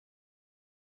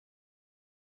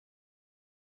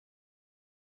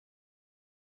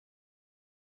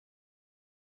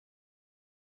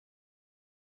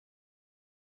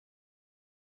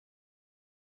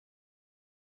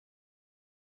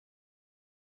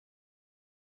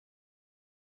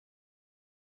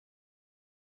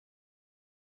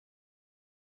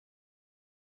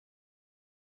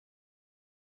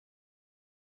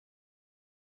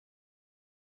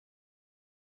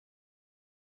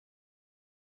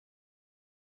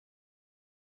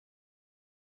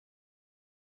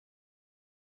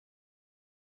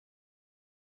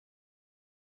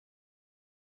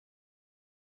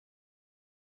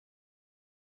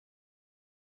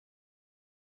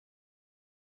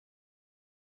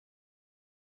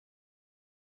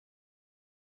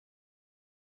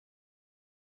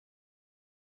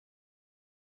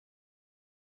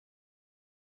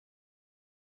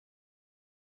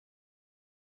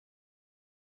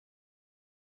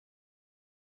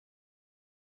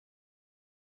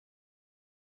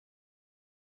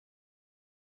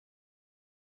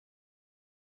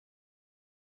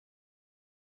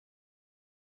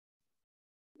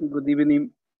Good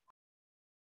evening.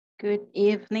 Good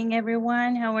evening,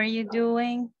 everyone. How are you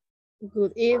doing?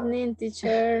 Good evening,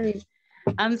 teacher.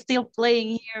 I'm still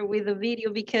playing here with the video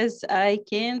because I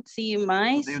can't see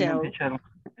myself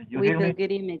with a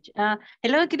good image.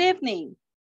 Hello, good evening.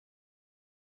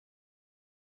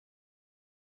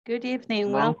 Good evening,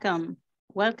 Hello. welcome.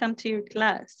 Welcome to your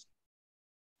class.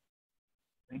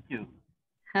 Thank you.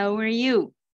 How are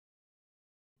you?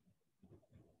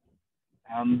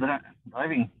 I'm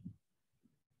driving.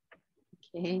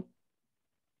 Okay.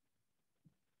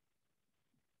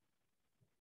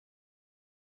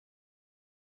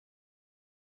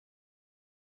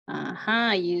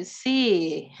 Ajá, you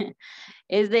see.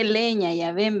 Es de leña,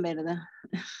 ya ven, ¿verdad?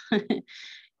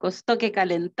 Costó que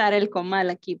calentar el comal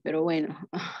aquí, pero bueno.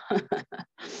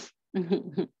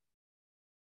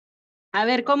 A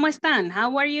ver, ¿cómo están?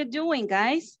 How are you doing,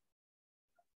 guys?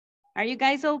 Are you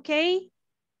guys okay?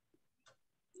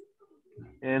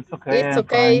 It's okay. It's I'm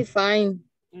okay, fine.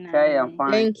 fine. Okay, I'm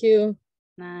fine. Thank you.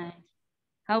 Nice.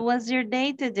 How was your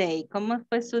day today? ¿Cómo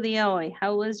fue su día hoy?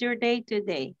 How was your day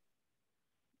today?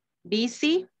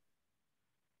 Busy?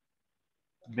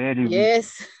 Very busy.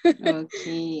 Yes.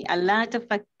 Okay, a lot of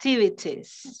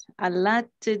activities, a lot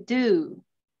to do.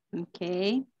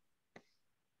 Okay.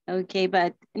 Okay,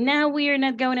 but now we are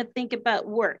not going to think about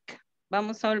work.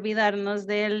 Vamos a olvidarnos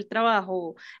del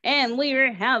trabajo. And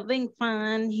we're having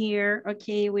fun here.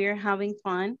 Okay, we're having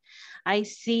fun. I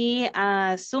see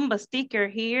a Zumba sticker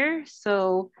here.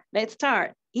 So let's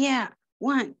start. Yeah,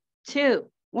 1,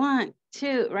 2, 1,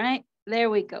 2, right? There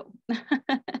we go.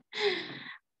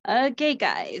 Okay,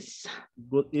 guys.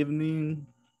 Good evening.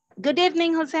 Good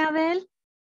evening, Jose Abel.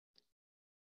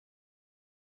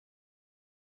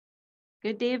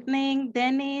 Good evening,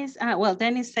 Dennis. Well,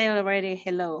 Dennis said already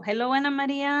hello. Hello, Ana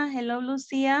Maria. Hello,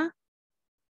 Lucia.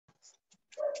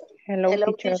 Hello,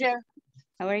 teacher.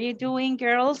 How are you doing,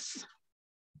 girls?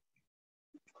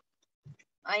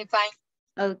 I'm fine.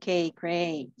 Okay,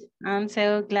 great. I'm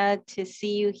so glad to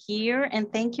see you here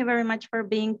and thank you very much for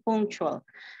being punctual.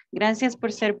 Gracias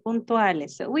por ser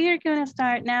puntuales. So we are going to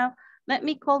start now. Let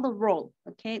me call the roll,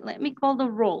 okay? Let me call the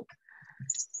roll.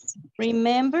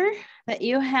 Remember that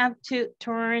you have to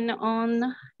turn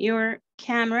on your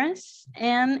cameras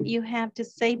and you have to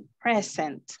say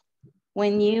present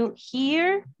when you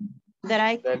hear that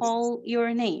I call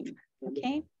your name,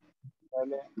 okay?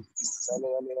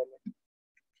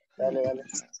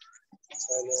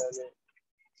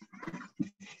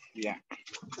 Yeah.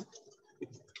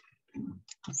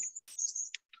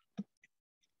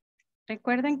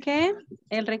 Recuerden que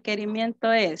el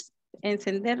requerimiento es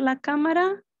encender la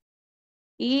cámara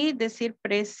y decir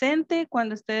presente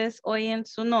cuando ustedes oyen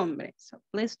su nombre. So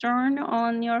please turn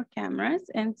on your cameras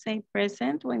and say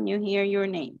present when you hear your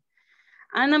name.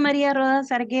 Ana María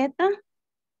Rodas Argueta.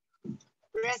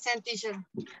 Present, teacher.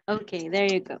 Okay, there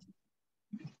you go.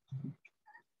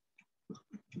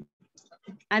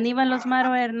 Aníbal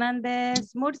Osmaro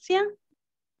Hernández Murcia.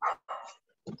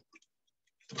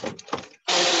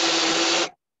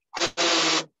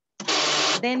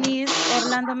 Denis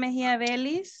Orlando Mejía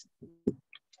Vélez.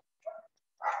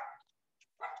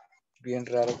 Bien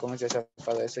raro cómo se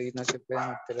zafado eso y no se puede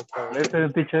meter otra vez.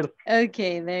 Listen, teacher.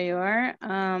 Okay, there you are.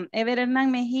 Ever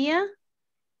Hernán Mejía.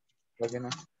 ¿Por qué no?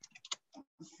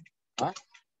 ¿Ah?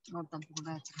 No, tampoco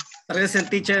da.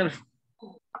 Present, teacher.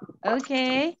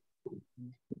 Okay.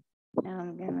 Now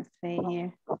I'm gonna say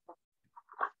here.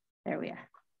 There we are.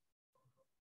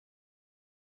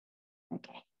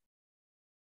 Okay.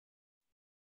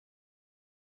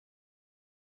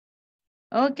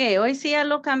 Okay, hoy sí ya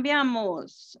lo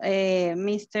cambiamos,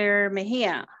 Mr.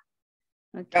 Mejía.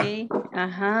 Okay,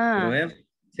 ajá. A ver,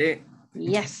 sí.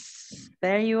 Yes,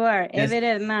 there you are. Yes. Ever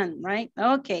Hernán, right?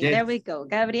 Okay, Yes. there we go.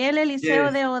 Gabriel Eliseo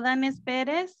Yes. de Odanes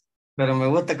Pérez. Pero me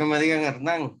gusta que me digan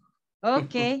Hernán.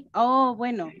 Ok, oh,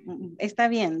 bueno, está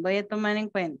bien, voy a tomar en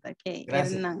cuenta. Ok,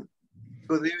 Gracias. Hernán.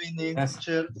 Good evening, Gracias.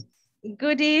 teacher.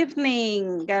 Good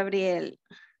evening, Gabriel.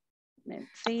 Let's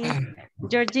see.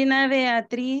 Georgina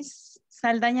Beatriz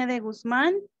Saldaña de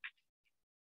Guzmán.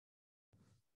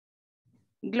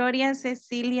 Gloria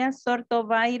Cecilia Sorto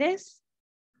Baires.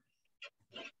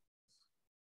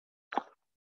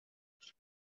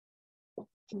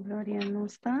 Gloria no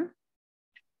está.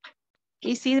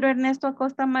 Isidro Ernesto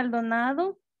Acosta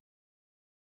Maldonado.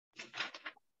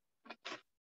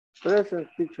 Present,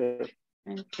 teacher.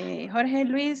 Okay. Jorge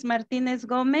Luis Martínez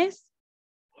Gómez.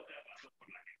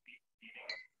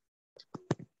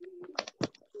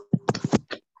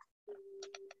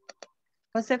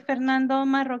 José Fernando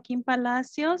Marroquín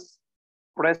Palacios.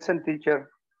 Present, teacher.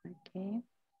 Okay.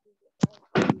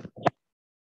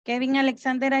 Ok, Kevin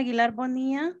Alexander Aguilar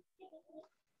Bonilla.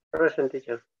 Present,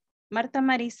 teacher. Marta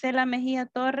Marisela Mejía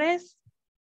Torres.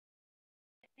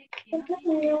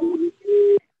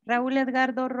 Raúl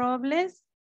Edgardo Robles.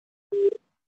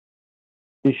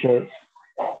 Teacher.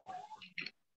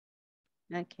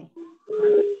 Okay.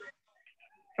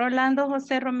 Rolando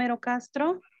José Romero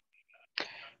Castro.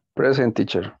 Present,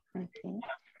 teacher. Okay.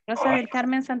 Rosa del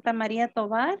Carmen Santa María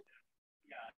Tobar.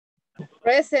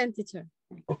 Present, teacher.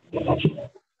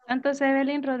 Santos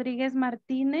Evelyn Rodríguez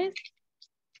Martínez.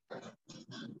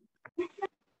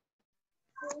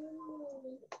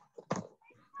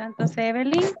 Santos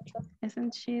Evelyn.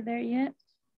 Isn't she there yet?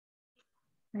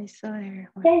 I saw her.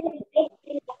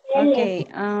 Okay.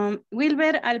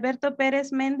 Wilber Alberto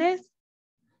Pérez Méndez.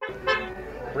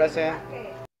 Present.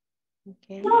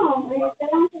 Okay.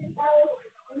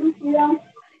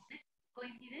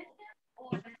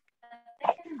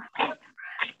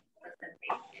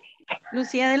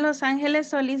 Lucía de Los Ángeles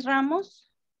Solís Ramos.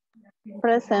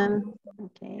 Present.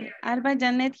 Okay. Alba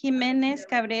Janet Jiménez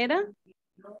Cabrera.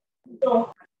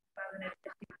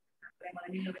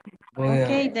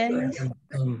 Okay, Dennis.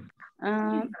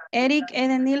 Eric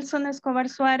Edenilson Escobar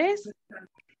Suárez.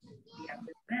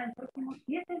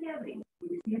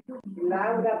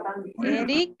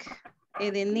 Eric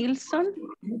Edenilson.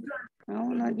 No,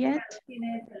 not yet.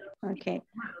 Okay.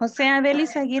 José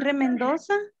Abelis Aguirre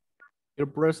Mendoza. Your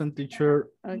present, teacher.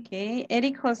 Okay.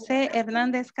 Eric José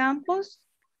Hernández Campos.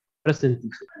 Present.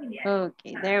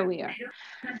 Okay, there we are.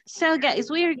 So guys,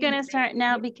 we are gonna start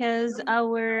now because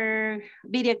our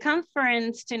video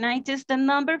conference tonight is the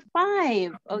number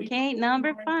 5, okay,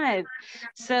 number 5.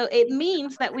 So it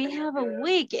means that we have a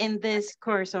week in this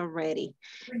course already.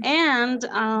 And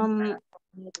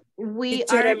we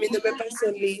Teacher, are... a mí no me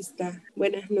pasó lista.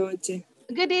 Buenas noches.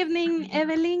 Good evening,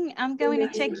 Evelyn. I'm going to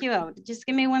check you out. Just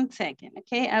give me 1 second,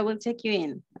 okay? I will check you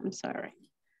in. I'm sorry.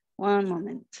 One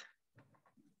moment.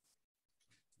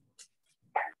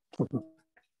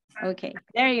 Okay,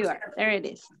 there you are. There it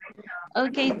is.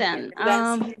 Okay, then.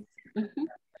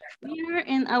 We are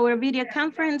in our video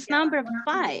conference number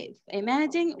 5.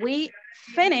 Imagine we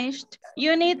finished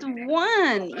unit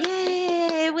 1.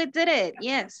 Yay, we did it.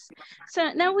 Yes.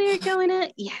 So now we are going to,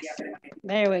 yes,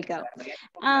 there we go.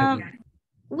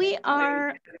 We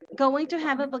are going to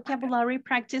have a vocabulary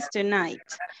practice tonight.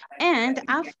 And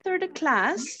after the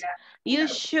class, you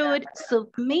should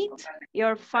submit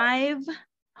your 5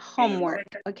 homework,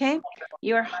 okay?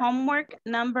 Your homework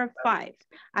number 5.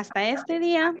 Hasta este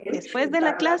día, después de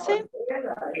la clase,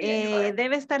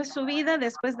 debe estar subida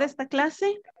después de esta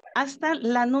clase hasta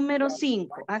la número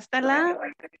 5, hasta la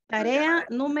tarea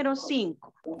número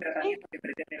 5. ¿Okay?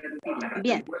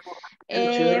 Bien.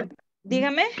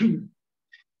 Dígame.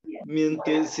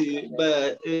 Mientras si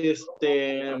va,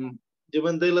 yo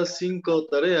mandé las 5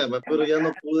 tareas, pero ya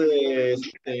no pude,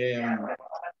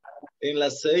 en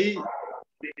las 6,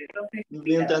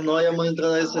 mientras no hayamos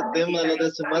entrado a ese tema de la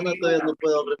de semana, todavía no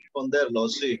puedo responderlo,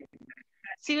 sí.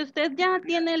 Si usted ya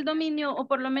tiene el dominio o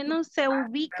por lo menos se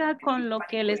ubica con lo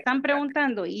que le están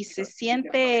preguntando y se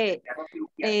siente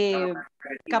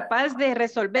capaz de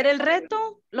resolver el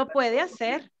reto, lo puede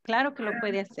hacer. Claro que lo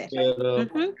puede hacer. Pero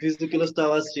fíjate que lo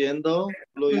estaba haciendo,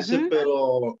 lo hice,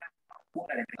 pero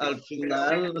al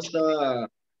final estaba,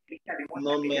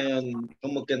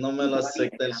 como que no me lo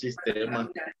acepta el sistema.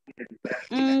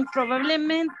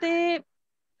 Probablemente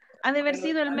ha de haber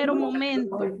sido el mero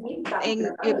momento.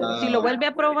 Si lo vuelve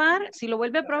a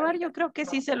probar, yo creo que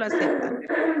sí se lo acepta.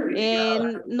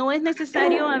 No es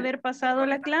necesario haber pasado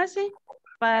la clase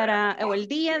o el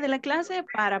día de la clase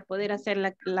para poder hacer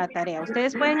la tarea.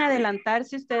 Ustedes pueden adelantar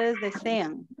si ustedes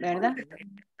desean, ¿verdad?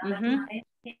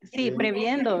 Sí,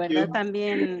 previendo, ¿verdad?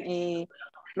 También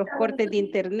los cortes de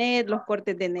internet, los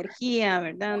cortes de energía,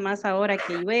 ¿verdad? Más ahora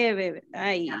que llueve,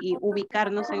 ¿verdad? Y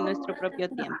ubicarnos en nuestro propio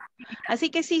tiempo. Así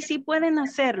que sí, sí pueden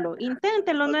hacerlo.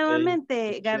 Inténtelo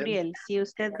nuevamente, Gabriel, si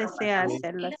usted desea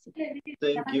hacerlo así.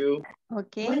 Thank you.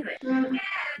 Ok.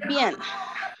 Bien.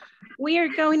 We are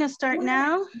going to start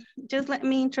now. Just let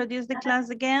me introduce the class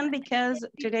again because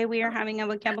today we are having a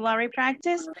vocabulary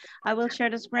practice. I will share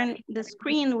the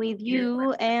screen with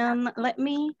you and let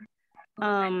me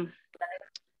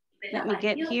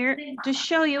get here to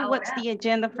show you what's the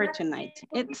agenda for tonight.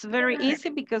 It's very easy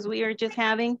because we are just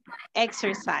having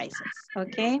exercises,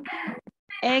 okay?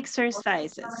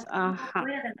 Exercises.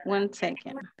 1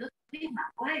 second.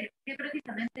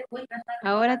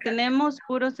 Ahora tenemos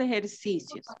puros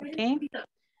ejercicios, ¿ok?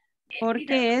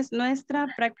 Porque es nuestra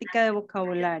práctica de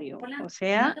vocabulario, o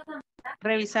sea,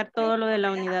 revisar todo lo de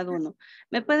la unidad 1.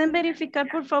 ¿Me pueden verificar,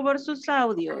 por favor, sus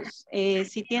audios?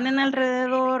 Si tienen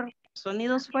alrededor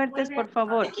Sonidos fuertes, por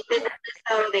favor.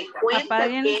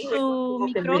 Apaguen su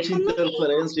Mucha micrófono.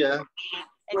 interferencia.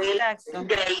 Exacto.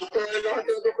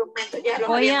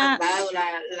 Voy a...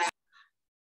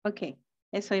 Ok,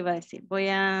 eso iba a decir. Voy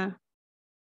a...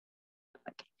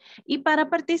 ok. Y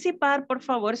para participar, por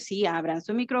favor, sí, abran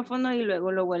su micrófono y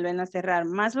luego lo vuelven a cerrar.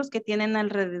 Más los que tienen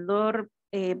alrededor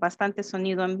bastante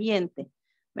sonido ambiente,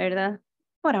 ¿verdad?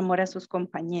 Por amor a sus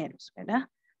compañeros, ¿verdad?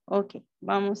 Ok,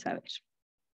 vamos a ver.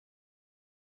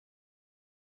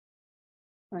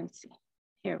 Let's see.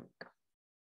 Here we go.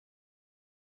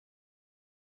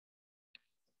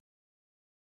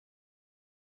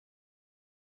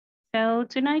 So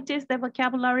tonight is the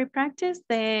vocabulary practice,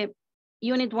 the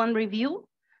unit 1 review.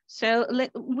 So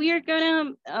we are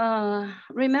gonna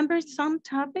remember some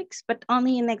topics, but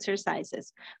only in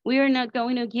exercises. We are not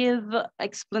going to give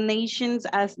explanations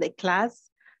as the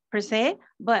class per se,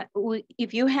 but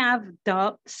if you have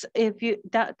doubts,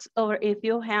 or if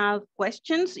you have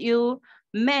questions, you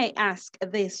may ask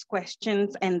these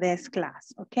questions in this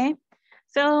class, okay?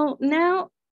 So now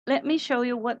let me show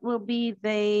you what will be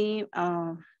the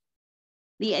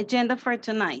agenda for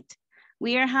tonight.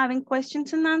 We are having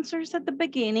questions and answers at the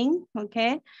beginning,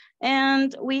 okay?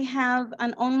 And we have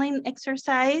an online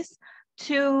exercise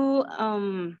to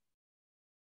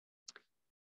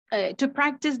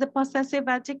practice the possessive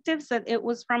adjectives that it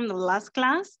was from the last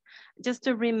class, just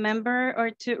to remember or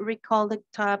to recall the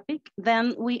topic.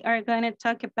 Then we are going to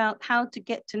talk about how to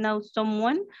get to know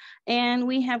someone, and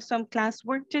we have some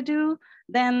classwork to do.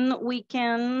 Then we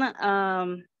can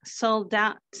solve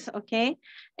that, okay?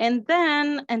 And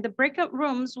then in the breakout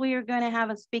rooms, we are going to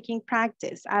have a speaking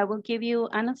practice. I will give you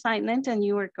an assignment and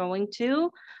you are going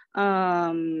to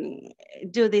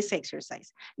do this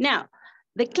exercise. Now,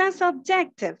 the class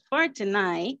objective for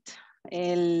tonight,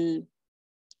 el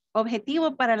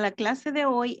objetivo para la clase de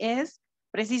hoy es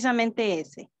precisamente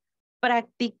ese,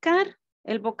 practicar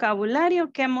el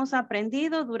vocabulario que hemos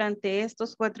aprendido durante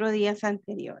estos 4 días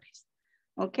anteriores.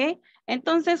 ¿Ok?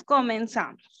 Entonces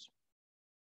comenzamos.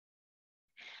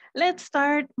 Let's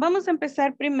start. Vamos a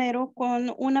empezar primero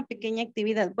con una pequeña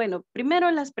actividad. Bueno, primero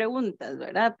las preguntas,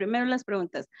 ¿verdad? Primero las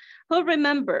preguntas. Who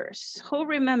remembers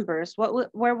what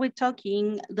were we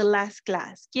talking the last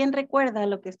class? ¿Quién recuerda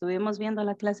lo que estuvimos viendo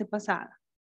la clase pasada?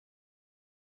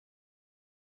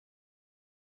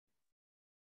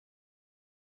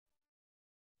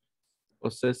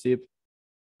 Possessive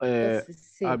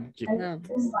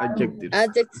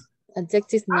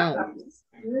Adjectives now.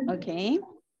 Okay.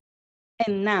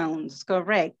 And nouns,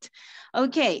 correct.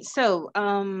 Okay, so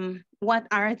what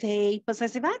are the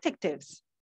possessive adjectives?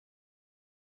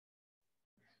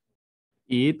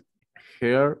 it,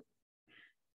 her,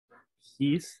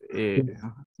 his,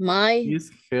 My, his,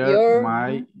 her, your,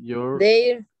 my, your,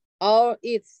 their, our,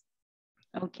 its.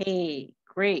 Okay,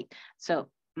 great. So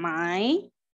my,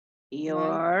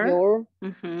 your,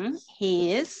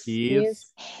 his,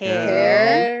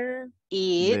 her,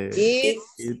 its,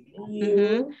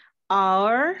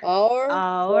 our,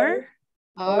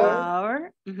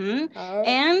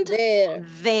 and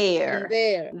their.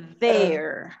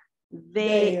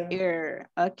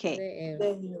 Okay.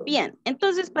 Bien,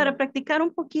 entonces para practicar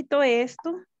un poquito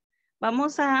esto,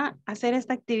 vamos a hacer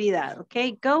esta actividad,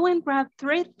 okay? Go and grab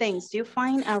 3 things you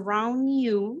find around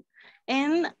you,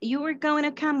 and you are going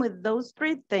to come with those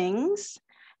 3 things,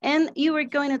 and you are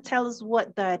going to tell us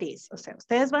what that is. O sea,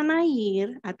 ustedes van a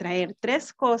ir a traer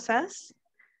 3 cosas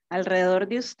alrededor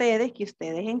de ustedes que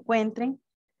ustedes encuentren.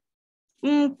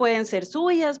 Pueden ser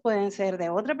suyas, pueden ser de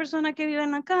otra persona que vive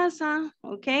en la casa,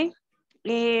 ¿ok?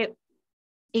 Y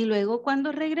luego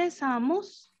cuando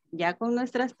regresamos, ya con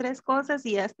nuestras 3 cosas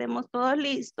y ya estemos todos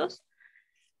listos,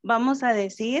 vamos a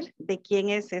decir de quién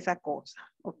es esa cosa,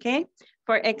 ¿ok?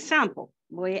 For example,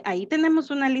 ahí tenemos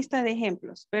una lista de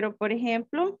ejemplos, pero por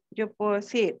ejemplo, yo puedo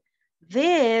decir,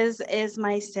 this is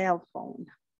my cell phone,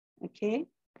 ¿ok?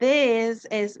 This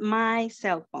is my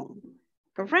cell phone,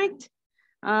 correct?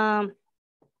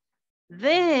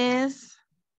 This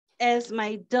is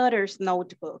my daughter's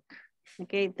notebook.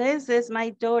 Okay, this is my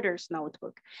daughter's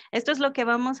notebook. Esto es lo que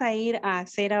vamos a ir a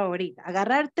hacer ahorita.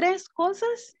 Agarrar 3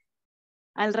 cosas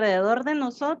alrededor de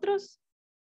nosotros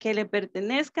que le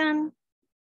pertenezcan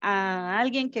a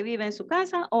alguien que vive en su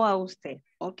casa o a usted.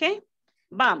 Ok,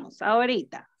 vamos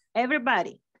ahorita.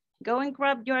 Everybody, go and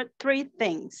grab your 3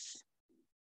 things.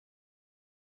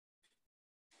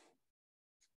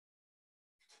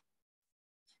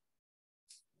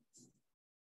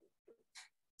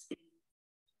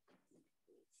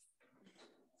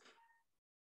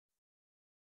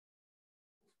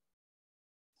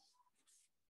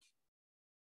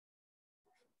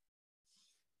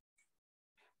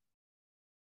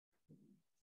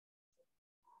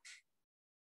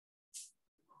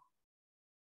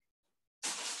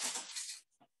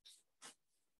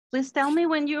 Please tell me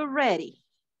when you're ready.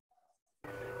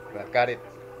 Got it.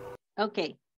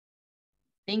 Okay.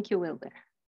 Thank you, Wilber.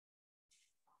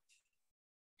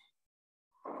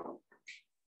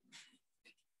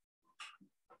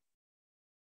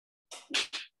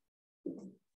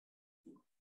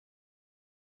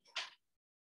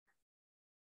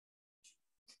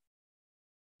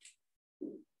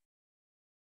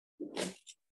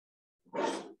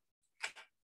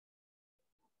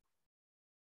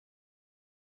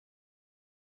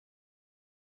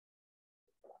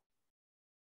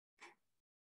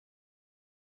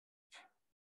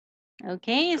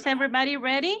 Okay, is everybody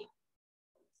ready?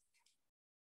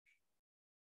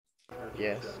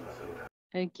 Yes.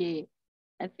 Okay,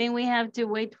 I think we have to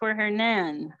wait for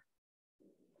Hernan.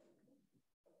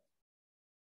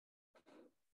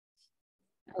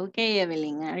 Okay,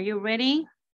 Evelyn, are you ready?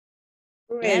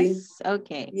 Ready. Yes,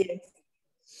 okay. Yes.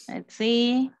 Let's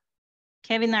see.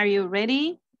 Kevin, are you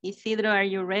ready? Isidro, are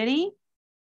you ready?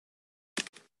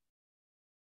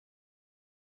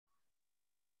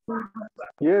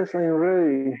 Yes, I'm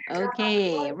ready.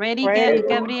 Okay, ready, Ready.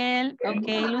 Gabriel?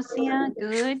 Okay, Lucia,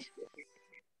 good.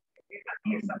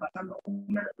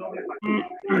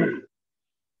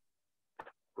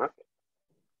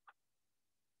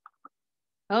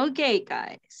 Okay,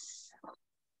 guys.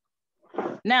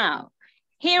 Now,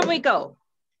 here we go.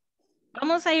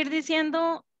 Vamos a ir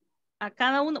diciendo a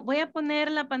cada uno. Voy a poner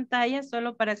la pantalla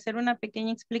solo para hacer una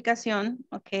pequeña explicación,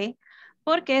 ¿ok?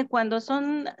 Porque cuando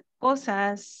son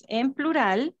cosas en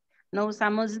plural, no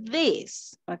usamos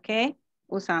this, ¿ok?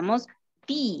 Usamos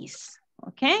these,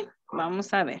 ¿ok?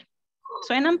 Vamos a ver.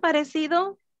 Suenan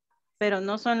parecido, pero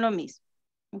no son lo mismo,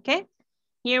 ¿ok?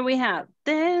 Here we have,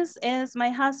 this is my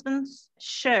husband's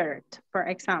shirt, for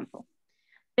example.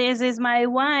 This is my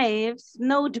wife's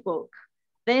notebook.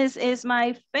 This is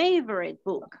my favorite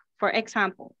book, for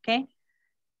example, ¿ok?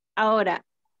 Ahora,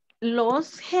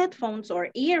 los headphones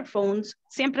or earphones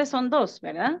siempre son dos,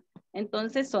 ¿verdad?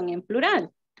 Entonces son en plural.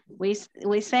 We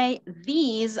say,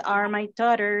 these are my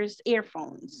daughter's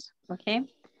earphones, ¿ok?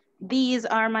 These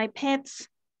are my pet's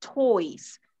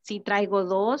toys. Si traigo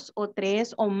dos o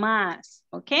tres o más,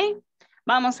 ¿ok?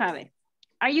 Vamos a ver.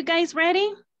 Are you guys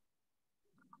ready?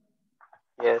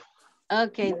 Yes.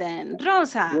 Okay then.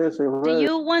 Rosa, Yes, I'm do ready.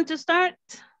 you want to start?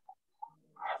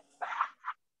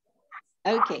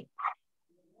 Okay.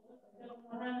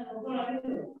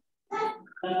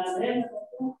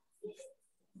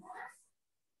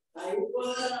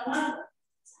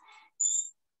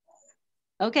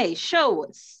 Okay, show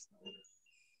us.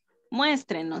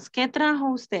 Muéstrenos, ¿qué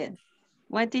trajo usted?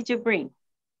 What did you bring?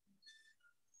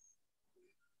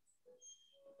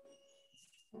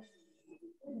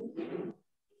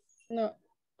 No.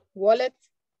 Wallet.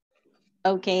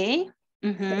 Okay.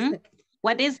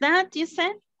 What is that you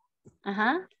said?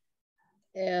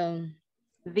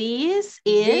 This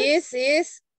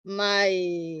is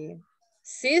my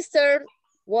sister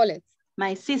wallet.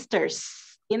 My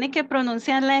sister's. Tiene que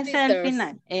pronunciar la S al Sisters.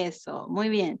 final. Eso, muy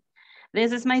bien.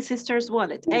 This is my sister's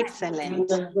wallet. Excellent.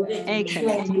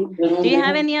 Excellent. Do you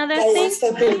have any other thing?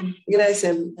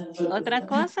 Gracias. ¿Otra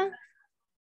cosa?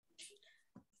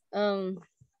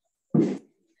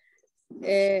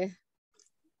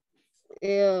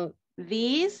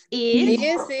 This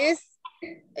is...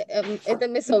 Esta es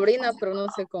mi sobrina, pero no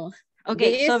sé cómo. Ok,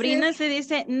 This sobrina se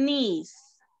dice niece.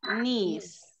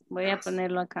 Niece. Voy a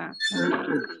ponerlo acá.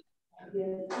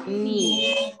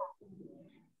 Niece.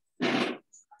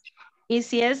 Y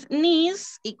si es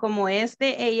niece, y como es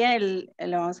de ella, le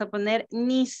vamos a poner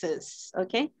nieces,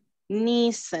 ¿ok?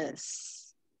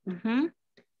 Nieces.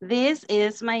 This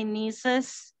is my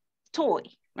niece's toy,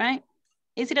 right?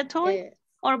 Is it a toy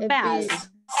or bag?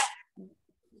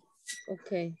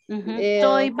 Okay.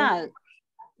 Toy bag.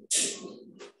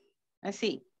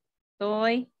 Así.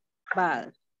 Toy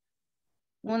bag.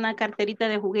 Una carterita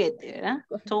de juguete, ¿verdad?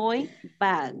 Toy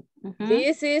bag.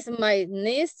 This is my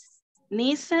niece.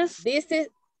 Nieces. This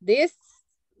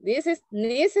is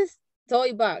niece's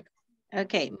toy bag.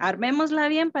 Ok, armémosla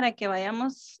bien para que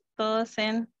vayamos todos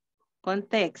en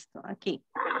contexto. Aquí.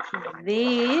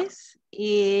 This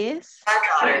is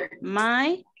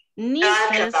my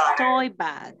niece's toy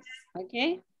bag.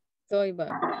 Ok. Toy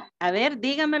bag. A ver,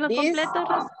 dígamelo completo,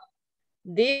 Rosa.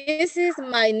 This is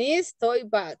my niece's toy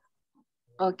bag.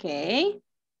 Ok.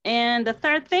 And the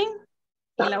third thing.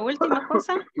 Y la última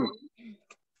cosa.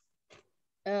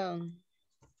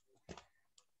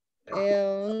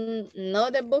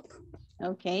 Notebook.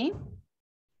 Ok.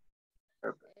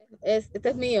 Este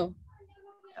es mío.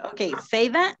 Okay, say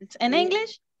that in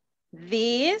English.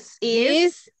 This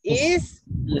is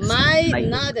my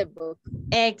notebook.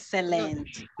 excellent.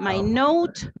 My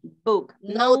notebook.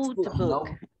 Notebook.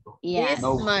 Yes. This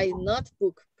is my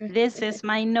notebook. This is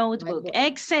my notebook.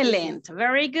 Excellent.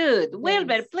 Very good.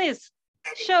 Wilber, please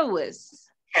show us.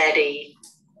 Ready.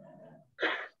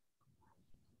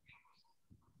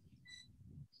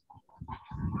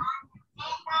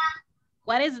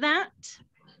 What is that?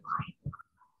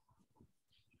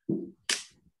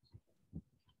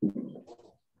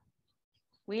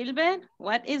 Wilber,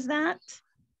 what is that?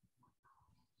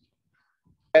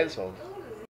 Pencil.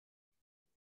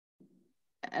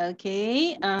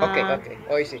 Okay. Okay.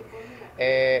 Oh, sí.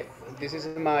 This is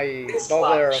my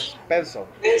daughter's pencil.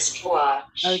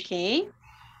 Wristwatch. Okay.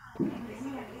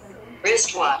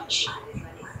 Wristwatch.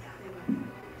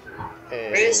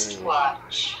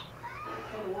 Wristwatch.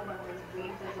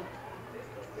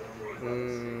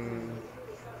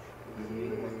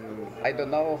 I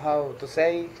don't know how to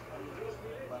say.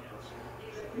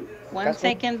 One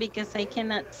second because I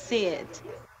cannot see it.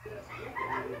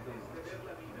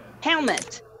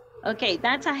 Helmet. Okay,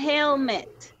 that's a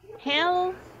helmet.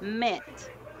 Helmet.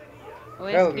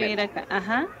 Voy a escribir acá.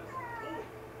 Ajá.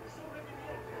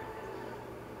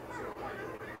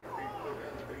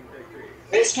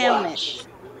 Helmet.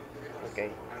 Okay.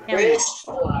 Helmet.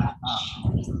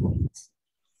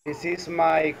 This is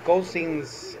my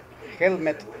cousin's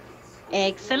helmet.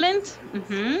 Excellent.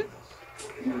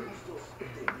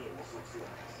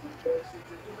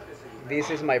 This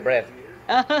is my bread.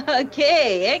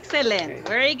 Okay, excellent.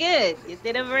 Very good. You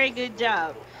did a very good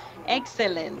job.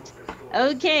 Excellent.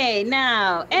 Okay,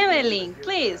 now, Evelyn,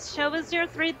 please show us your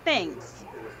 3 things.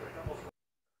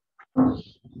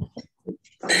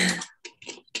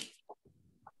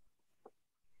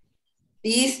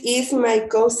 This is my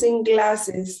cousin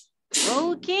glasses.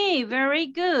 Okay, very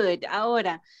good.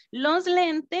 Ahora, los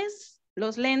lentes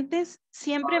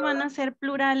siempre van a ser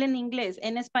plural en inglés.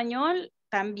 En español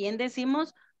también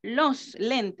decimos los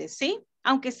lentes, ¿sí?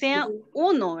 Aunque sea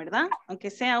uno, ¿verdad? Aunque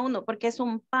sea uno, porque es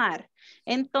un par.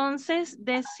 Entonces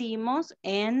decimos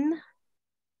en,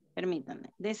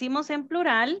 permítanme, decimos en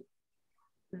plural,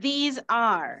 these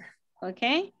are,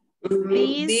 ¿ok?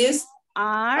 These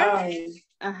are,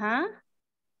 ajá.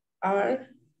 Are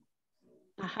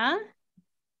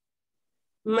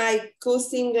my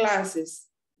cousin glasses.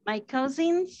 My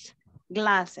cousin's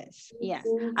glasses. Yes.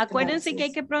 Acuérdense que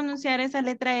hay que pronunciar esa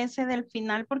letra S del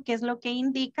final porque es lo que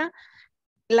indica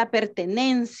la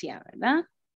pertenencia, ¿verdad?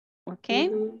 Ok.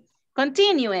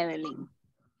 Continue, Evelyn.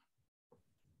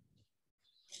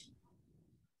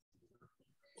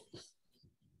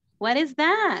 What is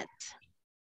that?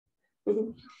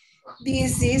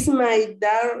 This is my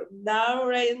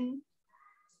darling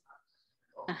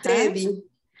teddy.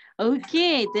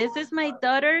 Okay, this is my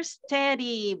daughter's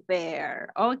teddy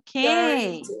bear.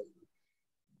 Okay.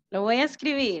 Lo voy a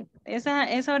escribir. Esa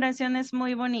oración es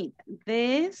muy bonita.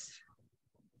 This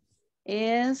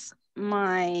is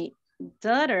my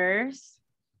daughter's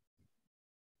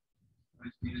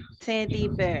teddy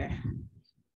bear.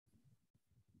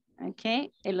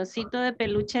 Ok, el osito de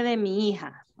peluche de mi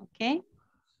hija. Ok.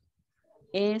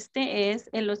 Este es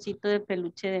el osito de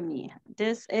peluche de mi hija.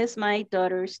 This is my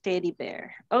daughter's teddy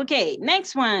bear. Okay,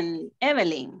 next one,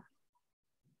 Evelyn.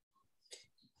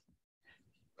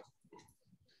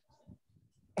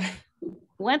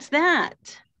 What's that?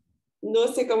 No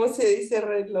sé cómo se dice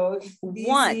reloj.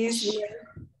 Watch.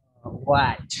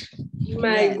 Watch.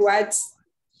 My watch.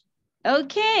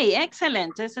 Okay,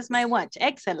 excellent. This is my watch.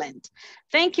 Excellent.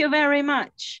 Thank you very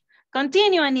much.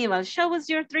 Continue, Aníbal. Show us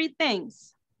your 3 things.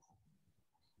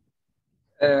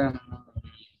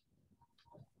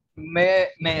 Me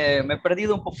he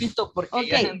perdido un poquito porque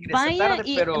ya ingresé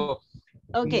tarde, pero...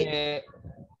 Ok.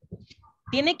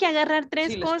 Tiene que agarrar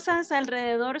 3 cosas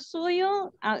alrededor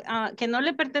suyo que no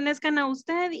le pertenezcan a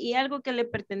usted y algo que le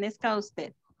pertenezca a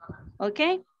usted. ¿Ok?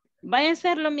 Vaya a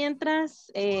hacerlo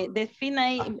mientras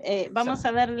defina y vamos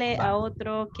a darle a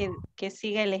otro que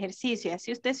siga el ejercicio.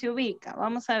 Así usted se ubica.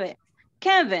 Vamos a ver.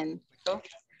 Kevin.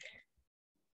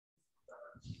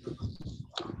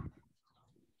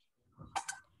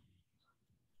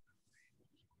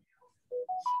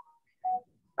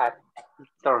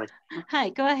 Sorry. Hi,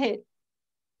 go ahead.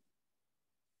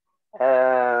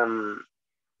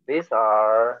 These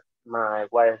are my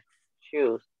wife's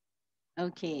shoes.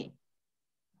 Okay.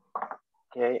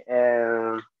 Okay,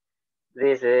 and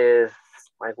this is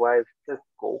my wife's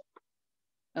scope.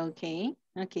 Okay,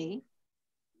 okay.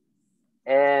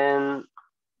 And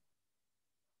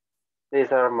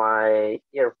these are my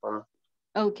earphones.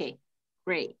 Okay,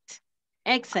 great.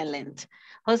 Excellent.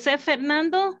 José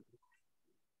Fernando.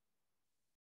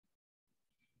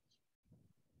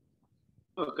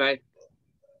 Okay.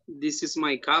 This is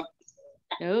my cup.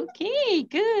 Okay,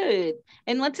 good.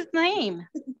 And what's his name?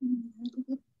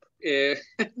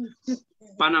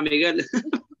 Pana Miguel.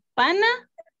 Pana?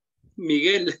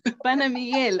 Miguel. Pana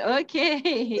Miguel,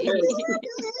 okay.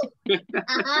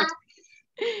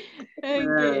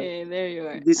 Okay, there you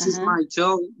are. This is my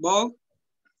child ball.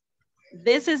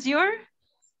 This is your?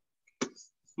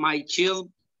 My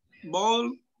child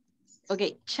ball.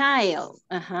 Okay, child.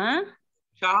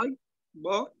 Child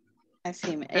ball.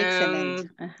 Así, excellent.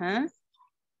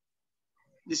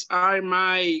 These are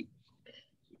my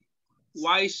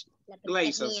white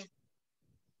glasses.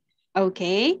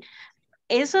 Okay.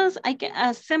 Esos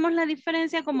hacemos la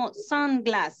diferencia como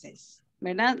sunglasses,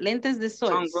 ¿verdad? Lentes de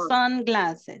sol,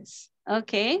 sunglasses.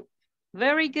 Okay.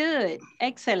 Very good.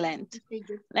 Excellent.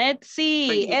 Let's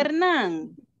see.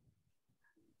 Hernán.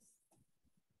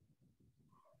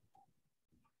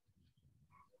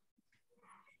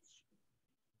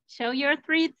 Show your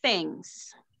 3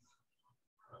 things.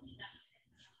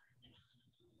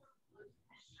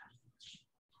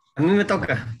 A mí me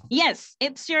toca. Yes,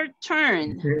 it's your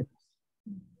turn.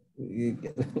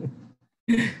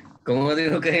 ¿Cómo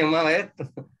dijo que se llamaba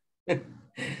esto?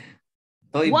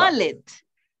 Wallet.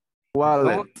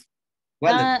 Wallet.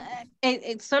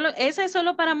 ¿Esa es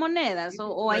solo para monedas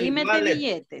o ahí mete wallet.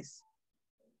 billetes?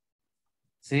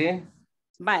 Sí.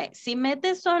 Vale, si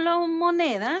mete solo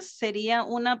monedas sería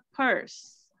una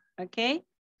purse, ¿ok?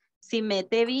 Si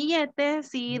mete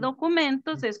billetes y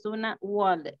documentos es una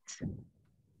wallet,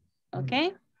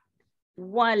 ¿ok?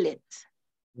 Wallet.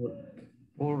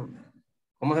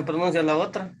 ¿Cómo se pronuncia la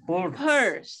otra?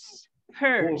 Purse.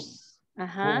 Purse.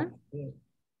 Ajá.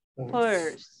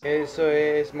 Purse. Eso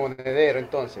es monedero,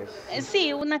 entonces.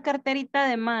 Sí, una carterita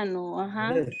de mano.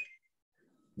 Ajá.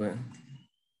 Bueno.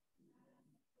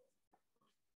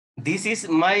 This is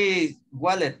my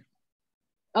wallet.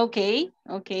 Okay,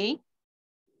 okay.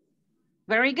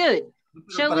 Very good.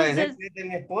 Para decir que es de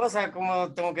mi esposa,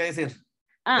 ¿cómo tengo que decir?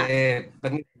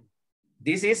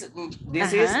 This is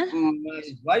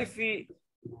my wifey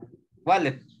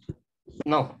wallet.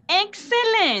 No.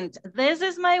 Excellent. This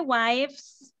is my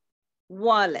wife's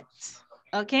wallet.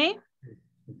 Okay.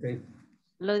 Okay.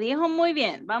 Lo dijo muy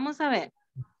bien. Vamos a ver.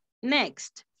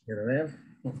 Next. Quiero ver.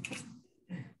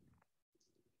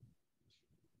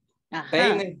 Ajá.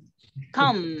 Peine.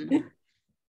 Come.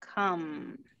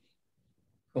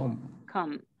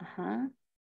 Ajá.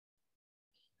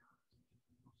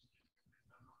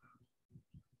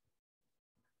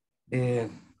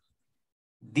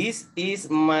 This is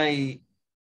my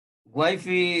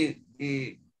wifey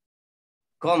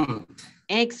come.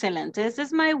 Excellent. This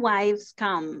is my wife's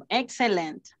come.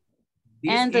 Excellent.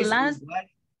 This and the is last,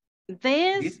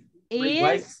 this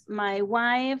is my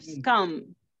wife's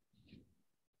come.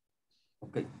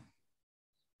 Okay.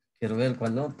 Quiero ver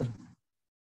cuál otro.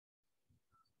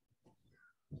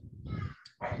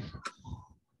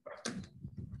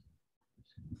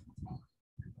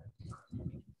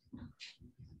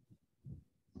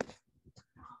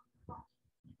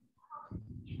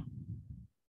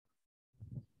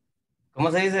 ¿Cómo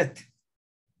se dice este?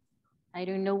 I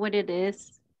don't know what it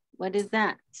is. What is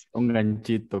that? Un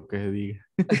ganchito que se diga.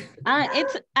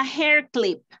 It's a hair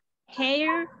clip.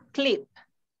 Hair clip.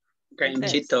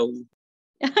 Ganchito.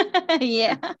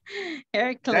 Yeah.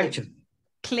 Hair clip. Gancho.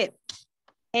 Clip.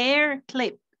 Hair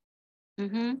clip.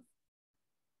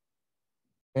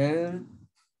 Hair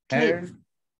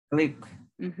clip.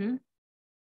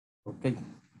 Okay.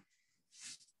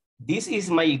 This is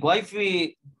my wife.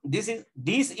 This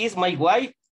is my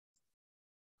wife.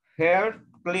 Hair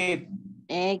clip.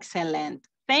 Excellent.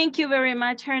 Thank you very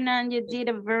much, Hernan. You did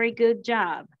a very good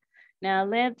job. Now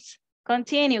let's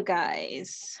continue,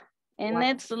 guys. And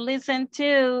let's listen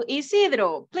to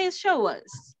Isidro. Please show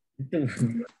us.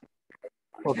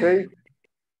 Okay.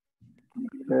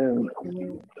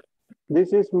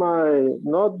 This is my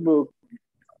notebook.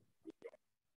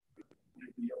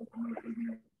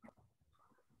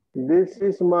 This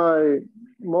is my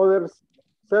mother's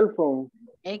cell phone.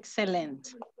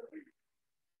 Excellent.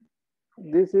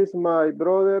 This is my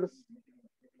brother's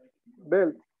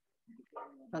belt.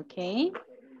 Okay.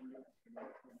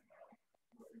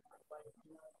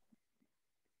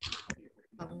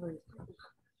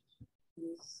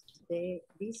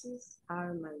 These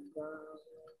are my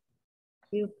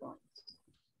earphones.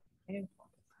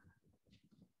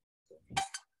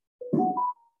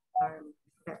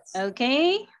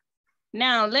 Okay.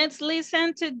 Now let's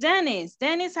listen to Dennis.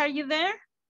 Dennis, are you there?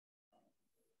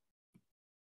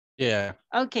 Yeah.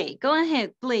 Okay, go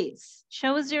ahead, please.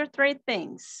 Show us your 3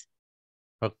 things.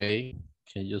 Okay.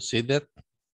 Can you see that?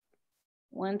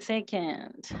 1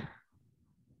 second.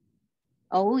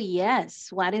 Oh, yes.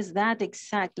 What is that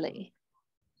exactly?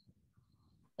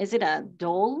 Is it a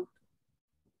doll?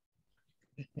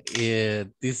 Yeah,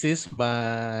 this is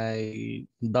my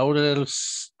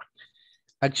daughter's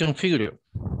action figure.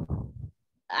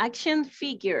 Action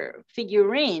figure,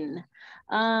 figurine.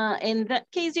 In that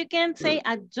case, you can say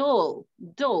a doll,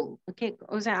 okay.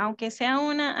 O sea, aunque sea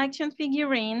una action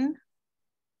figurine.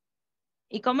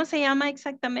 ¿Y cómo se llama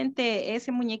exactamente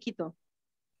ese muñequito?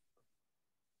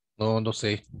 No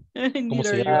sé. ¿Cómo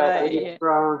se Neither do llama? It is I.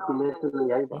 from Kimetsu no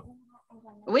Yaiba.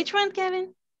 Which one,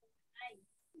 Kevin?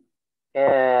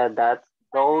 That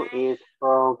doll is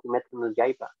from Kimetsu no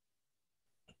Yaiba.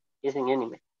 It's an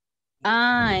anime.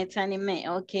 Ah, it's anime.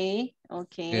 Okay,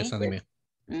 okay. Es anime.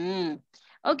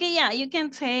 Okay, yeah, you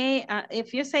can say,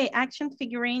 if you say action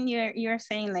figurine, you're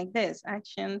saying like this,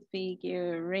 action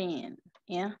figurine,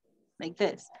 yeah, like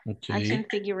this, Okay. action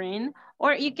figurine,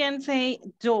 or you can say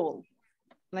doll,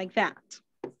 like that,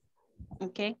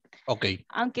 okay? Okay.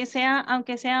 Aunque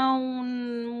sea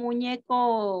un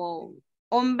muñeco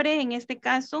hombre en este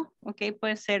caso, okay,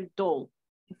 puede ser doll,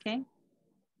 okay?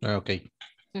 Okay.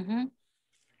 Mm-hmm.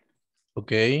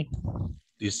 Okay.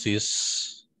 This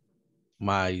is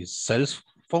my cell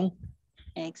phone.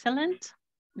 Excellent.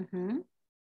 Mm-hmm.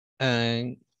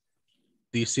 And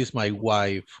this is my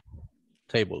wife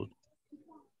table.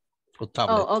 Or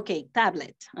tablet. Oh, okay,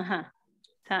 tablet.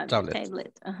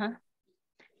 Tablet.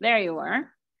 There you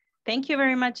are. Thank you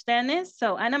very much, Dennis.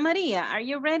 So, Ana Maria, are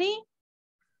you ready?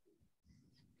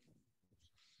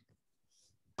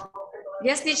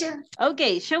 Yes, teacher.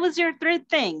 Okay, show us your 3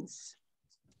 things.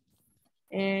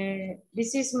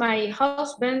 This is my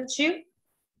husband's shoe.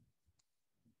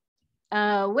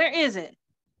 Where is it?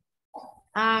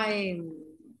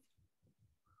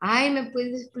 ¿Me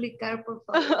puede explicar, por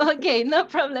favor? Okay, no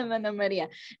problem, Ana María.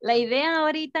 La idea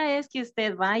ahorita es que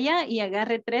usted vaya y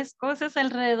agarre 3 cosas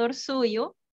alrededor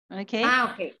suyo, okay,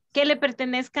 Okay. que le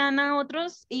pertenezcan a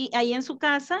otros y ahí en su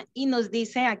casa y nos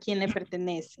dice a quién le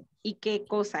pertenece y qué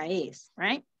cosa es,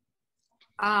 right?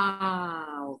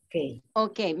 Okay.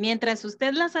 Okay, mientras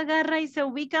usted las agarra y se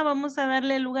ubica, vamos a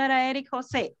darle lugar a Eric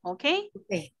José, okay?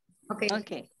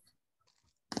 Okay.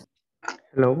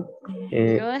 Hello.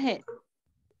 Go ahead.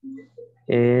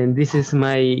 And this is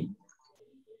my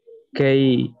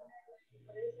key.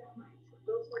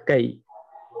 Key.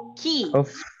 Key.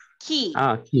 Key.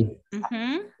 Key.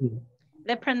 Mm-hmm.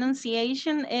 The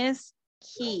pronunciation is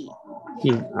key.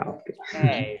 Key. Okay.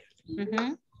 Okay.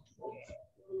 Mm-hmm.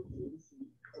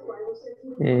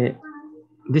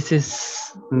 This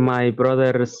is my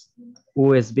brother's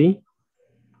USB.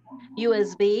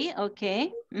 USB,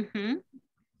 okay. Mm-hmm.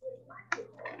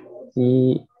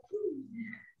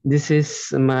 This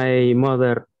is my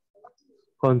mother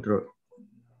control.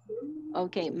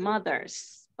 Okay,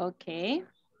 mothers. Okay,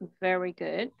 very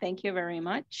good. Thank you very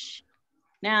much.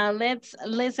 Now let's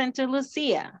listen to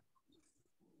Lucia.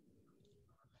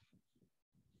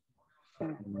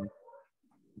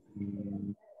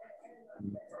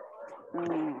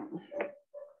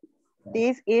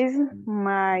 This is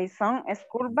my son's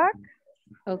school bag.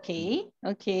 Okay,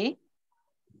 okay.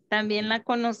 También la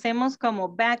conocemos como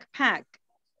backpack.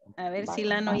 A ver si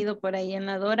la han oído por ahí en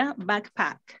la Dora.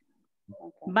 Backpack.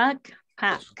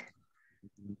 Backpack.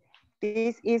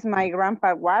 This is my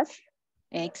grandpa's watch.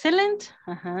 Excellent.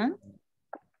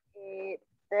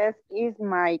 This is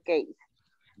my case.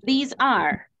 These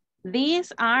are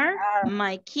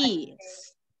my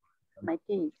keys. My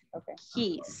keys, okay.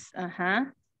 Keys,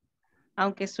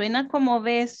 Aunque suena como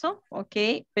beso,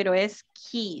 ok, pero es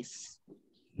keys.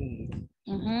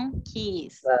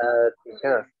 Keys.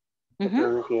 Teacher, the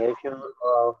pronunciation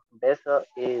of beso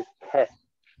is kiss.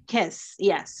 Kiss,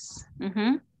 yes.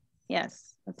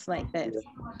 Yes, it's like this.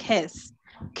 Kiss.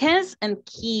 Kiss and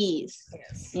keys.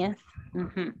 Yes.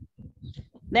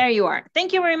 There you are.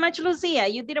 Thank you very much, Lucia.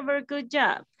 You did a very good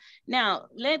job. Now,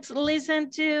 let's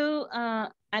listen to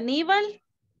Aníbal.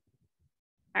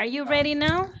 Are you ready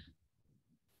now?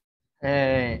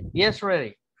 Yes,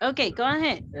 ready. Okay, go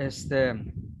ahead.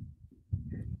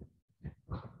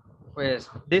 Pues,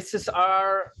 this is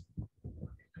our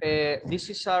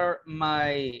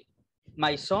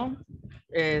my son,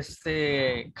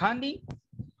 Candy.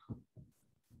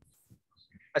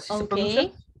 Así se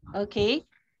pronuncia. Okay.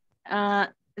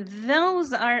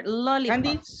 Those are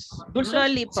lollipops. Dulces,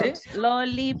 lollipops. ¿sí?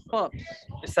 Lollipops.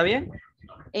 ¿Está bien?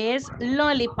 Es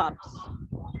lollipops.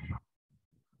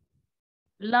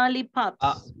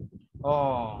 Lollipops.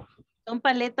 Son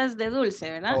paletas de dulce,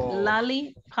 ¿verdad?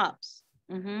 Lollipops.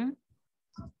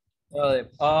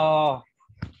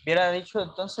 Hubiera dicho,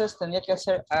 entonces tenía que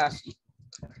hacer así.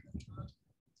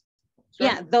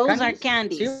 Yeah, those are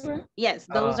candies? candies. Yes,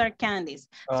 those are candies.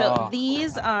 So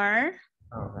these are,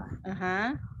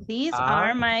 these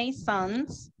are my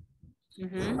sons.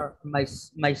 My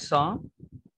son.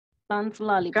 Son's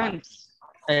lollipops.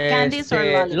 Candies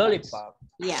or lollipops? Lollipop.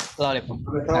 Yeah. Lollipop.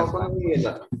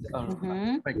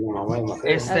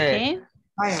 Okay.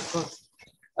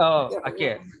 Oh,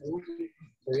 aquí.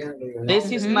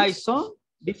 This is my son.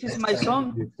 This is my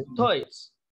son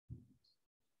toys.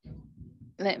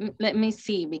 Let me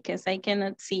see because I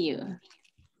cannot see you.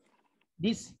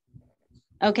 This.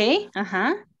 Okay.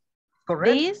 Correct?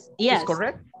 This, yes. Is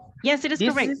correct? Yes, it is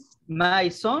correct. This is my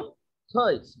son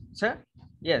toys. Sir?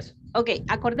 Yes. Ok,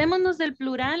 acordémonos del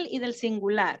plural y del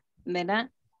singular, ¿verdad?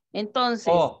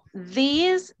 Entonces,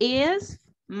 this is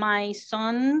my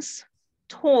son's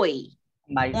toy.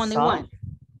 My Only son one.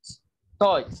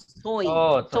 Toys. Toy.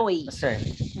 Oh, toy.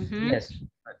 Yes.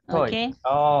 Toy. Okay.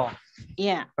 Oh.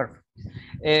 Yeah. Perfect.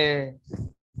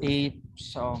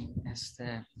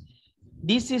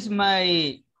 This is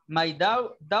my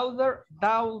daughter.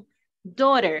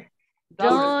 Daughters.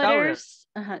 Daughters.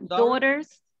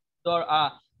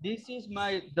 This is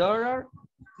my daughter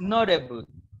notebook.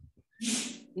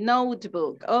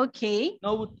 Notebook. Okay.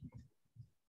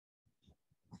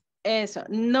 Eso.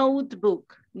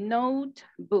 Notebook.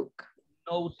 Notebook.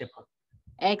 Notebook.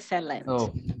 Excellent.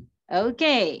 Oh.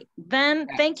 Okay. Then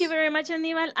thank you very much,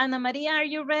 Aníbal. Ana Maria, are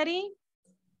you ready?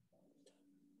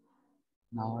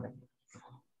 No.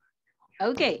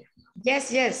 Okay.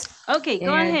 Yes. Okay,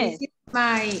 go ahead. This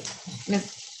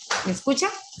is ¿Me escucha?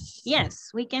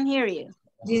 Yes, we can hear you.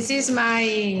 This is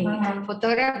my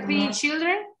photography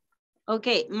children.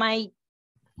 Okay, my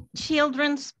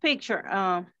children's picture.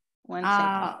 One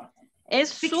second. Es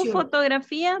su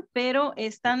fotografía, pero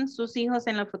están sus hijos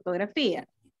en la fotografía.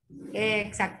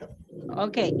 Exacto.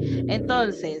 Ok,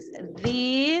 entonces,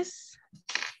 this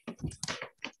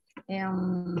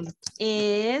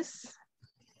is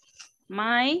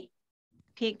my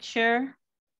picture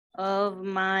of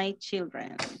my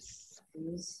children.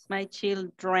 My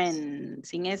children,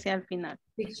 sin ese al final.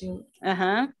 Picture.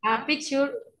 A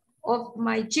picture of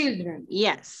my children.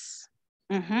 Yes.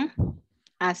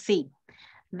 Así.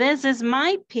 This is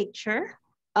my picture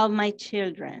of my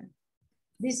children.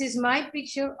 This is my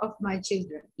picture of my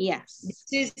children. Yes.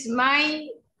 This is my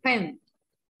pen.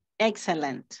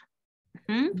 Excellent.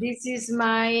 This is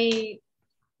my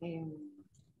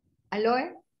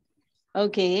aloe.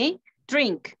 Okay.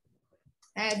 Drink.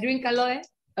 Drink aloe.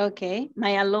 Okay.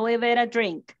 My aloe vera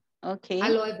drink. Okay.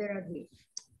 Aloe vera drink.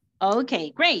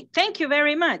 Okay, great. Thank you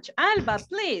very much. Alba,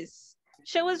 please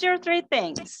show us your 3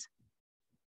 things.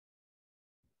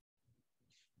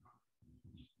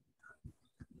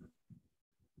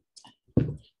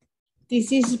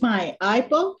 This is my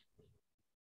iPod.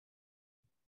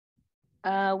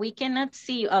 We cannot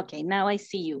see you. Okay, now I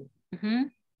see you.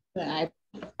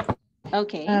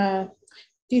 Okay.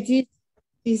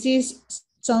 This is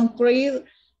sunscreen.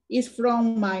 Is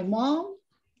from my mom.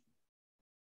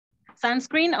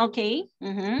 Sunscreen, okay.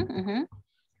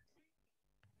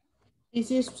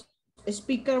 This is a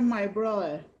speaker, my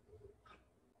brother.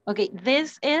 Okay,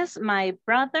 this is my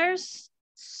brother's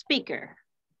speaker.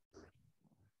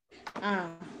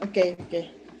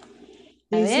 Okay.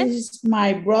 This is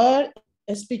my brother's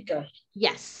speaker.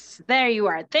 Yes, there you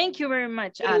are. Thank you very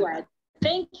much, Alba.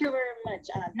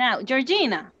 Now,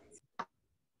 Georgina.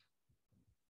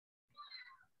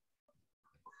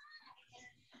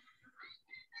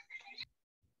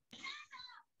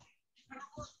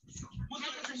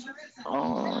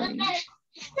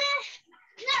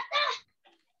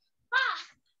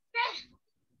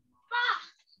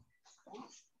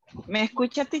 ¿Me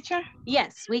escucha, teacher?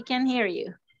 Yes, we can hear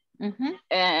you.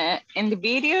 In the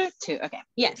video too, okay.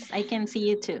 Yes, I can see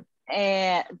you too.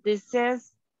 This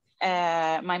is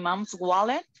my mom's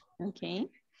wallet. Okay.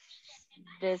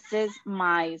 This is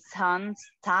my son's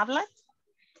tablet.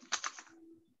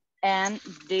 And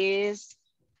these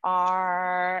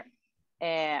are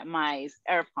my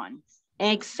earphones.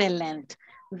 Excellent.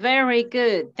 Very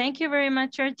good. Thank you very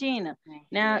much, Georgina.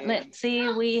 Now, let's see.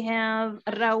 We have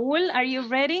Raul. Are you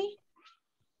ready?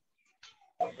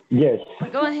 Yes.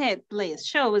 Go ahead, please.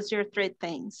 Show us your 3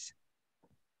 things.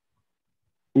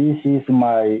 This is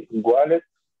my wallet.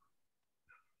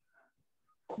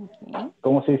 Okay.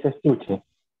 ¿Cómo se dice estuche?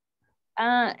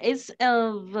 It's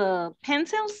of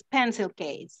pencils, pencil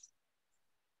case.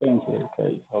 Pencil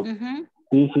case. Okay.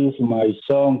 This is my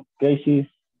son cases,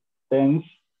 pens.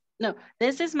 No,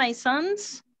 this is my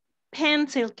son's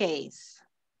pencil case.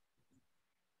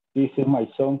 This is my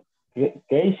son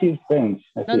cases, pens.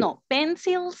 No,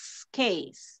 pencils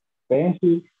case.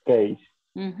 Pencil case.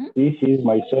 This is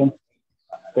my son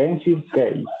Pencil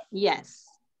case. Yes.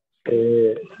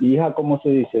 Hija, ¿cómo se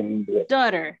dice en inglés?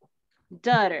 Daughter.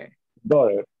 Daughter.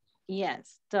 Daughter.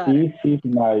 Yes, daughter. This is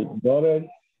my daughter's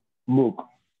book.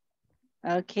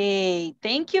 Okay,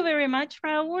 thank you very much,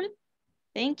 Raúl.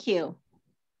 Thank you.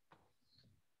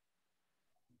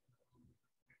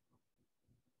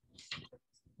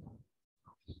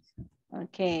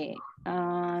 Okay,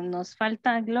 nos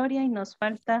falta Gloria y nos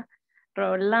falta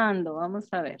Rolando. Vamos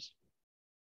a ver.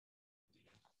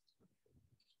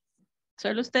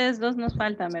 Solo ustedes dos nos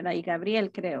faltan, ¿verdad? Y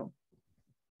Gabriel, creo.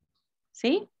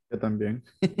 ¿Sí? Yo también.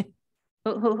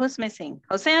 Who's missing?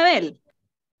 José Abel.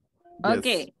 Yes. Ok,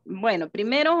 bueno,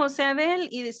 primero José Abel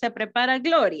y se prepara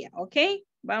Gloria, ¿ok?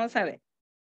 Vamos a ver.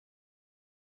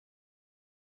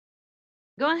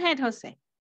 Go ahead, José.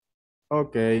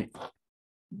 Okay.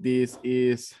 This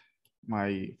is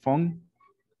my phone.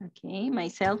 Okay, my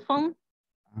cell phone.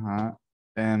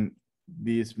 And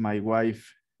this my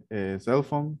wife cell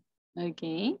phone.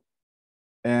 Okay.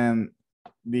 And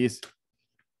this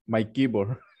my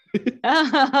keyboard.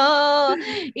 Oh,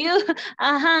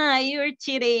 you're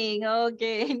cheating.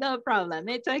 Okay, no problem.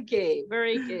 It's okay.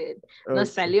 Very good. Nos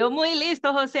salió muy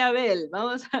listo, José Abel.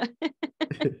 Vamos a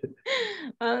ver.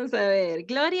 Vamos a ver.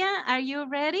 Gloria, are you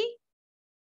ready?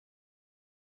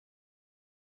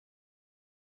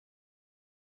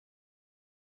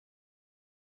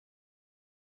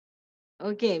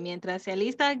 Ok, mientras se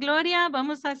alista Gloria,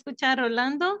 vamos a escuchar a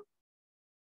Rolando.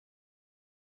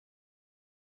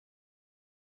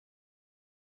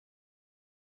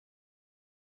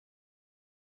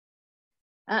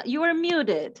 You are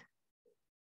muted.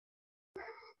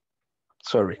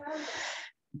 Sorry.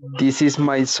 This is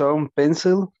my son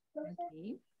pencil.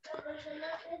 Okay.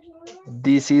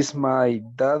 This is my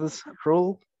dad's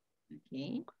rule.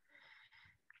 Okay.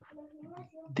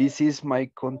 This is my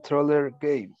controller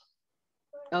game.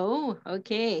 Oh,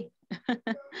 okay.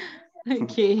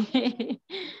 Okay.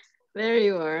 There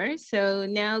you are. So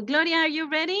now, Gloria, are you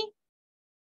ready?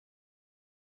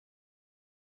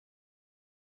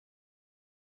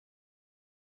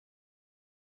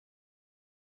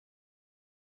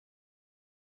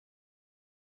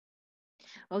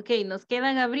 Ok, nos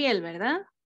queda Gabriel, ¿verdad?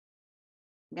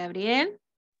 Gabriel.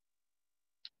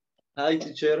 Hi,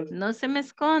 teacher. No se me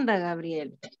esconda,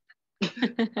 Gabriel.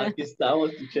 Aquí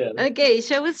estamos, teacher. Okay,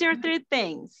 show us your three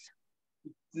things.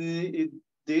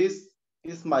 This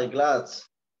is my glass.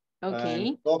 Okay.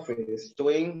 And coffee is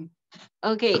twin.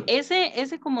 Okay,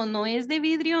 ese como no es de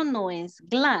vidrio, no es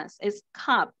glass, es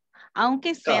cup.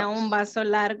 Aunque sea un vaso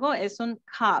largo, es un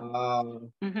cup.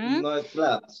 No es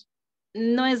glass.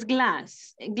 No es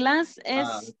glass. Glass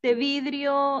es de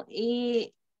vidrio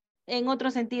y en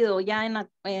otro sentido, ya en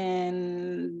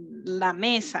la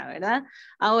mesa, ¿verdad?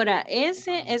 Ahora,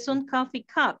 ese es un coffee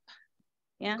cup.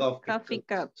 Yeah, coffee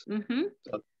cup.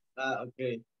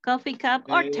 Okay. Coffee cup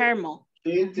or thermal.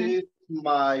 This is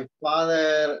my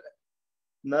father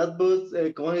notebooks.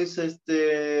 ¿Cómo dice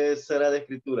será de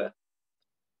escritura?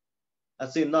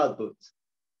 Así, notebooks.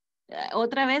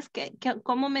 Otra vez,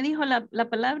 ¿cómo me dijo la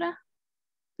palabra?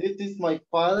 This is my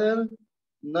father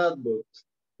notebooks.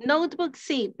 Notebook,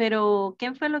 sí, pero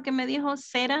 ¿qué fue lo que me dijo?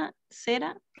 ¿Cera?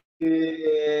 Será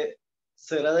de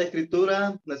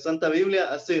escritura, la Santa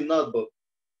Biblia, así, notebook.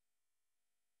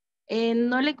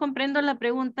 No le comprendo la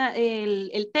pregunta,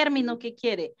 el término que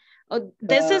quiere. Oh,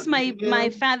 this is my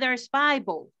father's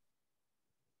Bible.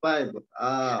 Bible.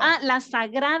 Las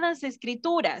sagradas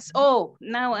escrituras. Oh,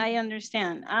 now I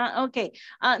understand. Okay.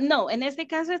 No, en este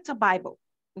caso it's a Bible.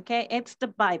 Okay, it's the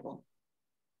Bible.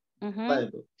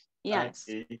 Bible. Yes.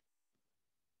 Okay.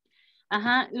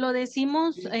 Ajá, lo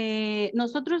decimos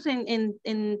nosotros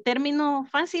en términos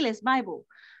fáciles, Bible,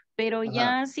 pero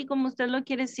ya así como usted lo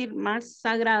quiere decir más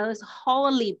sagrado es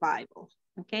Holy Bible.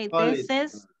 Okay, Holy. this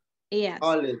is, yes.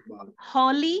 Holy Bible.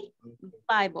 Holy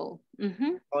Bible.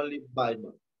 Holy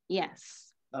Bible.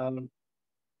 Yes.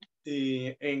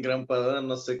 Y en gran palabra,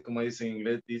 no sé cómo dice en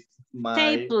inglés.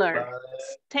 Stapler.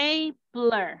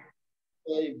 Stapler.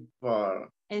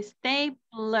 Stapler.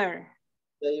 Stapler.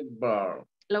 Stapler.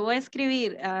 Lo voy a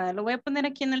escribir, lo voy a poner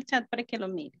aquí en el chat para que lo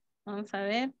mire. Vamos a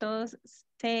ver, todos,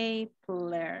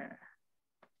 stapler.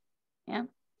 Yeah.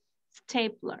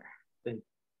 Stapler.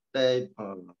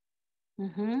 Stapler.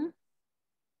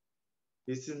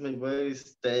 This is my very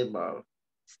stapler.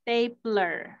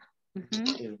 Stapler.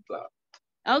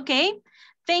 Ok,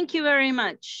 thank you very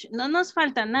much. No nos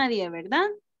falta nadie, ¿verdad?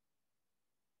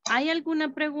 ¿Hay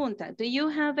alguna pregunta? Do you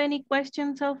have any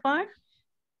questions so far?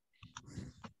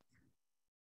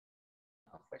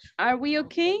 Are we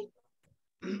okay?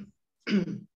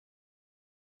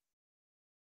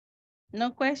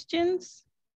 No questions?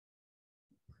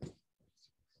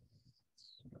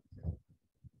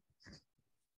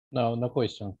 No, no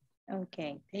question. Ok,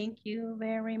 thank you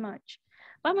very much.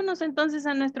 Vámonos entonces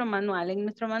a nuestro manual. En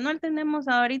nuestro manual tenemos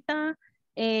ahorita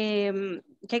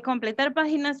que completar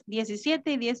páginas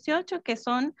 17 y 18, que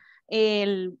son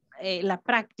la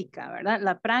práctica, ¿verdad?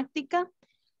 La práctica.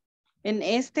 En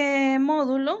este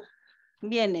módulo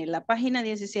viene la página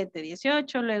 17,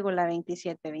 18, luego la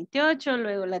 27, 28,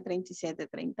 luego la 37,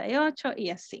 38 y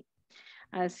así.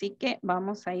 Así que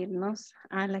vamos a irnos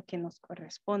a la que nos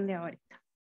corresponde ahorita.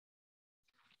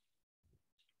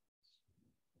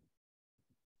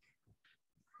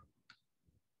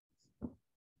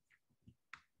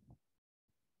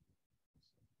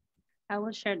 I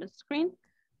will share the screen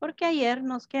porque ayer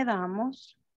nos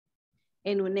quedamos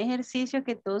en un ejercicio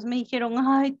que todos me dijeron,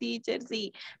 ay, teacher,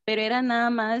 sí, pero era nada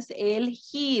más el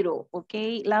giro, ¿ok?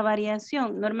 La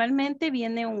variación. Normalmente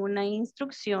viene una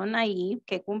instrucción ahí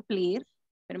que cumplir.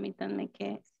 Permítanme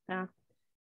que está.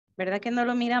 ¿Verdad que no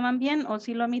lo miraban bien o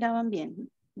sí lo miraban bien?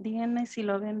 Díganme si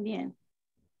lo ven bien.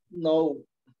 No.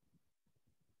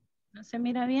 ¿No se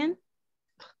mira bien?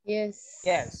 Yes.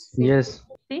 Yes. Yes.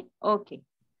 ¿Sí? Ok.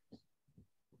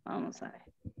 Vamos a ver.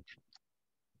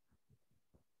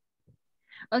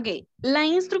 Ok, la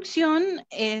instrucción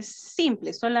es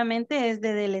simple, solamente es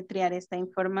de deletrear esta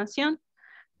información,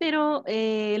 pero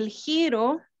el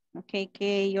giro, okay,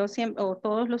 que yo siempre, o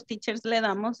todos los teachers le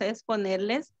damos, es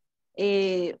ponerles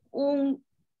un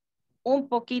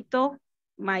poquito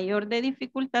mayor de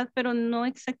dificultad, pero no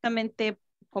exactamente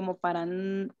como para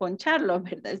poncharlo,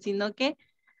 ¿verdad? Sino que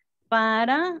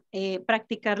para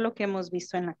practicar lo que hemos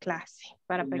visto en la clase,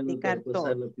 para practicar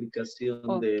todo. La aplicación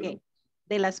Ok.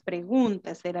 De las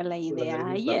preguntas, era la idea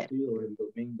ayer. el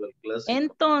domingo, el clásico.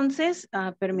 Entonces,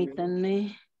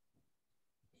 permítanme.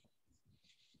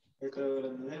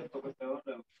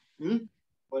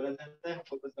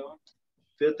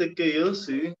 Fíjate que yo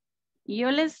sí.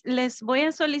 Yo les voy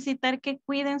a solicitar que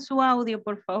cuiden su audio,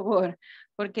 por favor,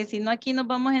 porque si no aquí nos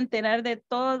vamos a enterar de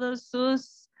todos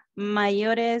sus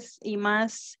mayores y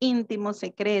más íntimos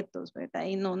secretos, ¿verdad?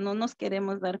 Y no nos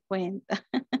queremos dar cuenta.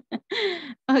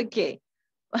 Ok,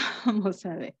 vamos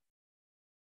a ver.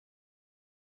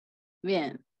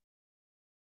 Bien.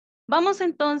 Vamos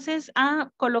entonces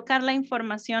a colocar la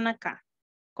información acá,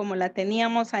 como la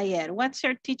teníamos ayer. What's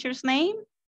your teacher's name?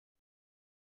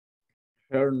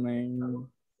 Her name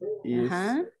is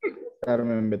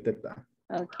Carmen Beteta.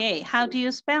 Okay, how do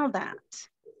you spell that?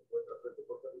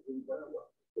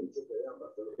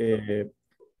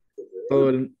 Todo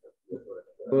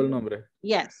el nombre.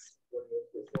 Yes.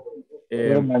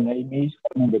 My name is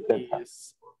Carmen Beteta.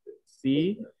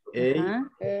 C-A-R-M-E-N.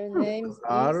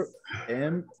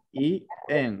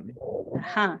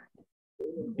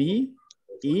 B-E-T-E-T-A.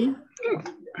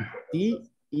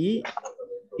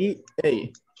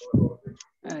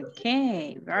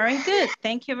 Okay, very good.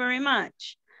 Thank you very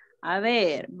much. A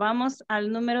ver, vamos al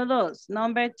número 2.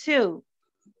 Number 2.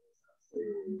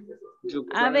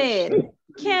 A ver,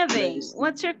 Kevin,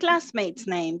 what's your classmate's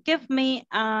name? Give me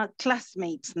a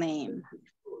classmate's name.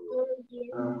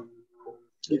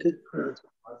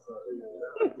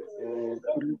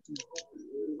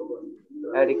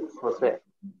 Eric Jose.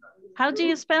 How do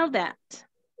you spell that?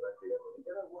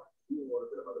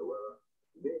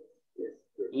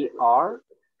 E-R-A-C-K-J-O-S-E.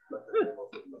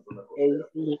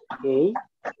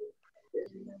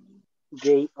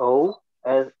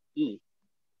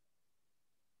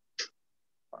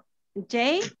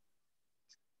 J?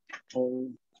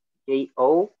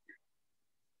 J-O-S-E.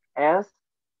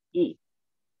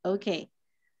 Ok.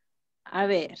 A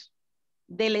ver,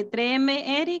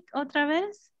 deletréeme Eric otra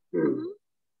vez.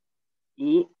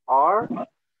 E-R-I-C-K.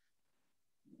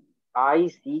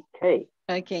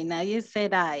 Okay, now you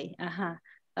said I. Ajá.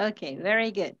 Okay,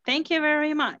 very good. Thank you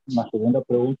very much. La segunda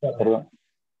pregunta, perdón.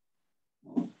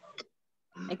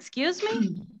 Excuse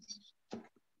me?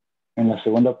 En la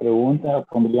segunda pregunta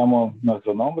pondríamos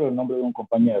nuestro nombre o el nombre de un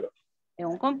compañero. De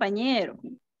un compañero.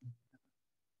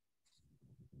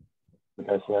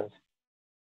 Gracias.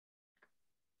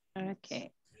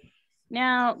 Okay.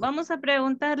 Now, vamos a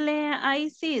preguntarle a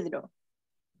Isidro.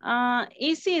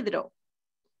 Isidro,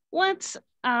 what's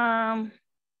a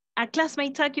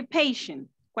classmate occupation?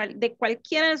 De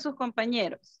cualquiera de sus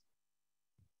compañeros.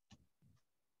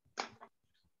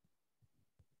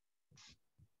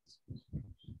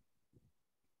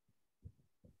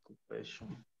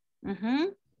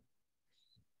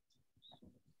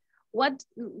 What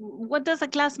does a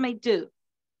classmate do?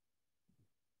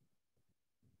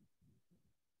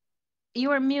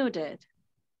 You are muted.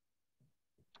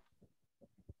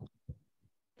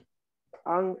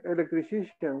 An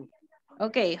electrician.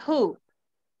 Okay, who?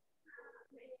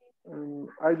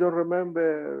 I don't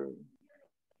remember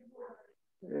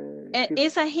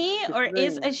Is a he or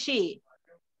is a she?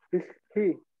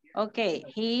 He. Okay,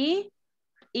 he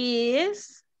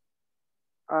is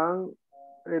an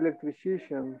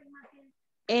electrician.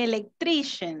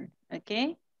 Electrician,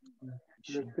 okay.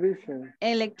 Electrician.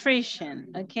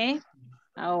 Electrician, okay.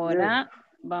 Ahora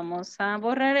vamos a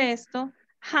borrar esto.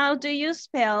 How do you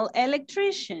spell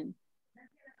electrician?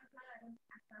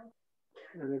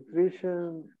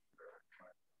 Electrician.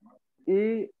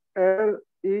 E-L-E-C-T-R.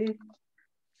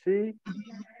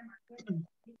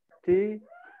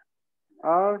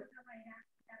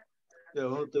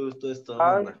 ¿Cómo te gustó esta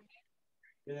onda?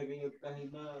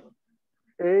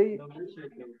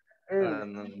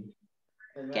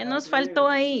 ¿Qué nos faltó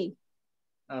ahí?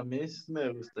 A mí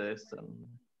me gusta esta.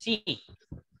 Sí.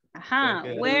 Ajá,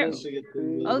 where?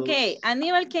 Okay,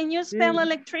 Aníbal, can you spell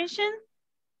electrician?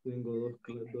 Tengo dos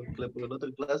clases, porque la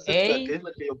otra clase esta, que es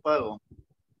la que yo pago.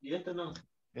 Y esta no.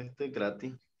 Este es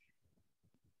gratis.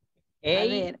 A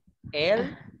ver.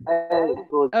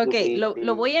 Ok,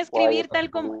 lo voy a escribir tal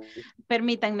como...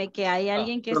 Permítanme que hay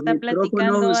alguien que está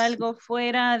platicando algo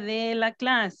fuera de la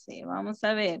clase. Vamos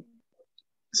a ver.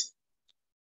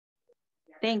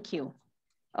 Thank you.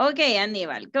 Ok,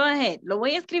 Aníbal, go ahead. Lo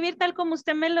voy a escribir tal como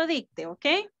usted me lo dicte, ¿ok?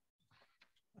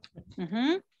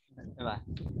 Va.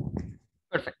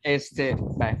 Perfecto.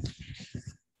 Va.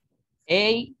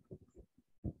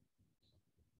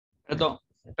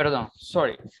 Perdón,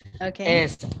 sorry. Okay.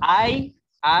 Es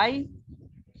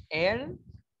L.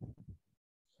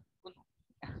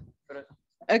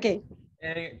 Ok.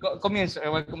 Comienzo.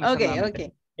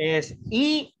 Ok. Es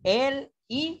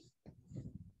ILECTRICIAN.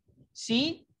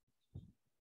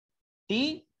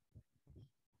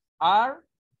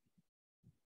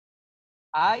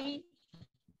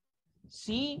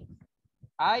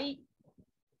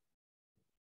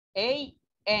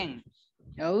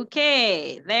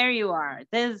 Okay, there you are.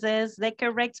 This is the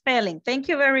correct spelling. Thank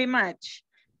you very much.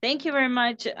 Thank you very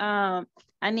much,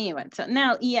 Aníbal. So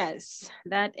now, yes,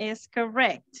 that is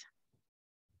correct.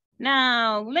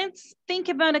 Now, let's think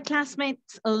about a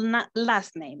classmate's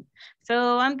last name.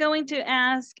 So I'm going to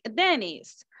ask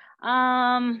Dennis.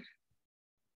 Le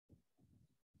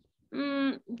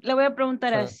voy a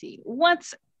preguntar así.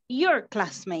 What's your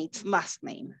classmate's last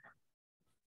name?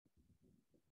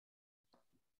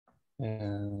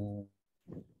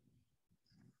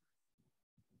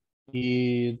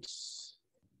 It's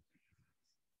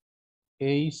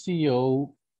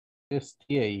ACOSTA.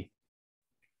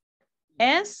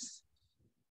 S.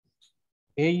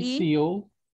 ACO.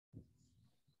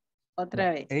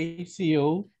 Otra vez.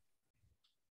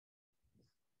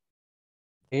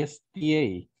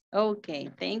 ACOSTA. Okay,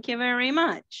 thank you very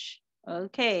much.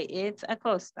 Okay, it's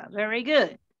Acosta. Very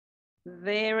good.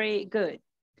 Very good.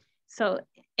 So,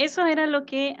 eso era lo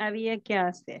que había que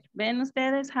hacer. ¿Ven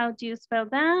ustedes how do you spell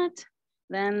that?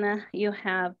 Then you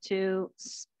have to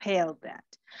spell that.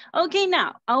 Okay,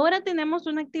 now, ahora tenemos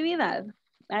una actividad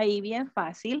ahí bien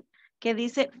fácil que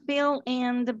dice fill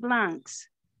in the blanks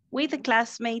with the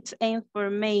classmates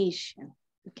information.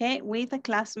 Okay, with the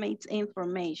classmates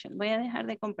information. Voy a dejar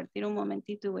de compartir un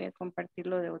momentito y voy a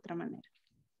compartirlo de otra manera.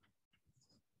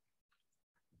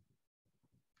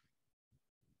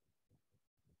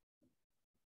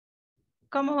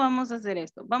 ¿Cómo vamos a hacer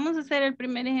esto? Vamos a hacer el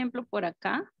primer ejemplo por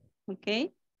acá,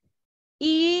 ¿ok?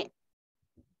 Y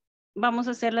vamos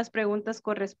a hacer las preguntas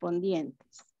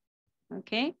correspondientes,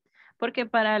 ¿ok? Porque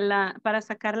para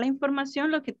sacar la información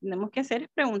lo que tenemos que hacer es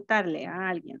preguntarle a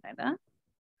alguien, ¿verdad?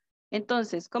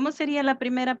 Entonces, ¿cómo sería la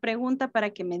primera pregunta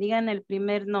para que me digan el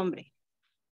primer nombre?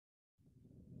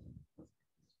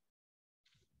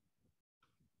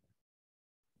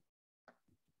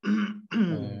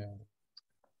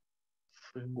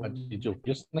 What is your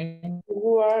first name?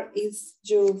 What is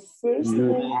your first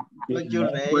name? What is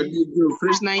your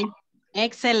first name?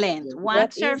 Excellent.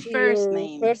 What's your first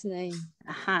name? First name.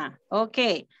 Ajá.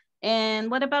 Okay.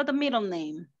 And what about the middle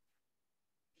name?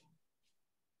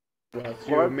 What's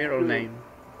your middle name?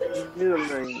 Middle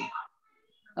name.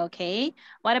 Okay.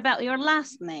 What about your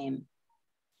last name?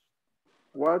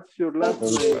 What's your last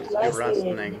name? What's your last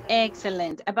name?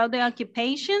 Excellent. About the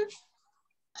occupation?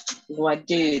 What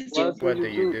do you do? What do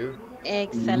you do?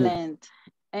 Excellent.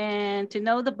 And to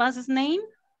know the boss's name?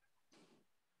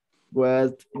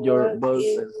 What's your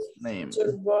boss's name?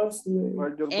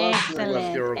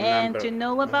 Excellent. And to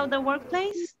know about the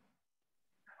workplace?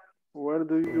 Where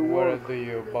do you work? Where do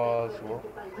your boss work?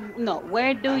 No,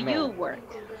 where do you work?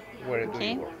 Where do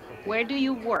you work? Where do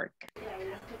you work?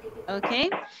 Okay.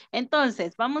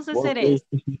 Entonces, vamos a hacer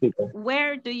esto.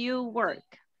 Where do you work?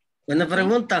 Una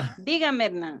pregunta. Dígame,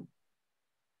 Hernán.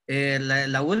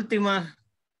 La última,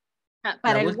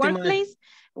 Para el workplace,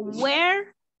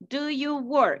 where do you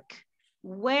work?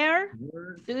 Where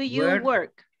do you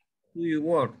work? Do you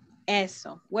work?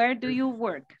 Eso, where do you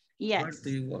work? Yes. Where do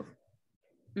you work?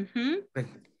 Okay.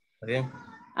 Está bien.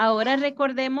 Ahora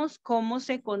recordemos cómo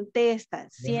se contesta.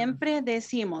 Siempre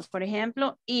decimos, por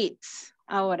ejemplo, it's.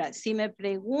 Ahora, si me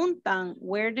preguntan,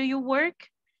 where do you work?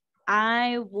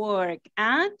 I work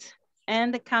at,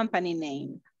 and the company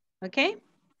name. Okay?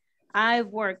 I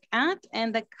work at,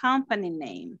 and the company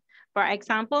name. For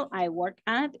example, I work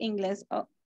at Inglés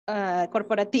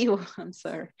Corporativo. I'm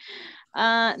sorry.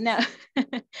 Now,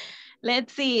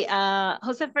 let's see.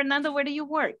 Jose Fernando, where do you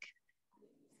work?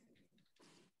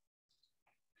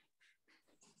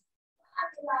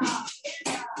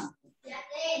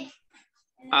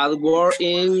 I work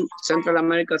in Central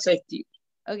America Safety.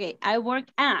 Okay, I work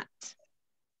at.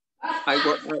 I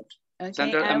work at Okay,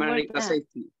 Central America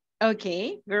Safety.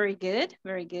 Okay, very good,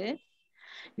 very good.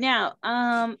 Now,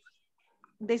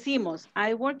 decimos,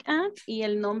 I work at y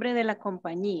el nombre de la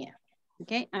compañía.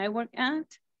 Okay, I work at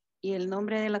y el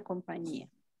nombre de la compañía.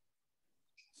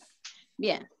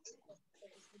 Bien.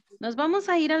 Nos vamos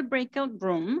a ir al breakout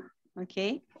room,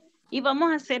 ok. Y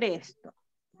vamos a hacer esto.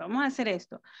 Vamos a hacer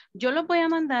esto. Yo los voy a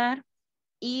mandar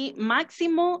y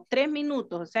máximo 3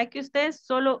 minutos. O sea que ustedes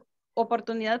solo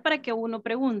oportunidad para que uno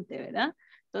pregunte, ¿verdad?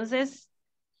 Entonces,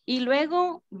 y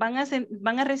luego van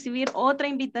a recibir otra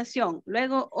invitación.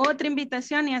 Luego otra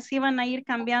invitación y así van a ir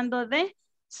cambiando de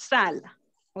sala.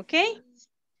 ¿Ok?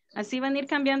 Así van a ir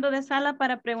cambiando de sala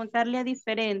para preguntarle a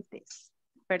diferentes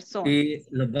personas. Y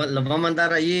los va a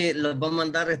mandar allí, los va a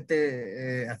mandar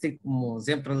así como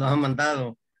siempre los han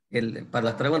mandado para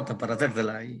las preguntas, para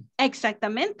hacérselas ahí.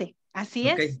 Exactamente, así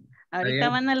es. Ahorita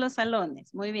van a los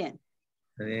salones, muy bien.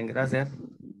 Está bien, gracias.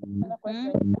 Bueno, pues, a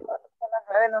las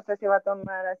 9, no sé si va a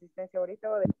tomar asistencia ahorita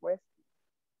o después.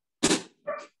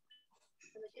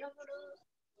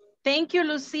 Thank you,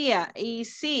 Lucía. Y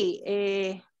sí,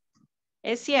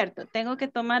 es cierto, tengo que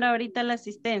tomar ahorita la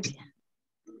asistencia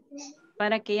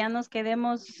para que ya nos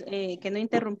quedemos, que no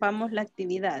interrumpamos la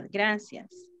actividad. Gracias.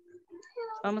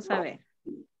 Vamos a ver.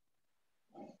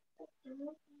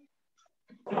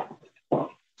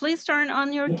 Please turn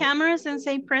on your cameras and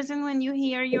say present when you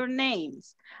hear your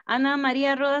names. Ana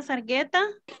María Rodas Argueta.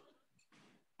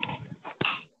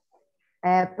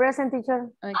 Present, teacher.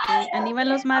 Okay.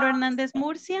 Aníbal Osmaro Hernández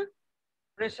Murcia.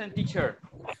 Present, teacher.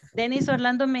 Denis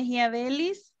Orlando Mejía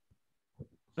Vélez.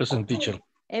 Present, teacher.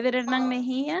 Ever Hernán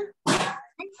Mejía.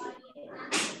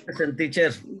 Present,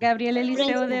 teacher. Gabriel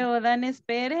Eliseo de Odanes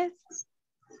Pérez.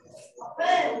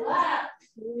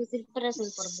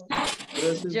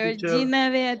 Georgina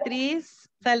Beatriz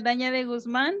Saldaña de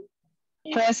Guzmán.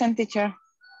 Present, teacher.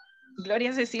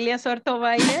 Gloria Cecilia Sorto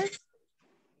Valles.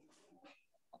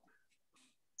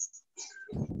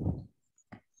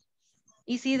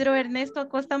 Isidro Ernesto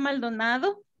Acosta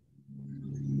Maldonado.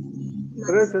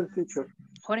 Present, teacher.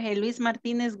 Jorge Luis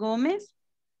Martínez Gómez.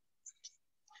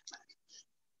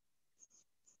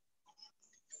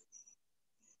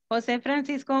 José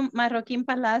Francisco Marroquín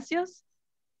Palacios.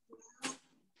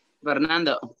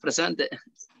 Fernando, presente.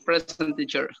 Present,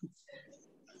 teacher.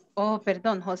 Oh,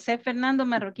 perdón, José Fernando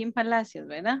Marroquín Palacios,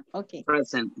 ¿verdad? Ok.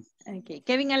 Present. Okay.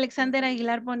 Kevin Alexander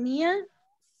Aguilar Bonilla.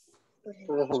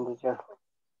 Present, teacher.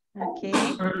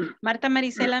 Ok. Marta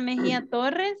Marisela Mejía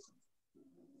Torres.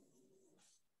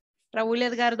 Raúl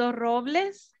Edgardo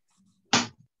Robles.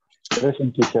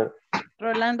 Present, teacher.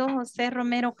 Rolando José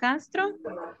Romero Castro.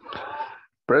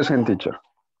 Present, teacher.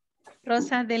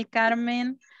 Rosa del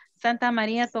Carmen Santa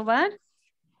María Tobar.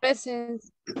 Present.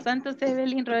 Santos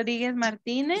Evelyn Rodríguez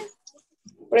Martínez.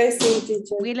 Present,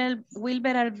 teacher.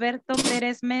 Wilber Alberto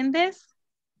Pérez Méndez.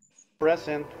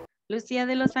 Present. Lucía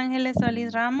de Los Ángeles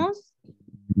Solís Ramos.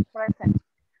 Present.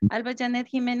 Alba Janet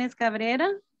Jiménez Cabrera.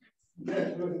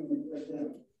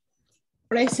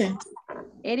 Present.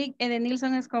 Eric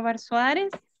Edenilson Escobar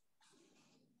Suárez.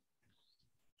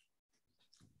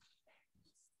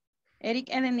 Eric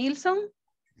Edenilson.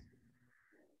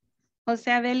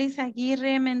 José Abelis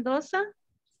Aguirre Mendoza.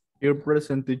 Here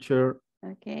present, teacher.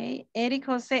 Ok. Eric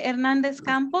José Hernández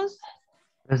Campos.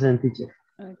 Present, teacher.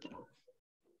 Ok.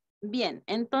 Bien,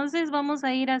 entonces vamos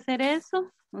a ir a hacer eso.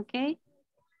 Ok.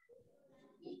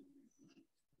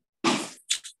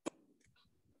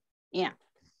 Ya.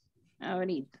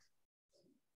 Ahorita.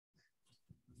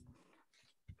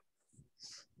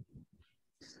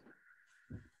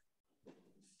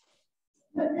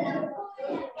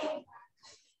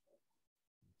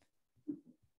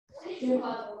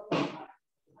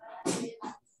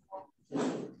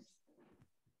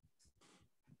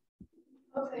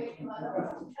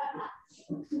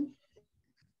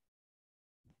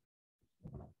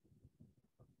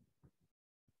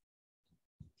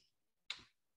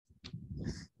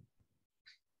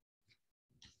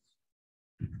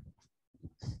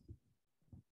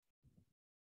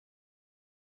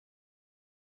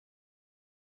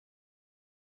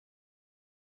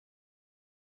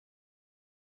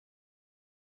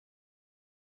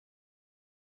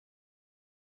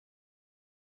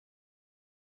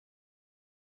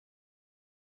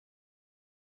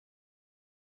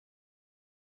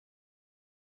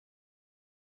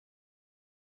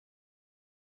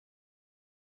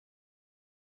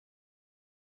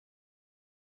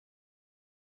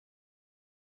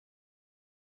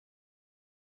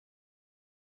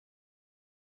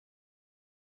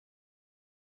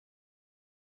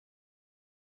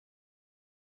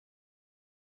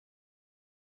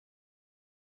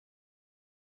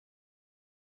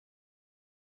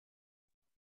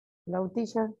 Hello,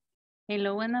 teacher.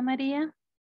 Hello, Ana María.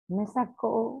 Me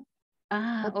sacó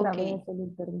otra ok. vez el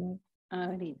internet.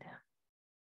 Ahorita.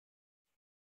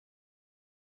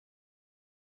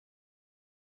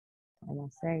 A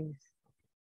las 6.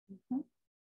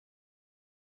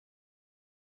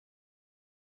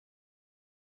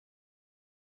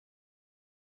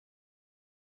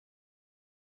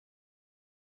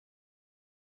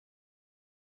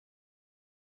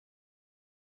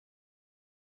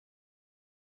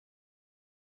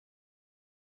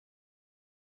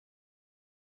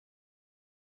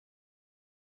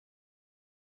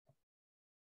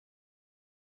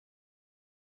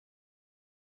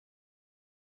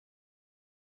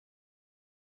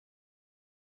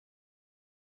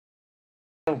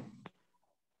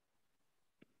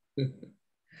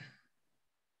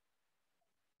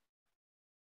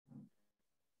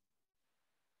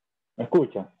 ¿Me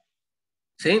escucha?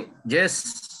 Sí,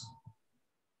 yes.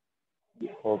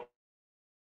 Ok.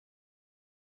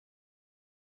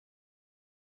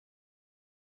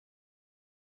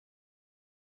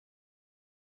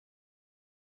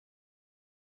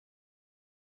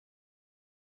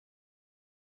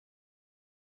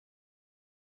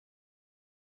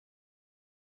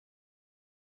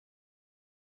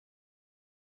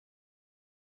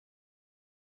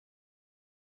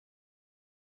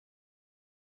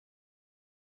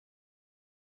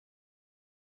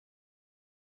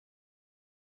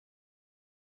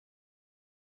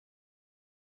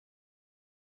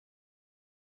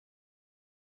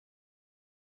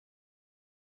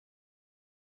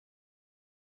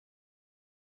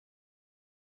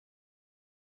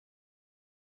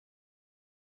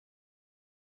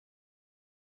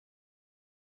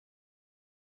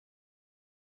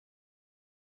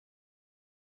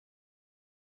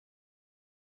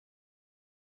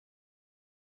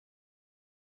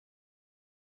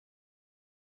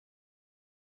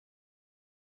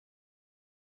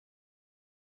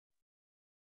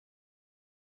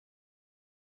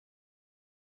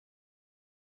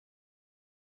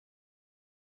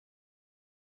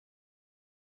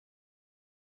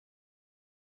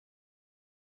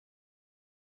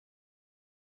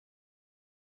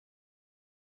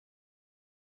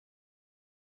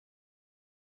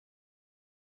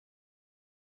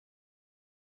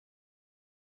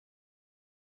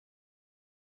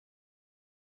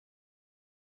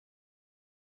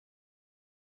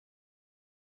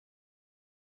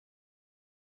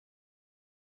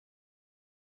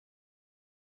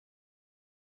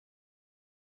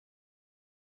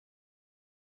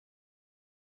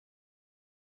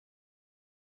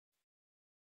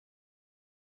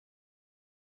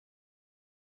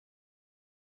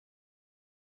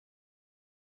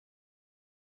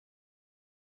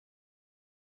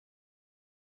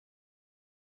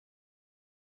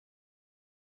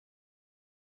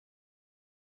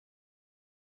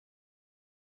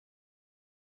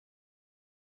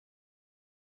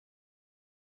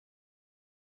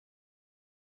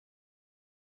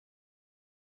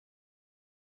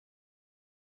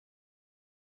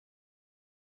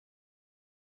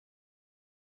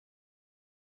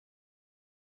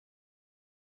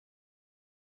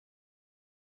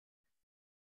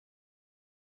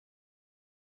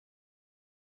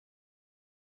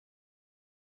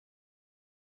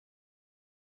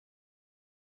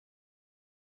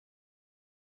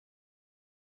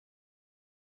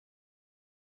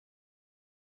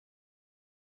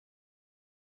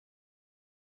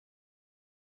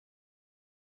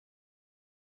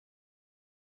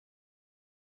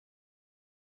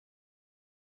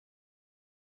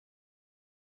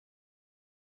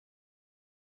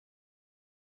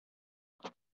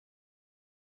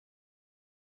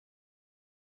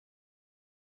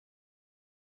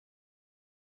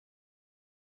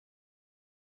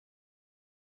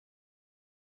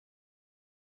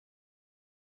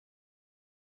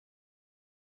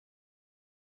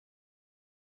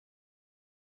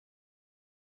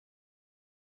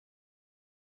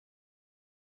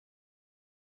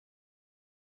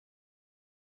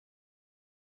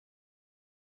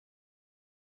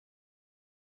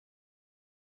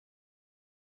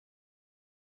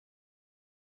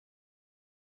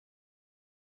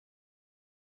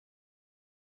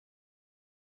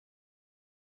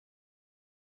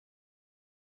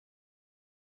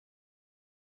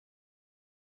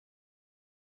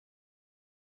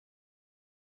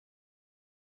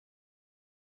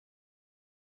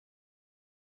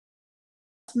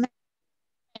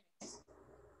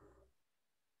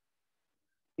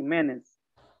 Jiménez.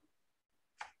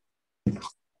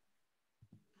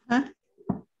 Huh?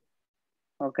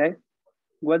 Okay.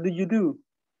 What do you do?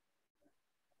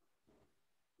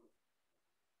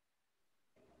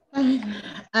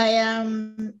 I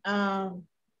am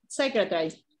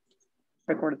secretary.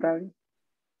 Secretary.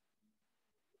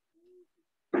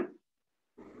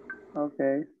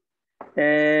 Okay.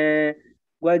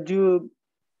 What's your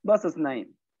boss's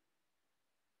name?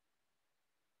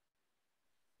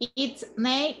 Its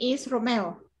name is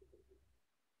Romeo.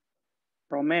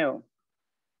 Romeo.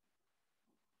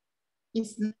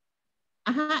 Its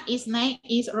name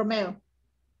is Romeo.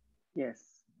 Yes.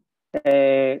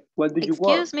 What do you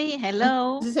work? Excuse me,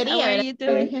 hello. How are you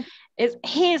doing? It's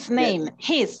his name.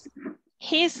 Yes.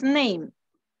 His name.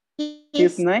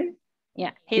 His name?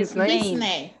 Yeah, his name.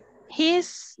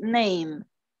 His name.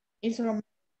 Is Romeo.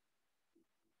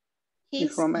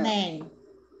 His name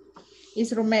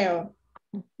is Romeo.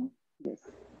 Yes.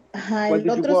 El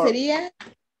otro sería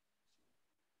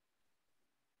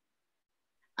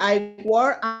I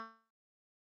work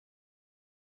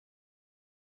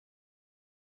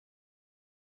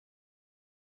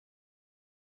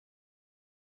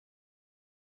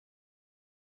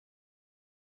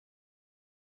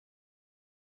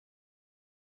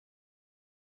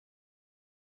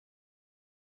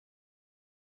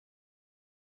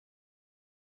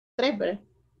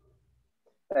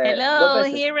Hello,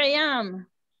 here I am.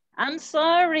 I'm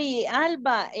sorry,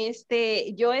 Alba.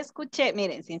 Yo escuché,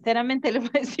 miren, sinceramente les voy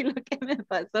a decir lo que me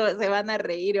pasó. Se van a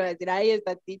reír, van a decir, ay,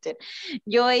 esta teacher.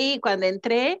 Yo oí cuando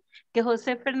entré que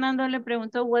José Fernando le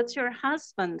preguntó, what's your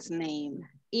husband's name?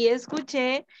 Y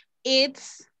escuché,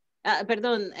 it's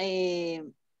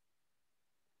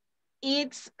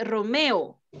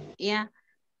Romeo. Yeah.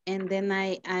 And then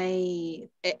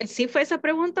 ¿sí fue esa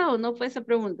pregunta o no fue esa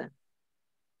pregunta?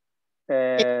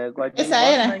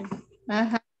 Esa era.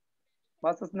 Ajá.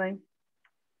 What's his name?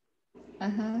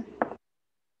 Ajá.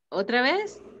 ¿Otra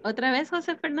vez,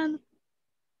 José Fernando?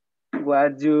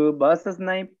 What's your boss's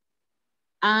name?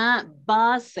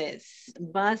 Boss's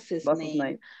Boss's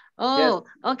name. Oh,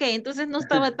 yes. Ok, entonces no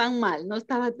estaba tan mal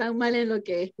en lo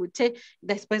que escuché.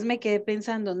 Después me quedé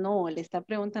pensando, no, le está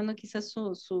preguntando quizás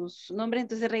su nombre,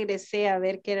 entonces regresé a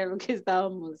ver qué era lo que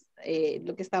estaban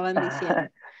diciendo.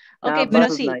 Ok,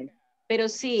 pero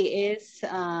sí, es,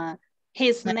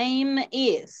 his name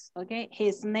is, ok,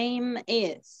 his name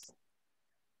is.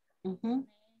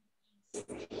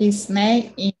 His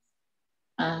name is.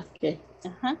 Ok.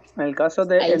 Ajá. En el caso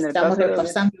de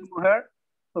mujer,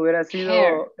 hubiera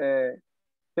sido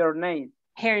her name.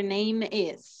 Her name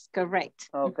is, correct.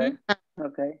 Okay.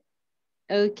 Okay.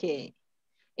 Okay.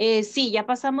 Sí, ya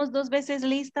pasamos 2 veces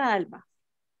lista, Alba.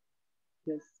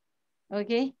 Yes.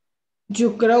 Okay.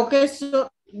 Yo creo que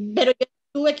eso, pero yo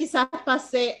tuve, quizás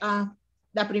pasé a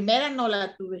la primera, no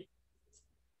la tuve.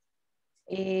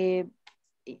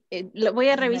 Lo voy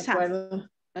a revisar. Me acuerdo.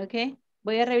 Ok.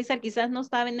 Voy a revisar, quizás no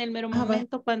estaba en el mero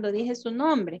momento cuando dije su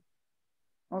nombre.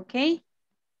 Ok.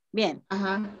 Bien.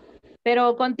 Ajá.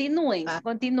 Pero continúen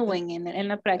en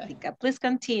la práctica. Please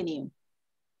continue.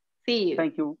 See you.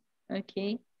 Thank you.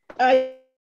 Okay.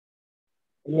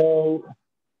 Hello.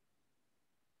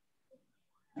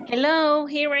 Hello,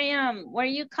 here I am. Were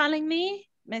you calling me?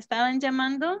 ¿Me estaban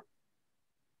llamando?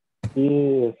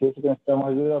 Sí, es que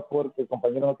necesitamos ayuda porque el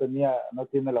compañero no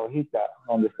tiene la hojita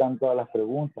donde están todas las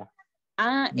preguntas.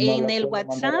 En el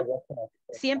WhatsApp.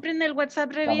 Siempre en el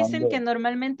WhatsApp revisen que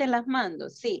normalmente las mando,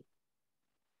 sí.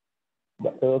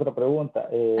 Otra pregunta,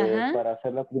 para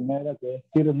hacer la primera, que es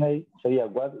Tierney, sería,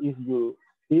 what is your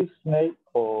first name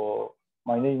o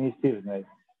my name is Tierney?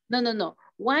 No.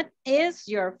 What is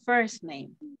your first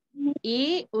name?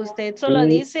 Y usted solo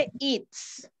dice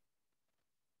it's.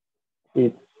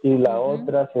 Y la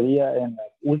otra sería, en la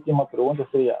última pregunta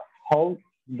sería, how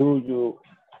do you,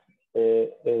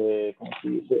 ¿cómo se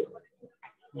dice?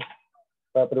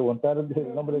 Para preguntar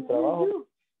el nombre del trabajo.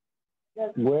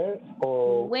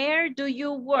 Where do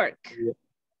you work?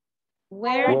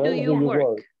 Where do you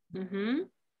work?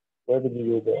 Where do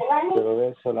you work? Pero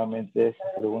ver solamente esas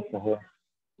preguntas.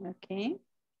 Ok.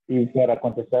 Y para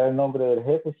contestar el nombre del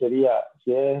jefe sería,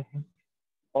 si es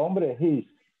hombre, his.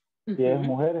 Si es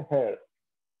mujer, her.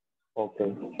 Ok.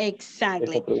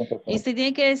 Exactly. Y usted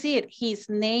tiene que decir, his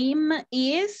name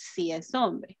is, si es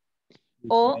hombre.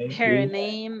 O her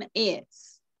name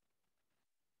is.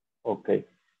 Ok.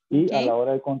 Y a la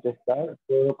hora de contestar,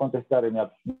 puedo contestar en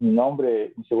mi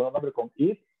nombre, mi segundo nombre con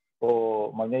it,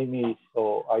 o my name is,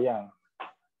 o I am.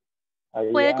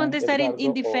 Puede contestar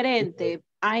indiferente.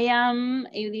 I am,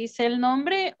 y dice el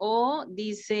nombre, o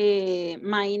dice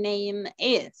my name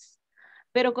is.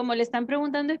 Pero como le están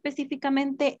preguntando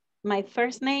específicamente my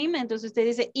first name, entonces usted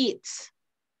dice it's.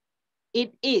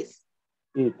 It is.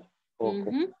 It. Ok.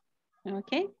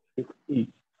 Ok. It is.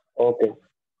 Ok.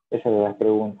 Esa es la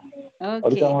pregunta. Ok.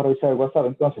 Ahorita vamos a revisar el WhatsApp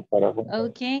entonces para...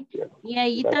 Ok. Y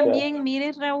ahí Gracias. también,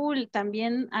 mire Raúl,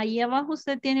 también ahí abajo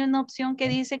usted tiene una opción que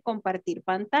dice compartir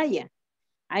pantalla.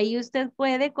 Ahí usted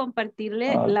puede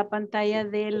compartirle la pantalla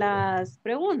de las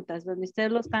preguntas, donde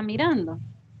usted lo está mirando.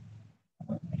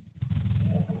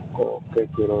 Ok,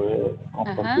 quiero ver,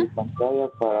 compartir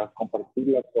pantalla para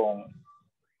compartirla con...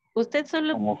 Usted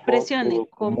solo como presione foto,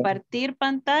 como- compartir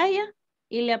pantalla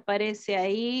y le aparece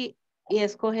ahí y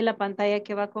escoge la pantalla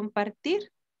que va a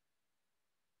compartir.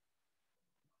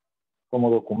 como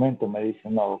documento, me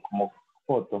dicen, no, como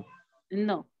foto.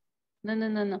 No, no, no,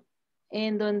 no, no.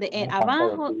 En donde, Una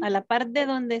abajo, pantalla, sí. a la parte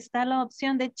donde está la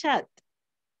opción de chat.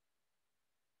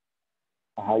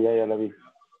 Ajá, ya la vi.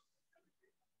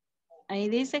 Ahí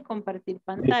dice compartir Dice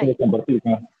pantalla. de compartir,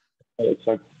 ¿no?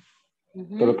 Exacto.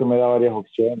 Creo que me da varias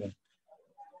opciones.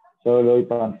 Solo le doy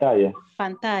pantalla.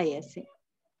 Pantalla, sí.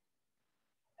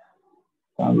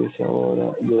 Cambios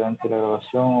ahora. Durante la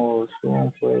grabación o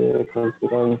Zoom puede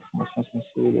capturar información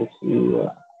sensible.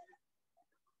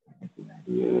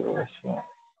 Y grabación.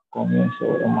 Comienza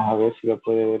ahora. Vamos a ver si la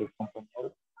puede ver el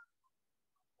compañero.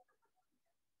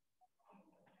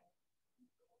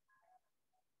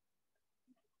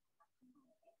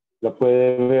 La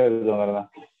puede ver, don Hernán.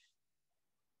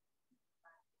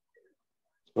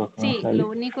 Sí, lo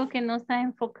único que no está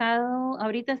enfocado,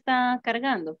 ahorita está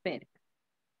cargando, pero.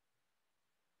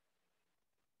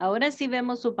 Ahora sí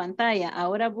vemos su pantalla.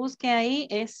 Ahora busque ahí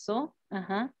eso.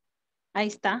 Ajá. Ahí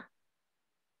está.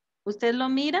 ¿Usted lo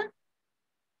mira?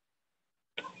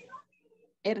 Y lo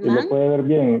Hernán. puede ver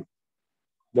bien,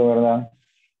 don Hernán.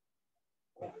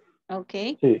 Ok.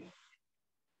 Sí.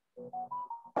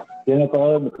 Tiene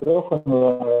apagado el micrófono,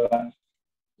 don Hernán.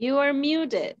 You are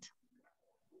muted.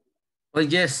 Oh,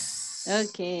 yes.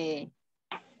 Okay.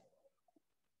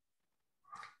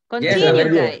 Continue,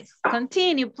 guys.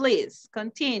 Continue, please.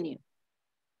 Continue.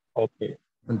 Ok. Si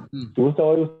gusta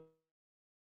hoy.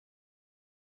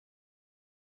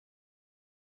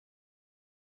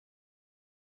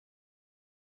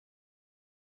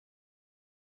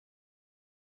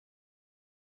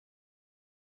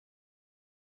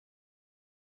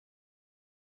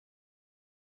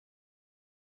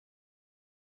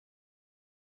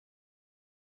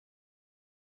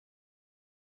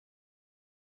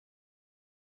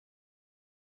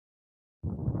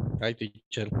 Hi,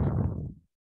 teacher.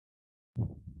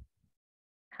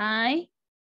 Hi.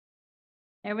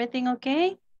 Everything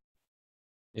okay?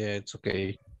 Yeah, it's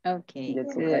okay. Okay,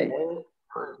 It's good. okay.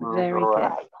 Very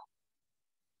good.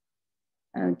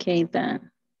 Okay, then.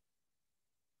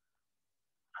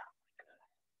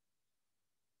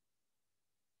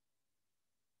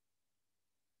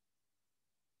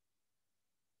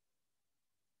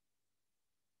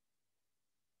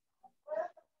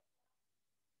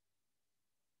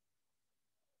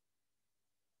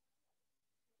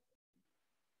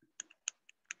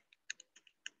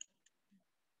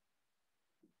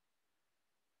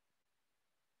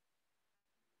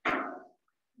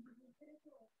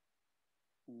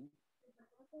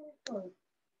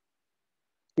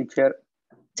 Teacher.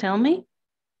 Tell me.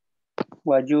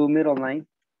 What you middle name?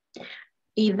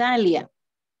 Idalia.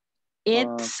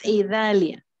 It's Okay.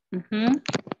 Idalia.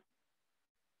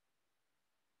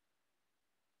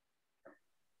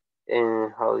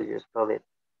 And how do you spell it?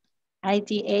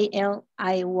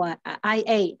 I-D-A-L-I-Y.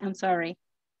 I'm sorry.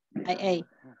 I-A.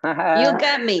 You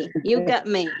got me. You got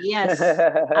me. Yes.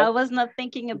 I was not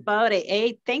thinking about it.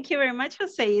 Hey, thank you very much,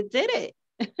 Jose. You did it.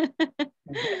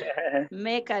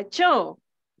 Me cachó.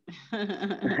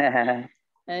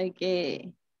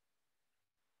 Okay.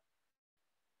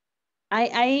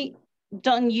 I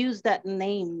don't use that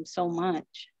name so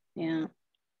much. Yeah.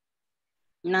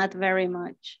 Not very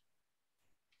much.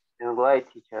 And why,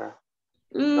 teacher?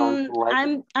 Don't you like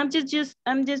it?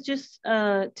 I'm just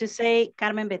to say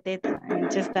Carmen Beteta. And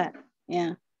just that.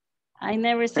 Yeah. I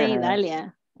never say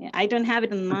Dalia. Yeah, I don't have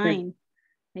it in mind.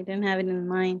 I don't have it in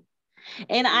mind.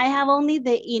 And I have only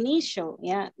the initial.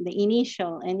 Yeah. The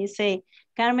initial. And you say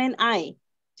Carmen I.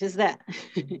 Just that.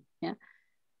 Yeah.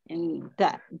 And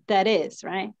that is,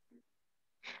 right?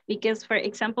 Because, for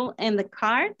example, in the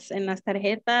cards, en las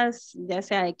tarjetas, ya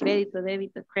sea de crédito,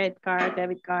 débito, credit card,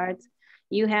 debit cards,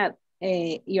 you have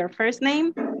your first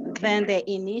name, then the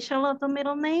initial of the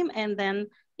middle name, and then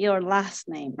your last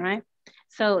name, right?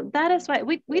 So that is why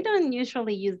we don't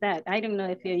usually use that. I don't know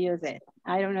if you use it.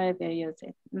 I don't know if you use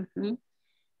it.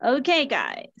 Okay,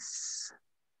 guys.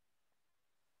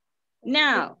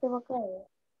 Now,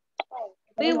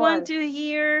 we want to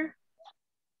hear,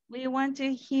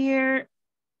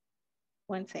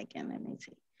 one second, let me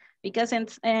see. Because in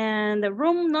the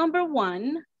room number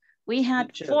 1, We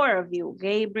had 4 of you,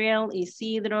 Gabriel,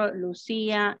 Isidro,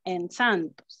 Lucía, and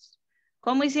Santos.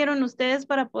 ¿Cómo hicieron ustedes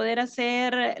para poder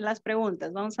hacer las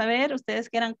preguntas? Vamos a ver, ustedes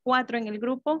que eran 4 en el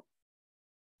grupo.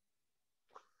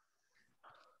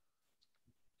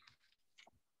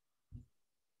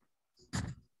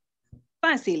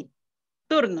 Fácil,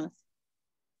 turnos.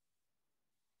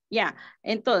 Ya,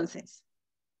 entonces,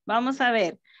 vamos a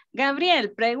ver.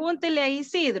 Gabriel, pregúntele a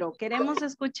Isidro, queremos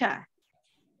escuchar.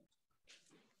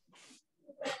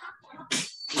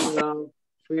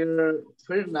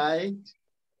 First night.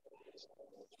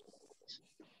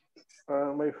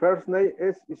 My first name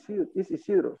is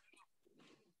Isidro.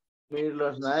 My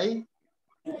last name.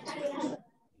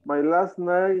 My last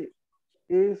name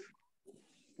is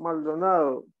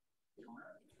Maldonado.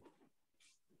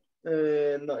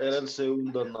 No, era el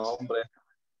segundo nombre.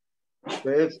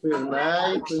 First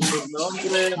night, primer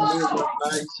nombre, my last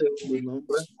name, segundo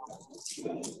nombre.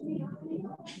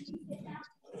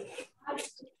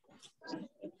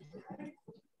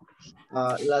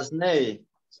 Last name.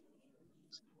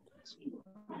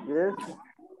 Yes.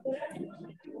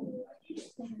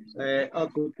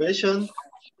 Occupation.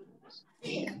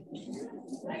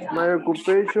 My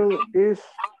occupation is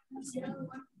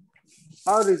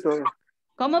auditor.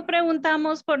 ¿Cómo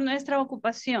preguntamos por nuestra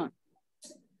ocupación?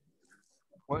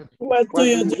 What do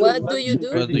you do? What do you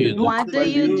do? What do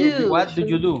you do? What do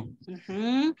you do?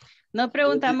 Ujú. No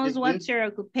preguntamos what's your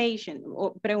occupation.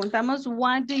 O preguntamos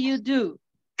what do you do.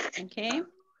 Okay.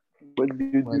 What do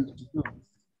you do?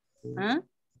 ¿Ah?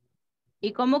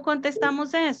 ¿Y cómo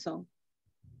contestamos eso?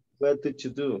 What did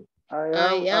you do?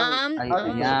 I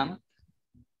am.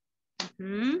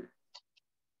 Ujú.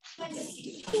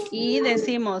 Y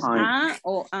decimos a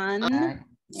o an.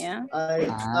 Yeah. I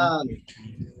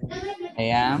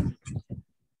am.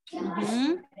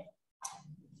 Ujú.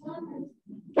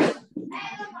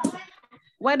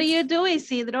 What do you do,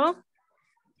 Isidro?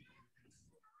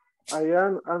 I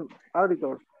am an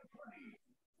auditor.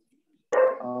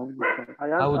 I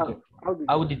am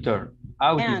Auditor.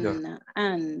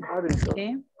 An.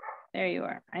 Okay. There you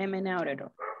are. I am an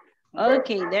auditor.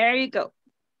 Okay, there you go.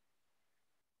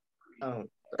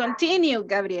 Continue,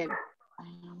 Gabriel.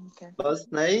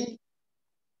 Last name.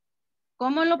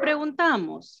 ¿Cómo lo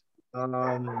preguntamos?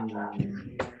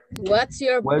 What's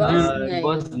your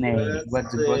boss name?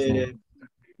 What's the boss name?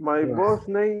 My boss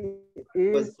name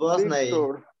is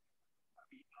Victor.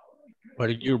 What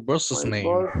is your boss's name?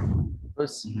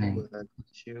 Boss name.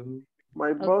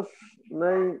 My boss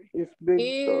name is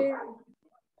Victor.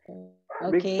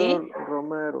 Okay. Victor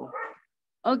Romero.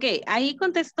 Ok, ahí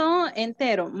contestó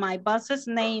entero. My boss's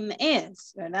name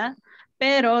is, ¿verdad?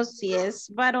 Pero si es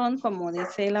varón, como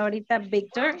dice él ahorita,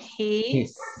 Victor,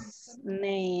 his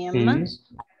name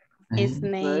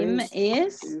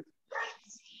is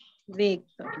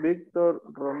Victor. Victor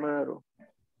Romero.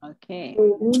 Okay.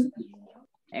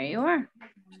 There you are.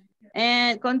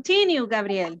 And continue,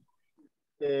 Gabriel.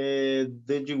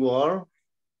 Did you work?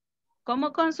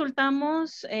 ¿Cómo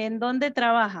consultamos en dónde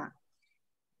trabaja?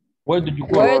 Where do you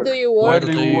work? Where do you work? Where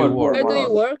do you work? Where do you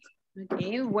work?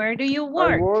 Okay, where do you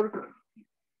work?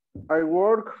 I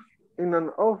work in an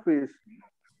office.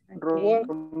 Okay.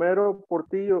 Romero,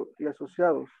 Portillo y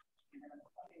Asociados.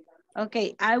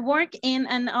 Okay, I work in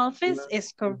an office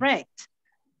is correct.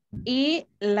 Y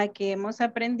la que hemos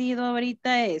aprendido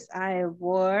ahorita es I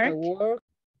work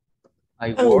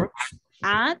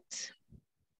at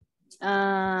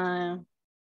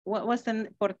what was the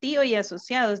Portillo y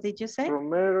Asociados, did you say?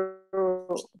 Romero,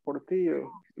 Portillo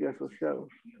y Asociados.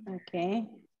 Okay.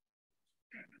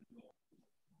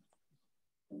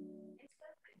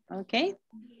 Okay.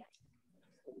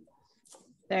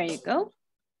 There you go.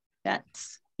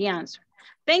 That's the answer.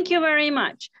 Thank you very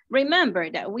much. Remember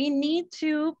that we need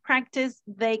to practice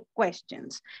the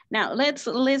questions. Now let's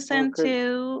listen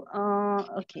to,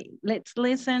 let's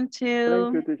listen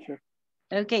to. Thank you, teacher.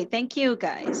 Okay, thank you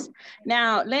guys.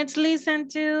 Now let's listen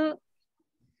to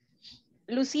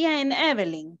Lucia and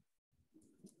Evelyn.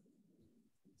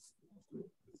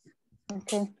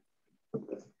 Okay.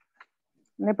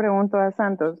 Le pregunto a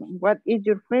Santos, what is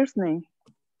your first name?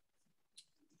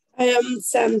 I am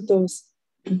Santos.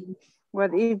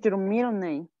 What is your middle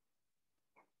name?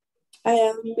 I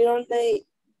am middle name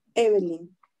Evelyn.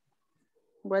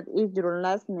 What is your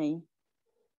last name?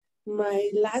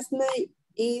 My last name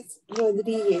is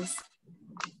Rodriguez.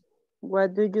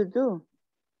 What do you do?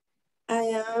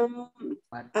 I am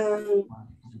a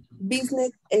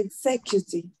business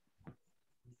executive.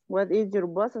 What is your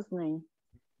boss's name?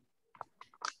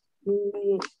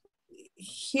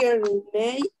 Her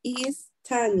name is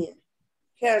Tanya.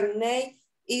 Her name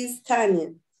is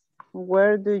Tanya.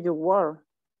 Where do you work?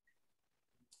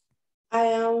 I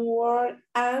am work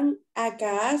and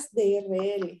acá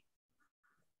DRL.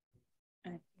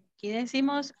 Aquí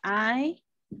decimos I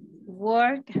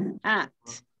work at.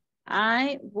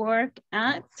 I work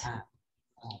at.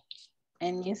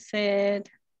 And you said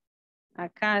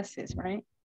acases, right?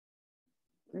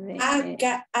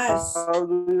 Acá. How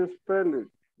do you spell it?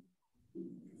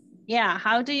 Yeah,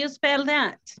 how do you spell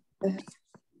that?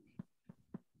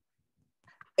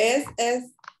 Es.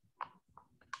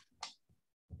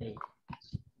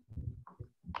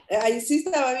 Ahí sí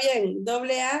estaba bien.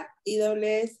 Doble A y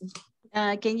doble S.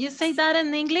 Can you say that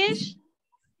in English?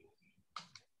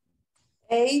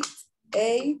 8.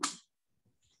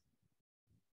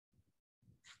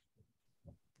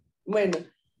 Bueno.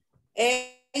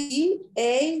 S.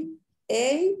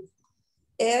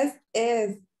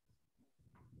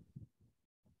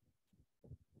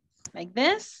 Like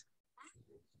this?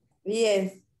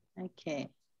 Yes. Okay.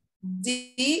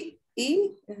 D-E-R-L.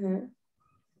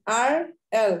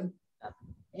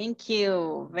 Thank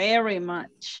you very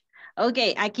much.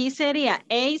 Okay, aquí sería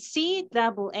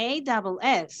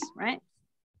A-C-double-A-double-S, right?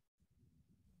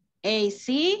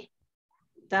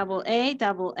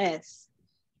 A-C-double-A-double-S.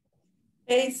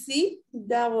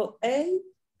 A-C-double-A.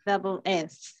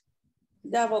 Double-S.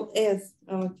 Double-S.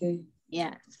 Okay.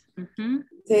 Yes. Mm-hmm.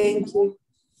 Thank you.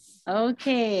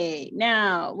 Okay,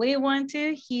 now we want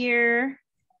to hear.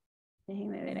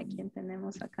 Déjenme ver a quién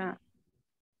tenemos acá.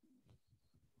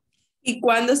 ¿Y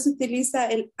cuándo se utiliza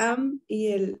el am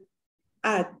y el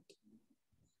at?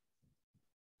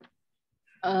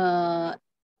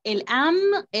 El am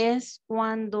es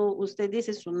cuando usted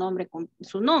dice su nombre.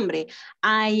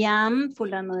 I am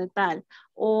fulano de tal.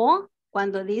 O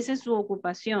cuando dice su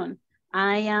ocupación.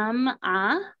 I am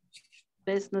a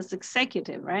business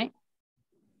executive, right?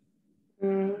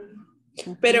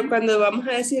 Pero cuando vamos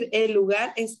a decir el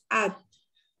lugar es at.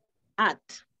 At,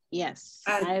 yes.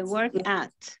 At. I work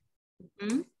at.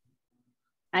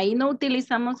 Ahí no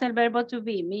utilizamos el verbo to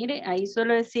be. Mire, ahí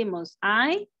solo decimos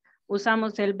I,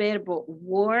 usamos el verbo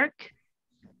work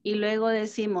y luego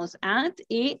decimos at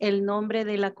y el nombre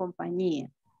de la compañía.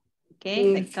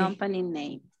 Okay, the company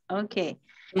name. Okay.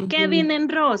 Kevin en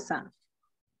rosa.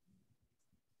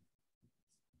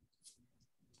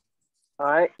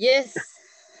 Yes.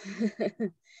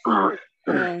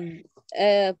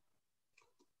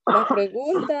 Las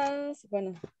preguntas,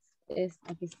 bueno,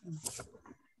 aquí están.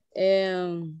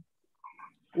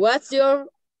 What's your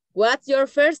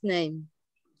first name?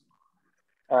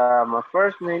 My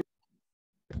first name.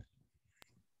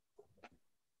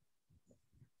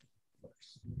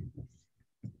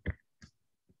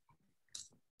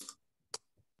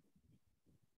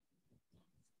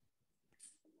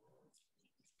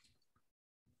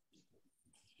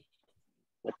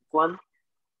 One.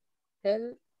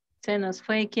 Se nos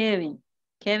fue Kevin.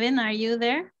 Kevin, are you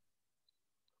there?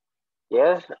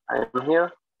 Yes, I'm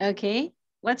here. Okay.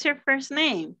 What's your first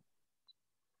name?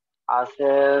 I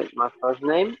said my first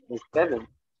name is Kevin.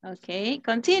 Okay.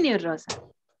 Continue, Rosa.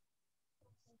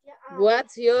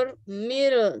 What's your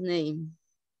middle name?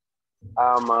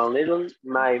 My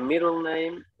middle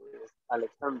name is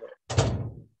Alexander.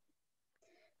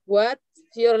 What's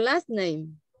your last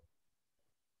name?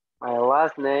 My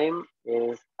last name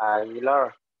is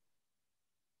Aguilar.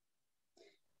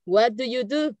 What do you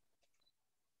do?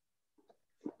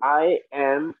 I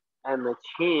am a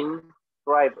machine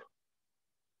driver.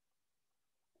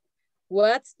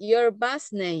 What's your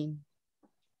bus name?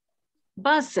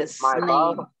 Bus's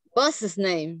name. Bus's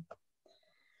name.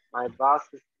 My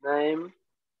boss's name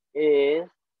is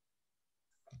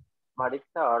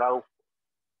Marita Araujo.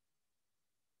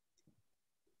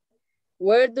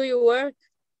 Where do you work?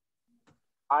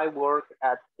 I work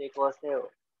at Teclaseo.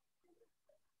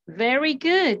 Very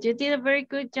good. You did a very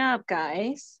good job,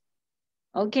 guys.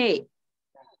 Okay.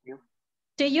 Thank you.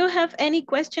 Do you have any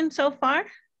questions so far?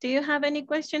 Do you have any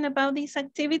question about this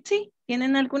activity?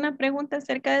 ¿Tienen alguna pregunta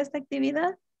acerca de esta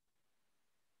actividad?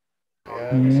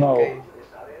 No. Okay.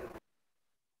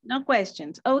 No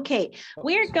questions. Okay.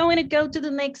 We're going to go to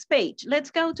the next page.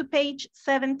 Let's go to page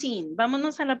 17.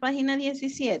 Vámonos a la página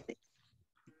 17.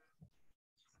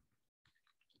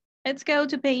 Let's go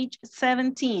to page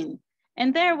 17.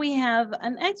 And there we have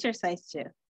an exercise too.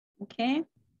 Okay.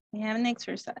 We have an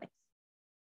exercise.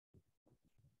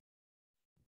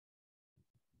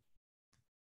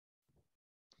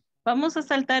 Vamos a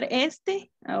saltar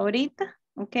este ahorita.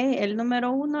 Ok. El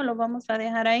número 1 lo vamos a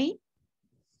dejar ahí.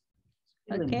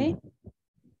 Ok.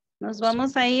 Nos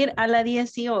vamos a ir a la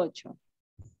 18.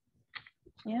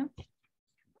 Yeah.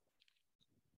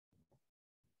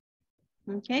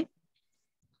 Ok.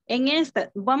 En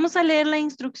esta, vamos a leer la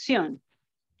instrucción.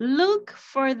 Look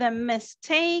for the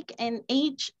mistake in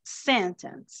each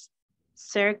sentence.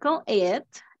 Circle it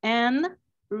and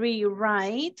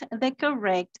rewrite the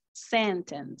correct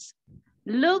sentence.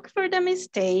 Look for the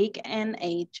mistake in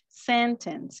each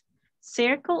sentence.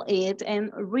 Circle it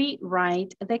and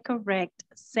rewrite the correct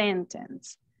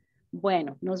sentence.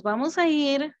 Bueno, nos vamos a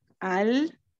ir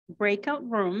al breakout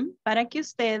room para que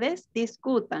ustedes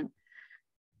discutan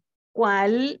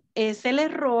cuál es el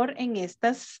error en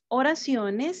estas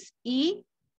oraciones y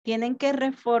tienen que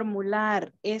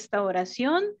reformular esta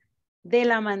oración de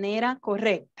la manera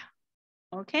correcta.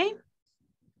 ¿Ok?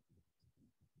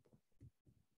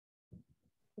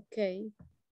 Ok.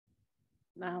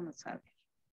 Vamos a ver.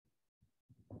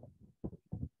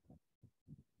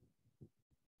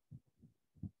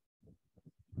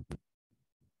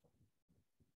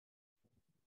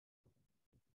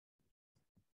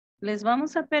 Les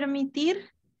vamos a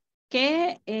permitir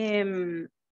que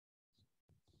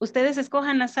ustedes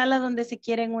escojan la sala donde se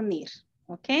quieren unir.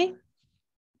 ¿Ok?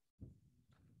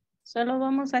 Solo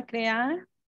vamos a crear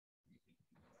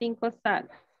 5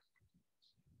 salas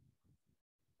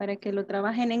para que lo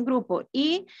trabajen en grupo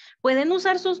y pueden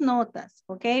usar sus notas,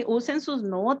 ¿ok? Usen sus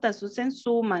notas, usen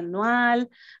su manual,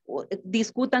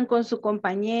 discutan con su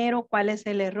compañero cuál es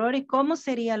el error y cómo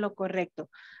sería lo correcto.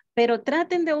 Pero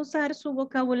traten de usar su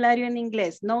vocabulario en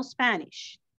inglés, no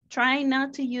Spanish. Try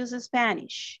not to use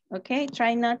Spanish, ¿ok?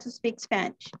 Try not to speak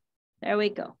Spanish. There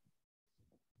we go.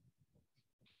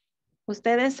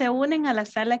 Ustedes se unen a la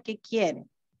sala que quieren.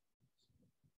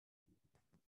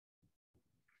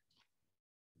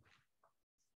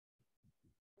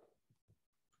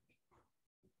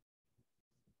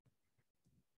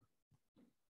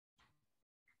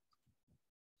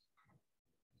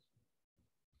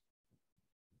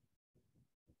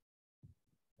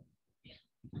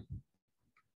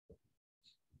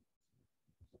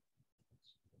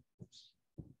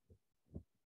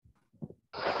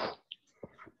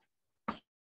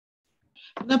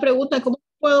 Una pregunta, ¿cómo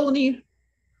puedo unir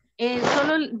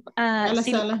Solo a la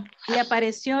si sala? le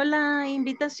apareció la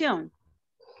invitación.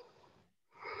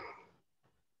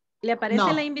 ¿Le aparece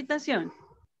No. la invitación?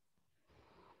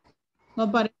 No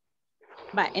aparece.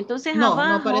 Va, entonces No, abajo,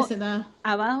 no aparece nada.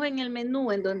 abajo en el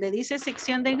menú, en donde dice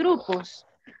sección de grupos,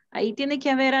 ahí tiene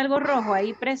que haber algo rojo.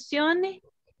 Ahí presione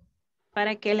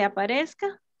para que le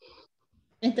aparezca.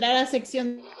 Entrar a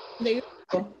sección de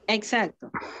grupo.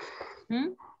 Exacto.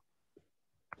 ¿Mm?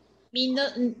 Y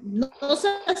no se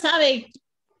sabe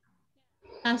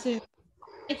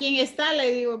quién está,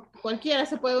 le digo, cualquiera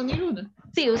se puede unir uno.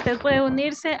 Sí, usted puede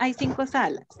unirse, hay 5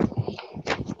 salas.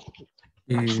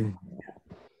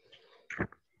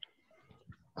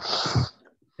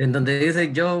 En donde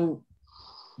dice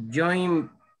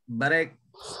join break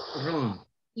room.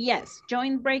 Yes,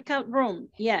 join breakout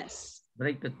room, yes.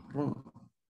 Breakout room.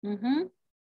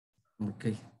 Ok.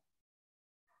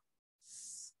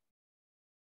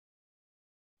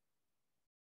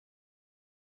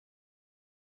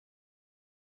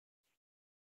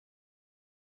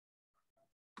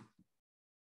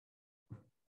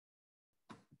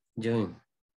 Join.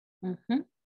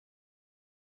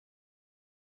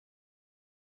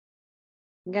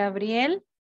 Gabriel,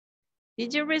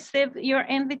 did you receive your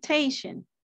invitation?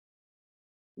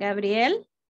 Gabriel?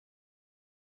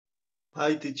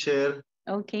 Hi, teacher.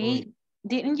 Okay.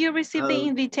 Didn't you receive the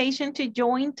invitation to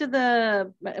join to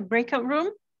the breakout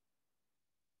room?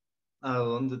 ¿A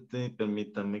dónde te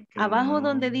permítame que Abajo no?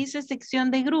 donde dice sección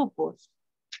de grupos.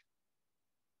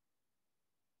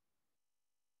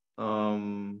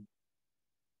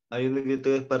 Hay un que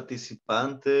tres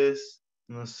participantes,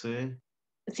 no sé.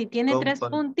 Si tiene 3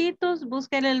 puntitos,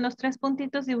 búsquele los 3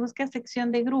 puntitos y busca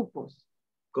sección de grupos.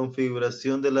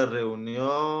 Configuración de la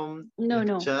reunión.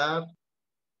 No. Chat.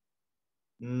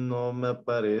 No me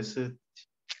aparece.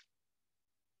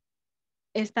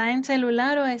 ¿Está en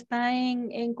celular o está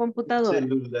en computadora?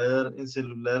 En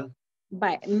celular.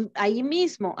 Va, ahí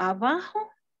mismo, abajo,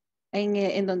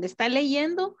 en donde está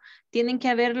leyendo, tienen que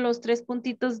haber los 3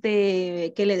 puntitos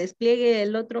de que le despliegue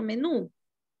el otro menú.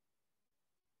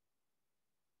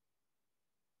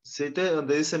 Sí,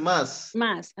 donde dice más.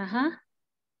 Más, ajá.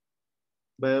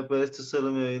 Vaya, pero esto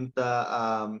solo me avienta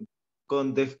a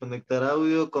con desconectar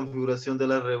audio, configuración de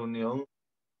la reunión.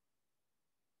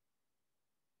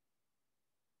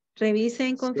 Revise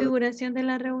en configuración de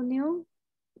la reunión.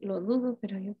 Lo dudo,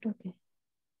 pero yo creo que...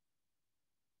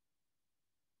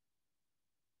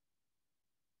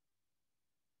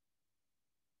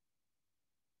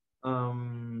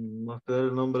 No Mostrar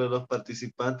el nombre de los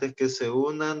participantes que se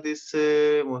unan,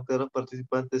 dice. Mostrar los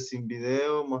participantes sin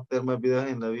video. Mostrar más videos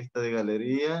en la vista de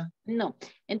galería. No,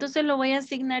 entonces lo voy a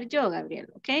asignar yo,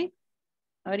 Gabriel, ¿ok?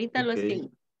 Ahorita lo asigno.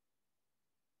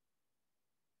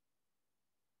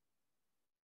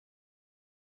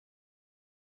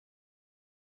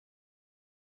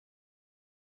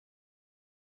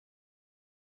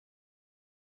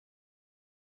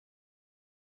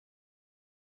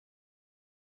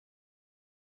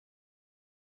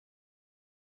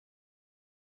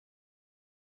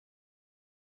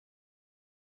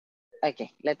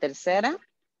 Ok, la tercera.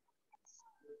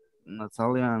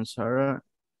 Natalia and Sarah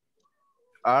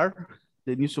are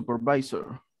the new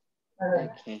supervisor.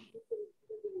 Okay.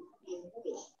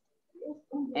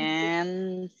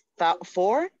 And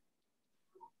four?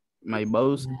 My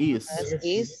boss is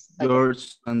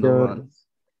George and the one.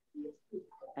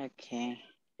 Okay.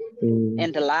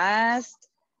 And the last?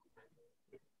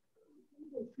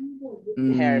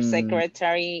 Her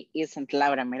secretary isn't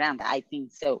Laura Miranda. I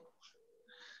think so.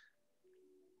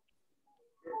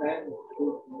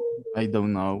 I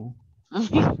don't know.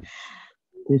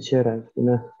 Teacher, al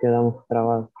final quedamos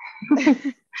trabados.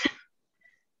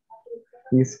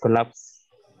 This collapse.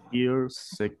 Your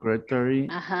secretary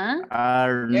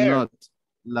are not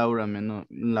Laura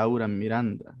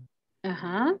Miranda.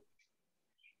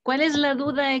 ¿Cuál es la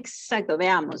duda exacta?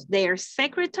 Veamos. Their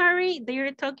secretary,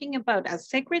 they're talking about a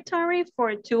secretary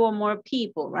for 2 or more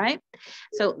people, right?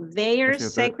 So their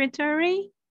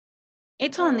secretary,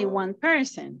 it's only one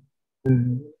person.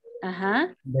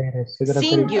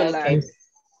 Singular.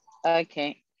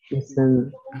 Okay.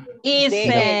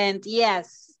 Isn't,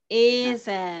 yes.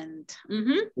 Isn't.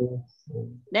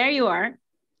 There you are.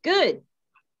 Good.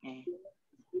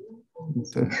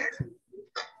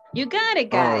 You got it,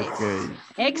 guys. Okay.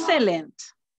 Excellent.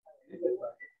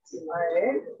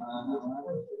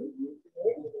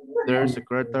 Their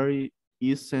secretary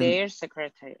isn't their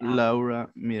secretary. Laura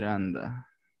Miranda.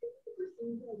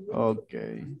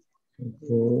 Okay.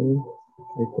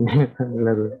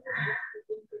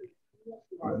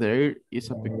 There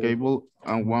is applicable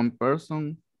and one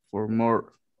person for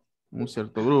more. Un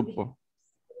cierto grupo.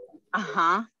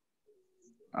 Ajá.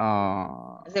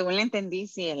 Según le entendí,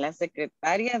 sí, es la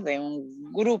secretaria de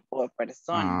un grupo de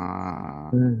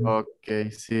personas.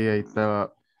 Ok, sí, ahí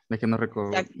estaba. Es que no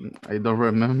recuerdo. I don't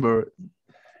remember.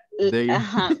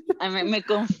 Ajá, me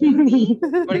confundí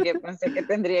porque pensé que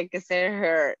tendría que ser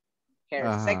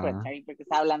her secretary, porque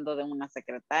está hablando de una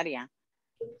secretaria.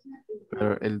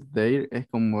 Pero el their es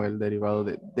como el derivado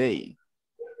de they.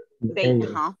 They,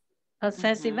 ajá.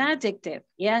 Possessive adjective.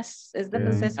 Yes, it's the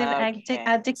possessive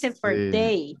adjective for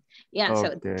they. Yeah,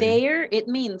 so there, it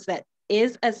means that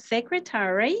is a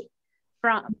secretary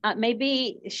from,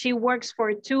 maybe she works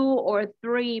for 2 or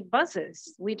 3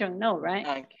 buses. We don't know, right?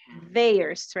 Okay.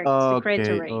 Their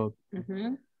secretary.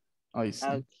 Okay. I see.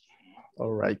 Okay.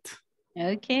 All right.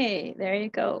 Okay, there you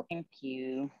go. Thank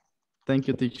you. Thank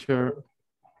you, teacher.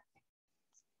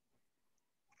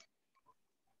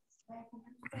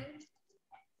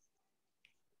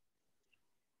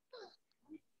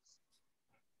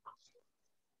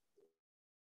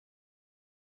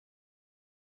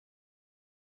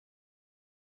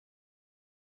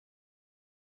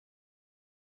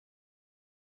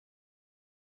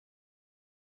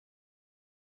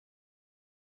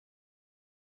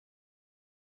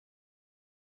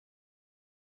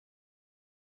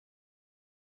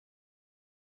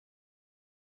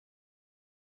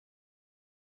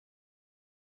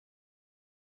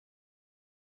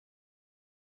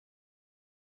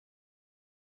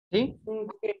 ¿Sí?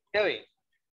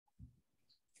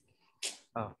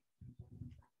 Oh.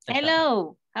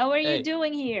 Hello, how are you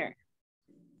doing here?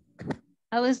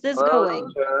 How is this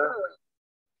going?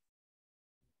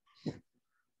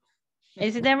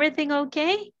 Is it everything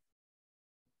okay?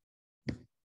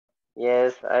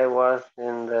 Yes, I was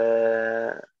in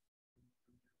the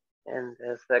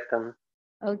second.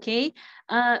 Ok,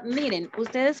 miren,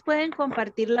 ustedes pueden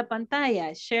compartir la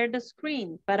pantalla, share the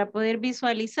screen, para poder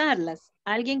visualizarlas.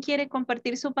 ¿Alguien quiere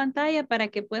compartir su pantalla para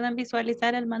que puedan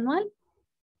visualizar el manual?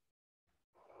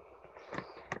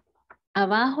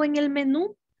 Abajo en el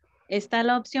menú está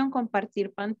la opción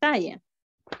compartir pantalla.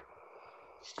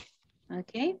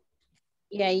 Ok,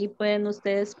 y ahí pueden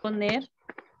ustedes poner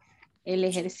el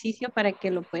ejercicio para que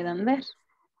lo puedan ver.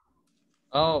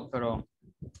 Oh, pero...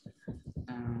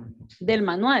 Del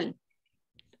manual.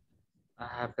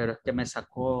 Pero es que me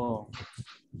sacó...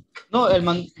 No,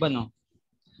 bueno,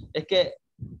 es que...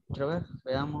 Quiero ver,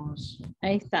 veamos.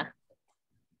 Ahí está.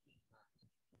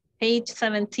 Page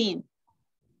 17.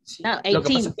 Sí. No, 18. Lo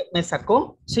que pasa es que me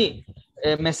sacó, sí.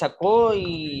 me sacó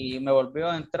y me volvió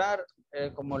a entrar,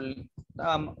 como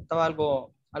estaba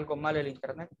algo mal el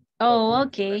internet. Oh,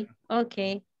 okay,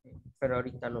 okay. Pero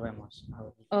ahorita lo vemos.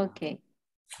 Okay.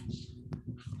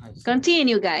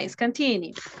 Continue, guys,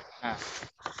 continue.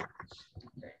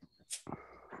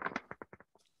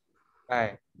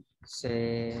 Okay.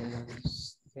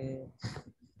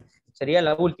 Sería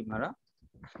la última, ¿no?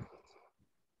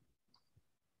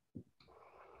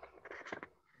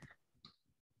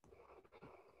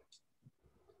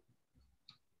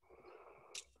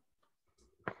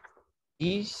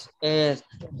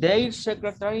 Their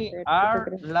secretary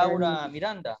are Laura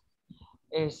Miranda.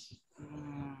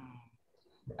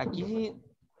 Aquí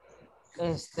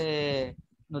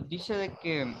nos dice de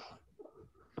que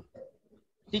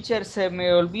teacher, se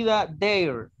me olvida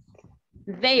their.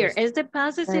 Their is the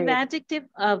possessive adjective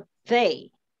of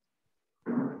they.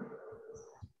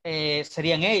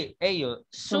 Serían ellos.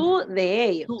 Su de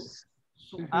ellos.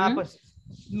 Pues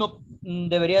no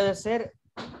debería de ser.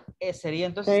 Sería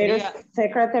entonces. Their Sería,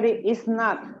 secretary is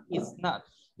not. Is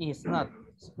not.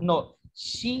 No,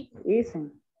 she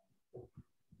isn't.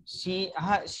 She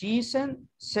isn't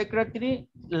secretary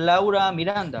Laura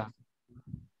Miranda.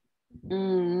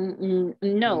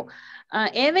 No.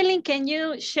 Evelyn, can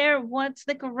you share what's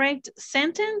the correct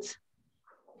sentence?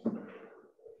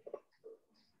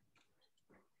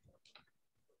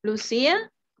 Lucia?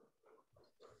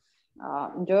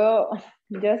 Yo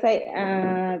say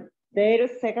their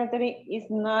secretary is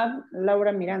not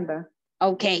Laura Miranda.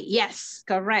 Okay, yes,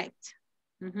 correct.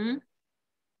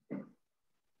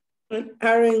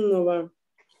 Aaron Nova.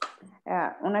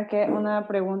 Una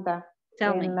pregunta.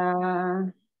 Tell me.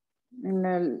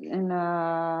 En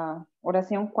la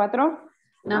oración 4.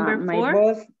 Number 4. My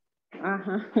boss.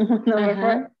 Number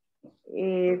 4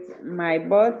 is my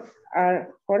boss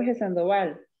are Jorge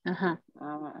Sandoval.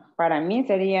 Para mí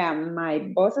sería my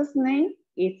boss's name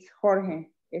is Jorge.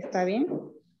 ¿Está bien?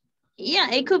 Yeah,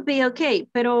 it could be okay,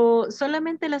 pero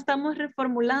solamente la estamos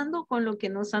reformulando con lo que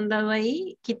nos han dado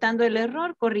ahí, quitando el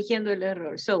error, corrigiendo el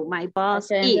error. So, my boss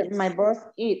is. My boss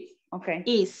is. Okay.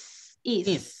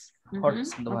 Is. Jorge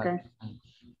Sandoval.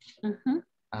 Okay.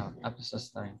 Pues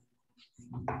está bien.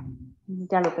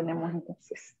 Ya lo tenemos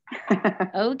entonces.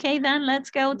 Okay, then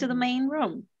let's go to the main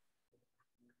room.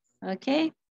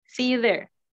 Okay, see you there.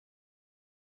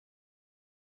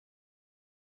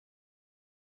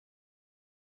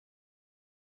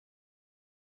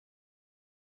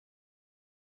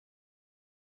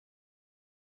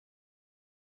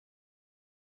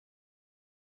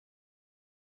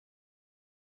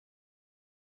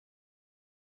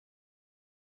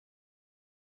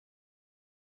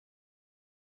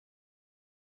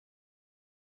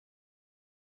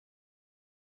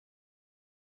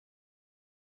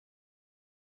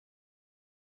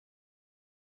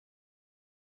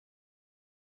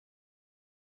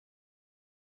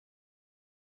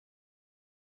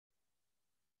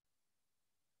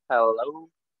 Hello.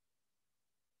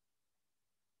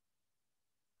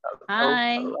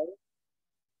 Hi. Hello.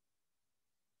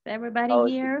 Is everybody How's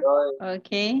it here? going?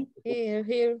 Okay.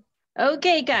 Here.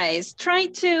 Okay, guys, try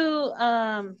to,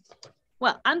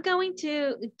 well, I'm going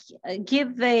to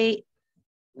give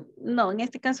no, en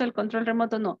este caso el control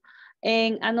remoto no.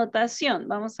 En anotación,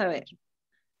 vamos a ver.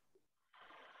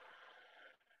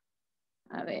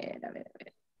 A ver.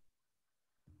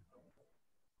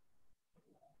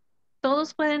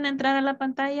 ¿Todos pueden entrar a la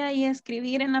pantalla y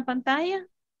escribir en la pantalla?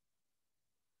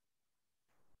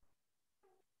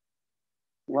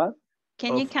 What?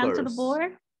 Can you come to the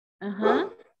board?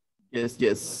 Yes.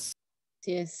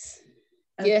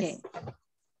 Okay.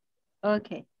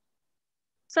 Okay.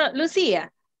 So,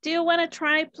 Lucia, do you want to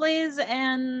try, please,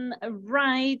 and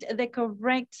write the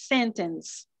correct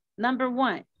sentence? Number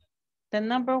 1. The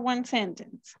number 1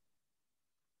 sentence.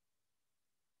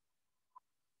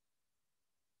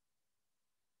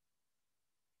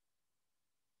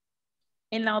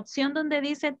 En la opción donde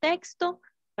dice texto,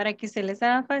 para que se les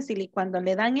haga fácil y cuando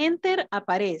le dan enter,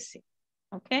 aparece.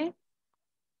 ¿Ok?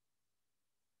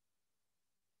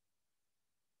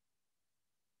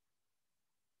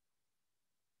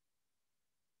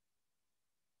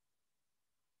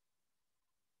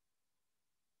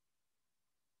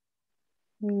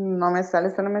 No me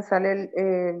sale, solo me sale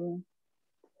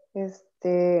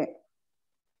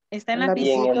Está en el la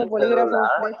lapicito, bolígrafo,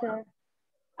 flecha.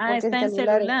 Está en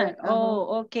celular.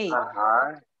 Oh, ok.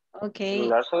 Ajá. Ok.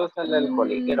 Celular solo sale el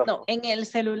bolígrafo. No, en el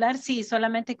celular sí,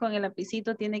 solamente con el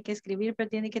lapicito tiene que escribir, pero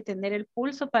tiene que tener el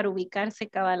pulso para ubicarse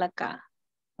cabal acá.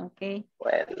 Ok.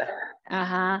 Bueno.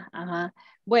 Ajá.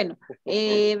 Bueno,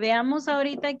 veamos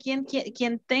ahorita quién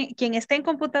esté en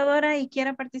computadora y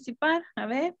quiera participar. A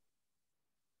ver.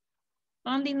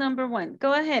 Only number one.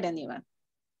 Go ahead, Aníbal.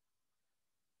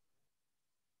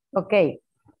 Okay.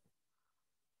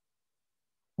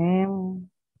 Okay.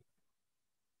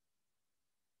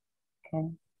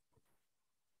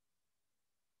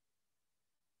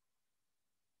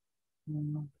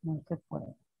 No se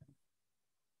puede.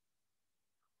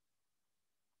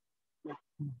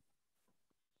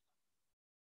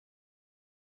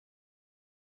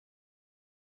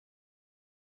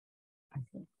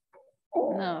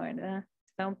 No, ¿verdad?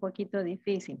 Está un poquito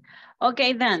difícil. Ok,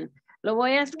 Dan, lo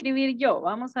voy a escribir yo.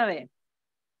 Vamos a ver.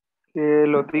 Que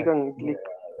lo digan,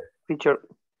 teacher.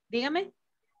 Dígame.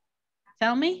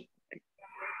 Tell me.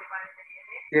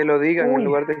 Que lo digan en Uy.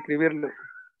 lugar de escribirlo.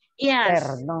 Yes.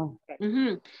 Perdón.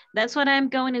 That's what I'm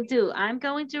going to do. I'm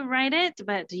going to write it,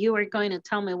 but you are going to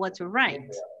tell me what to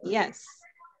write. Yes.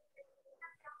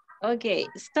 Okay,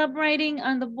 stop writing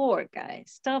on the board,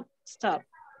 guys. Stop, stop.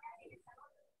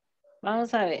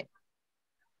 Vamos a ver.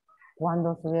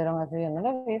 ¿Cuándo subieron así? Yo no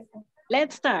lo he visto.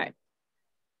 Let's start.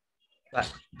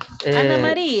 Ana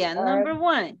Maria, number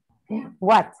one.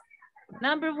 What?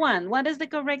 Number one, what is the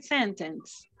correct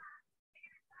sentence?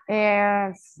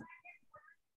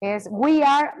 Is we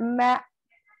are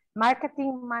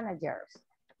marketing managers.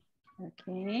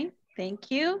 Okay, thank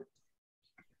you.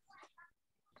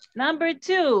 Number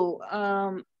two,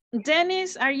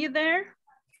 Dennis, are you there?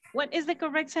 What is the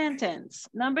correct sentence?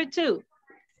 Number two.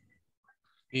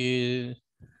 She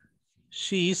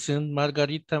isn't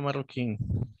Margarita Marroquin.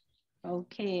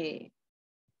 Okay.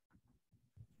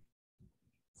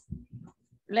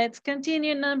 Let's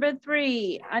continue. Number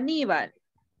three, Aníbal.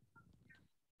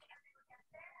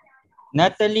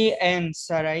 Natalie and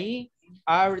Sarai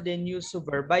are the new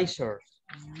supervisors.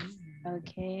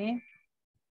 Okay.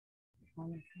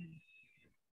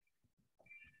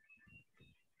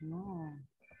 No.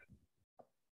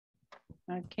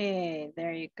 Okay,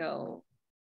 there you go.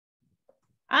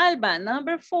 Alba,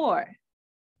 number four.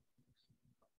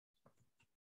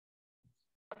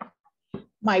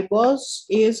 My boss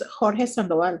is Jorge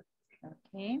Sandoval.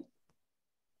 Okay.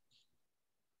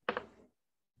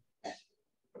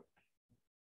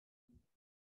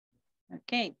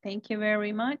 Okay, thank you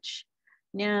very much.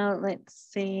 Now let's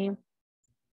see.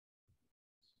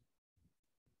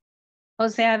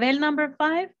 Jose Abel, number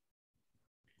five.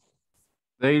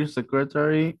 Their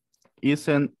secretary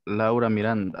isn't Laura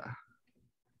Miranda.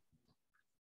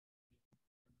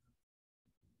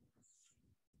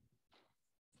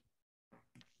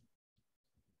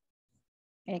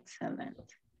 Excellent.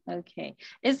 Okay.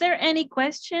 Is there any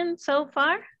question so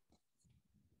far?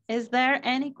 Is there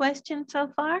any question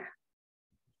so far?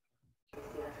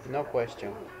 No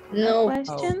question. No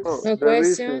questions? No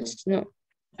questions. No.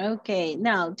 Okay,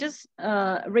 now just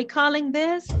recalling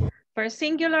this, for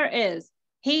singular is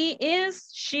he is,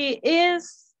 she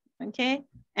is, okay?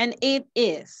 And it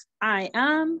is. I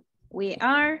am, we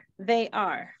are, they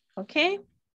are, okay?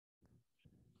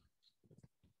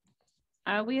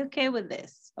 Are we okay with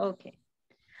this? Okay.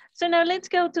 So now let's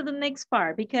go to the next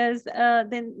part because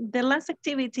then the last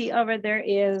activity over there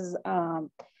is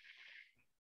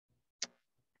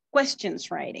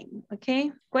questions writing,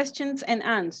 okay? Questions and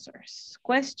answers.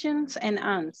 Questions and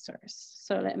answers.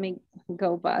 So let me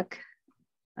go back.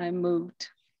 I moved.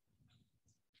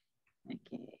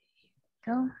 Okay,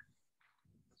 go.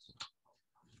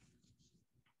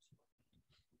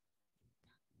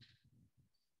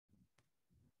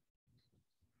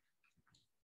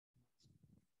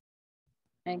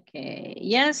 Okay,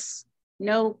 yes,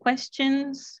 no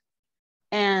questions,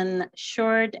 and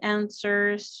short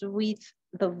answers with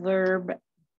the verb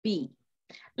be.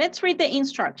 Let's read the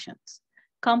instructions.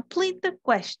 Complete the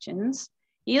questions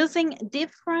using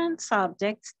different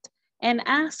subjects and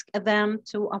ask them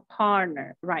to a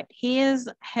partner, right? His,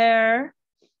 her,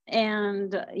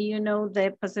 and you know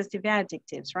the possessive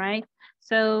adjectives, right?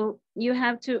 So you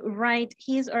have to write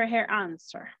his or her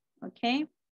answer, okay?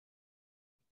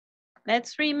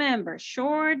 Let's remember,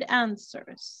 short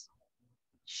answers.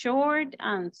 Short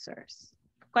answers.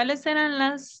 ¿Cuáles eran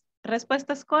las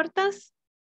respuestas cortas?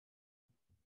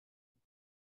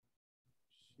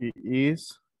 She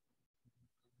is.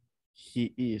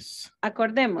 He is.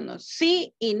 Acordémonos,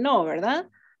 sí y no, ¿verdad?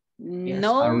 Yes,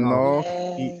 no. or no. No,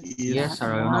 he is. Yes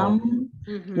or no.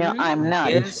 No, I'm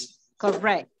not. Yes.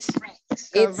 Correct.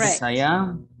 It's Yes, I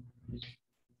am.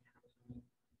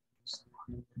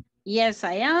 Yes,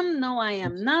 I am. No, I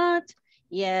am not.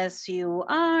 Yes, you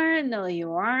are. No,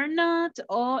 you are not.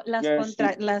 O las,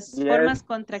 las formas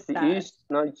contractadas. She is,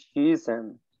 not she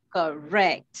isn't.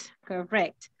 Correct,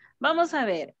 correct. Vamos a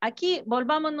ver, aquí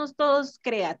volvámonos todos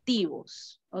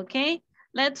creativos, ¿ok?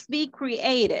 Let's be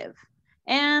creative.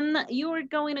 And you are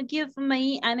going to give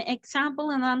me an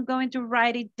example and I'm going to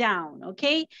write it down,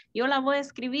 ¿ok? Yo la voy a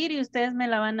escribir y ustedes me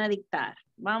la van a dictar.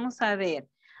 Vamos a ver.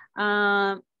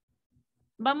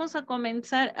 Vamos a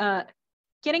comenzar.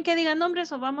 ¿Quieren que diga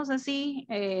nombres o vamos así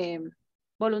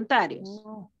voluntarios?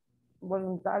 No,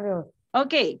 voluntarios.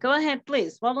 Okay, go ahead,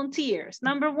 please. Volunteers.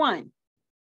 Number 1.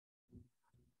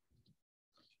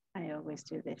 I always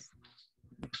do this.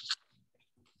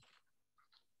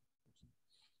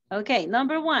 Okay,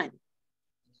 number 1.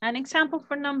 An example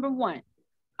for number 1.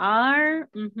 Are...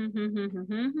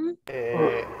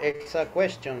 It's a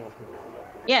question.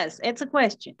 Yes, it's a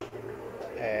question.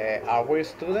 Are we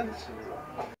students?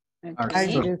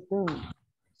 Okay.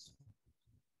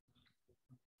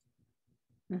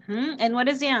 And what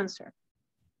is the answer?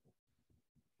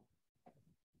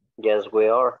 Yes, we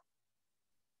are.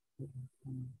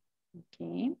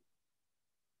 Okay.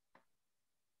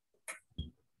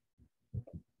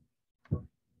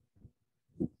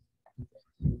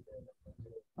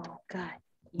 Oh, God.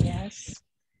 Yes,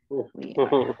 we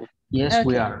are. Yes, Okay.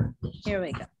 we are. Here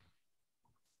we go.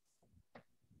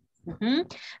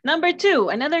 Number 2,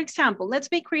 another example. Let's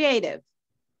be creative.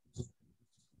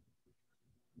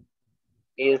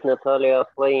 Is Natalia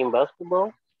playing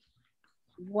basketball?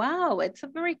 Wow, it's a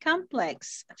very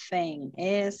complex thing.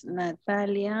 Is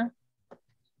Natalia...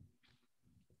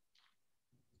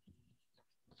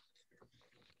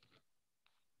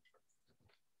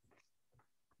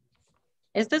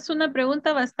 Esta es una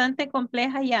pregunta bastante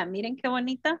compleja ya. Miren qué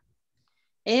bonita.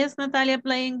 Is Natalia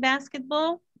playing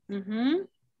basketball?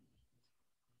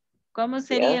 ¿Cómo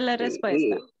sería la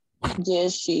respuesta?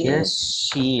 Yes, she Yes, is.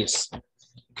 she is.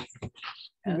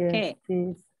 Okay.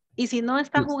 Yes, ¿Y si no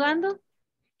está jugando?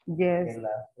 yes.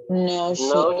 No, she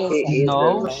No, isn't.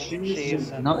 No, She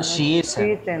isn't. no, she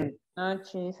isn't. No,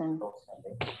 she isn't.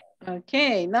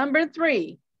 Okay, number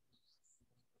 3.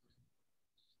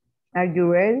 Are you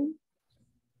ready?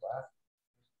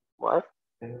 What?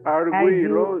 Are we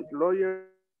lawyers?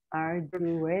 Are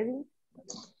you ready?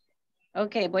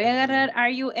 Okay, voy a agarrar, are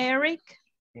you Eric?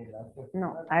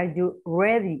 No, are you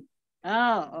ready?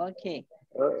 Oh, okay.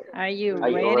 Are you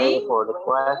Are ready? you ready for the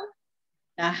class?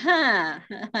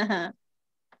 Ajá.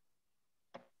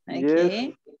 Yes.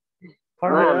 Okay. For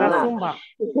No, la no. zumba.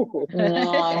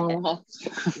 No, I'm not.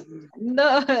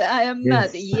 No, I am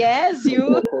not. Yes,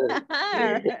 you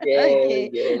are. Okay.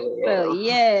 So,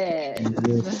 yes.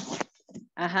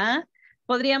 Ajá.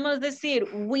 Podríamos decir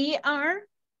we are,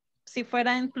 si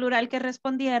fuera en plural que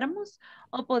respondiéramos,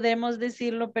 o podemos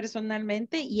decirlo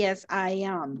personalmente, yes, I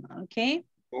am. Okay.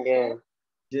 Yeah.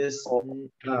 Yes.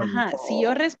 Ajá, si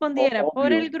yo respondiera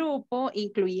por el grupo,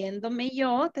 incluyéndome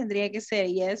yo, tendría que ser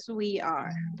yes, we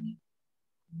are.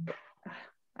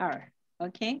 Are,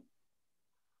 okay.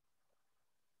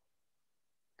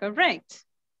 Correct.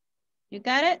 You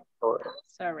got it?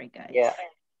 Sorry, guys. Yeah.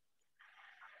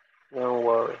 Don't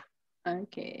worry.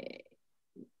 Okay.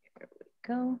 Here we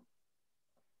go.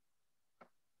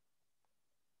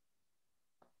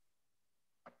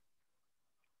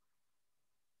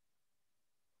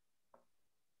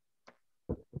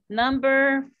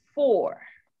 Number 4.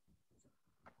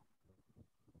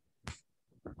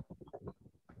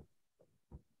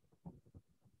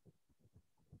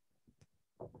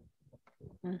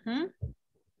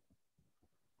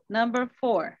 Number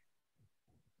 4.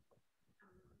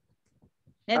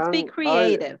 Let's be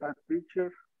creative. I a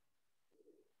teacher?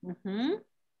 Mm-hmm.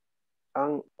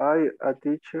 Am I a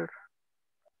teacher?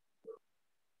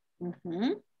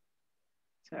 Mm-hmm.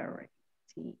 Sorry,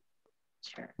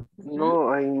 teacher. Mm-hmm. No,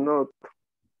 I'm not.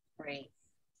 Great.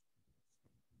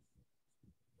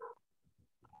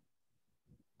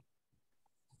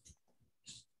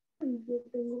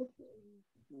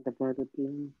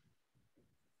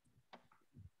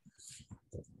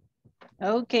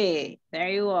 Okay, there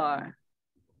you are.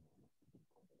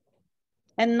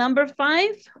 And number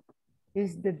 5?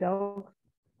 Is the dog.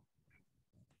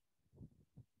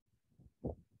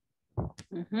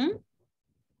 Mm-hmm.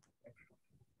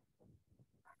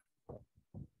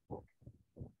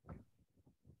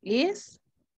 Is?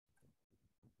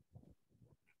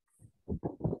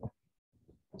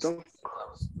 Dog.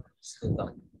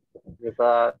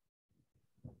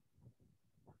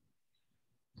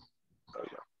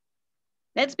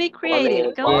 Let's be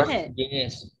creative. Go ahead.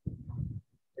 Yes.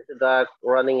 Is the dog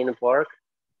running in the park?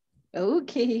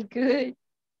 Okay, good.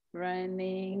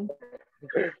 Running.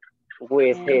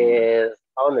 With his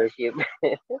ownership.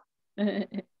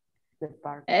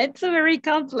 It's a very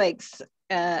complex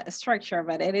structure,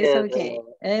 but it is okay.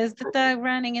 Is the dog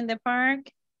running in the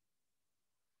park?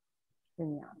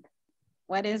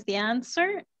 What is the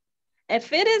answer?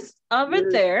 If it is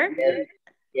over there.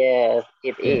 Yes,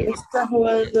 it is. Está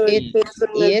jugando el Pedro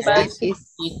en el Yes, parque. it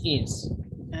is.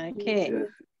 Okay. Yes,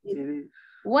 it is.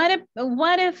 What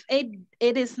if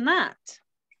it is not?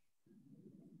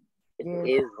 It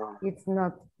Yes, isn't. it's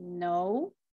not.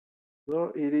 No.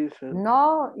 No, it isn't.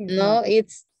 No, it's No, not.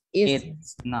 it's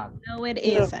not. No, it No,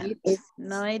 isn't.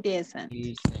 No, it isn't.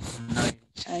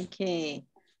 Okay.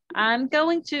 I'm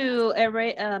going to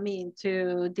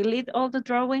to delete all the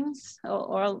drawings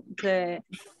or the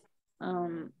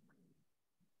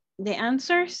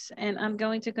answers, and I'm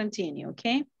going to continue,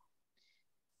 okay?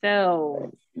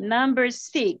 So, number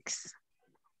 6.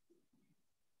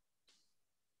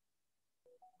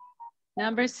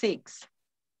 Number 6.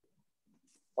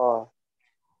 Oh.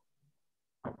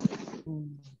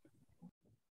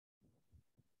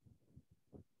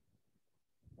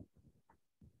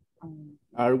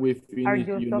 Are we finished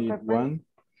unit 1?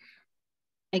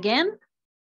 Again?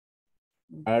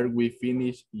 Are we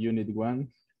finished unit 1?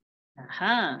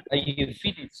 Ajá. Are you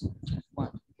finished?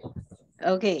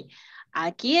 Ok.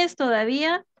 Aquí es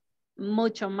todavía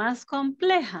mucho más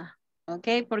compleja,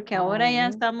 ok, porque ahora ya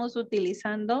estamos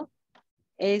utilizando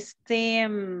este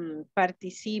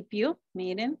participio,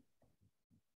 miren.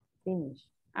 Finish.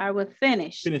 Are we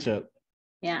finished? Finish it.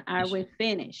 Yeah, are we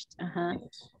finished? Ajá.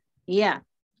 Yeah.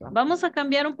 Vamos a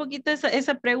cambiar un poquito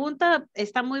esa pregunta,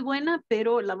 está muy buena,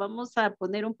 pero la vamos a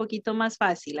poner un poquito más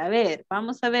fácil. A ver,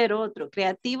 vamos a ver otro,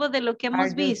 creativo de lo que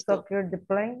hemos visto.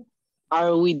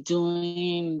 Are we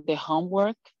doing the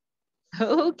homework?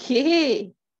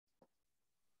 Okay.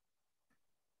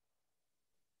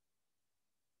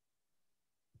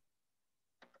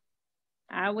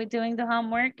 Are we doing the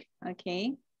homework?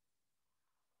 Okay.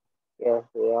 Yes,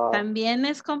 we are. También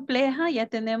es compleja, ya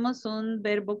tenemos un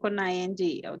verbo con ing,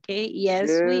 okay? Yes,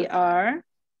 we are.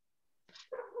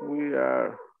 We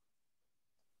are.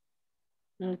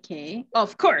 Okay,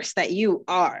 of course that you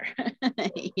are.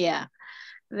 Yeah,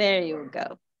 there you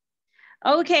go.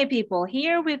 Okay, people,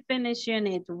 here we finished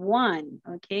unit 1,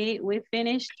 okay? We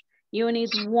finished unit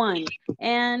 1,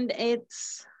 and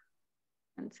it's,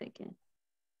 1 second.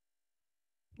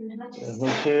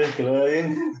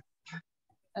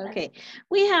 Okay,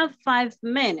 we have 5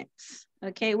 minutes,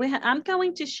 okay? I'm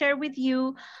going to share with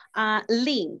you a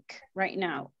link right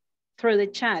now through the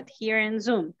chat here in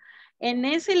Zoom. En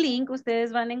ese link,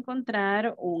 ustedes van a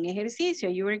encontrar un ejercicio.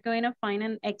 You are going to find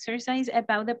an exercise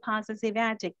about the possessive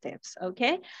adjectives,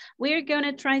 okay? We are going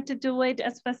to try to do it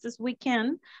as fast as we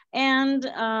can, and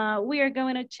we are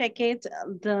going to check it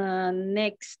the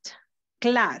next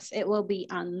class. It will be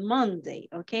on Monday,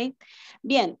 okay?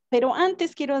 Bien, pero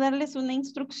antes quiero darles una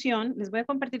instrucción. Les voy a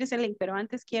compartir ese link, pero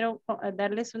antes quiero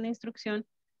darles una instrucción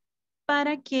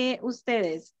para que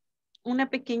ustedes, una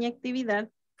pequeña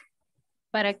actividad,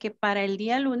 para que para el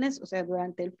día lunes, o sea,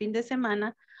 durante el fin de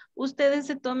semana, ustedes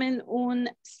se tomen un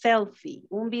selfie,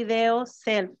 un video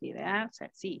selfie, ¿verdad? O sea,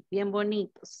 sí, bien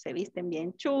bonitos, se visten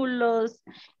bien chulos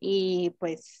y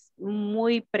pues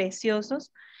muy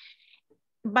preciosos.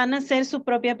 Van a hacer su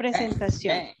propia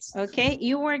presentación, okay?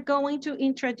 You are going to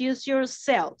introduce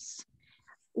yourselves.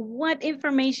 What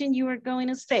information you are going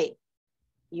to say?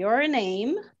 Your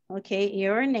name, okay,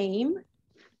 your name.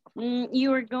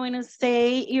 You are going to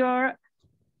say your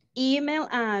email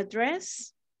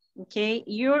address, okay,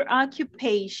 your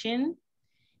occupation,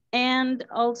 and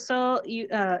also,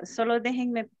 solo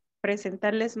déjenme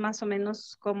presentarles más o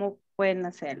menos cómo pueden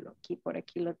hacerlo. Aquí, por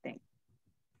aquí lo tengo.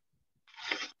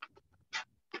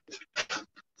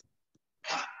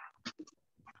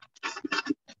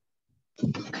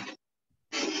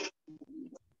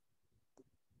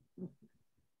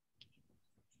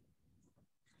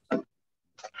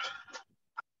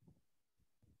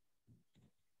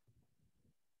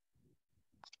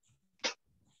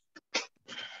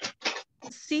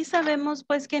 Sí sabemos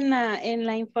pues que en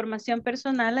la información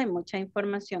personal hay mucha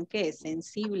información que es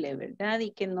sensible, ¿verdad?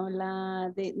 Y que no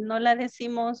la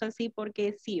decimos así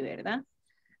porque sí, ¿verdad?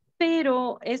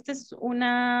 Pero esta es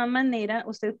una manera,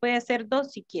 usted puede hacer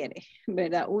 2 si quiere,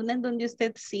 ¿verdad? Una en donde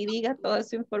usted sí diga toda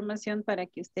su información para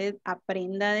que usted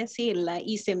aprenda a decirla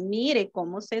y se mire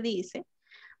cómo se dice,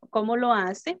 cómo lo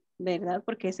hace, ¿verdad?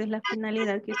 Porque esa es la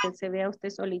finalidad, que usted se vea usted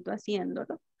solito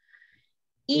haciéndolo.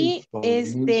 Y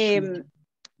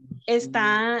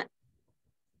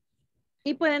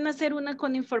y pueden hacer una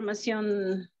con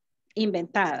información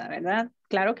inventada, ¿verdad?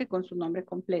 Claro que con su nombre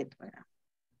completo, ¿verdad?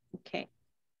 Ok.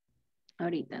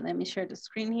 Ahorita, let me share the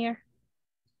screen here.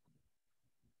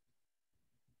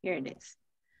 Here it is.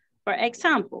 For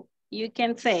example, you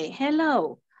can say,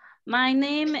 hello, my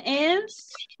name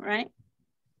is, right?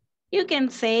 You can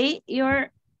say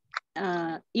your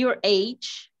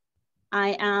age,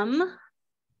 I am,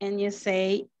 and you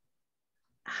say,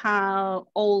 how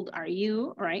old are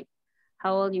you, right?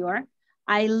 How old you are.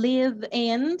 I live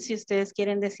in, si ustedes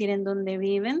quieren decir en dónde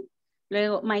viven.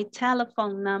 Luego, my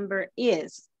telephone number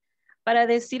is. Para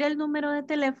decir el número de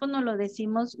teléfono lo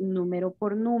decimos número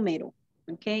por número.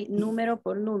 Okay, número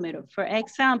por número. For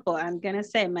example, I'm going to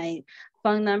say my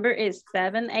phone number is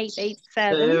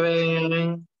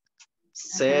 7887.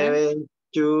 7,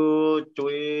 2,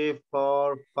 3,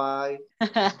 4, 5.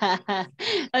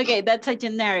 Okay, that's a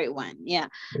generic one. Yeah,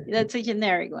 that's a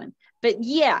generic one. But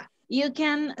yeah, you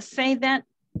can say that,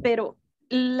 pero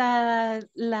el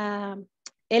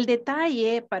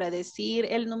detalle para decir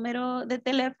el número de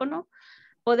teléfono,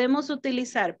 podemos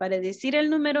utilizar para decir el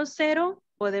número 0,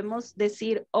 podemos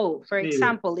decir O. For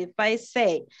example, if I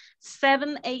say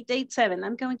 7887,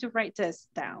 I'm going to write this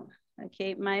down.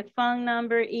 Okay, my phone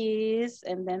number is,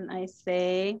 and then I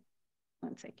say,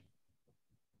 one second.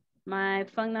 My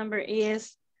phone number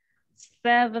is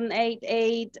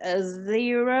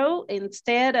 7880.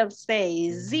 Instead of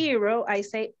say 0, I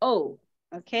say O.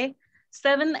 Okay,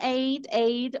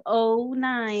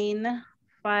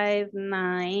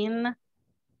 7880959.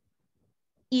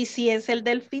 Y si es el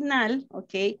del final,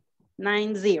 ok,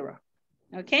 90,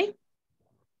 ok.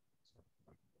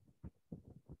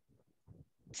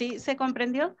 ¿Sí se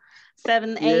comprendió?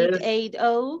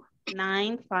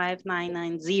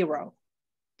 7880-95990.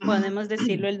 Podemos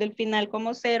decirlo el del final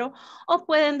como 0 o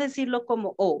pueden decirlo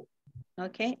como O,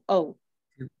 ok, O.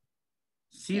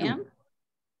 0.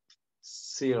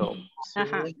 0.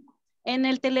 Ajá. En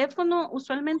el teléfono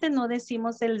usualmente no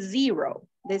decimos el 0,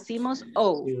 decimos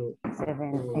O.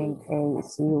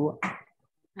 7880.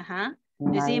 Ajá.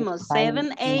 Decimos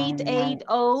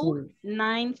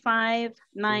 7880-95990.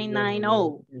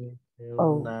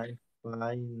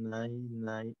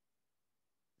 9599.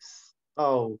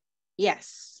 Oh.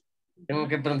 Yes. Tengo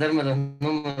que aprenderme los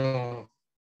números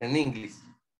en inglés.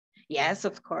 Yes,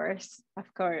 of course,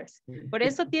 of course. Por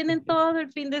eso tienen todo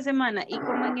el fin de semana. Y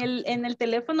como en el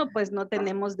teléfono, pues no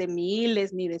tenemos de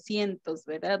miles ni de cientos,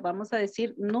 ¿verdad? Vamos a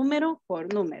decir número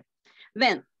por número.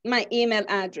 Then, my email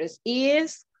address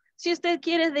is, si usted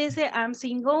quiere dice, I'm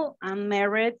single, I'm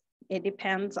married, it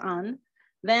depends on.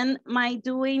 Then, my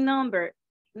doing number.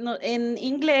 No, en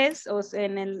inglés o sea,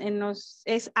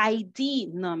 es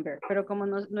ID number, pero como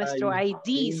nuestro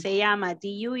ID se llama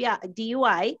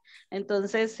DUI,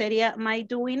 entonces sería my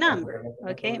doing number,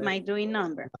 ok, my doing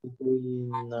number.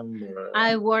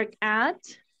 I work at,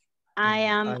 I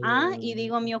am a, y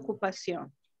digo mi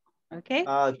ocupación, ok.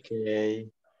 Ok,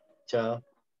 chao.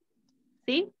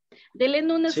 ¿Sí? Denle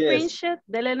un screenshot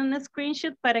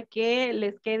para que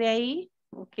les quede ahí,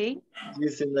 ok.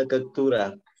 Dice la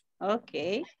captura.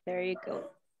 Okay, there you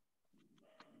go.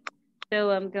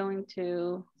 So I'm going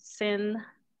to send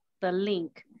the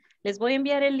link. Les voy a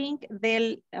enviar el link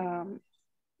del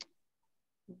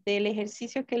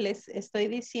ejercicio que les estoy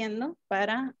diciendo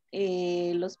para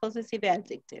los possessive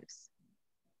adjectives.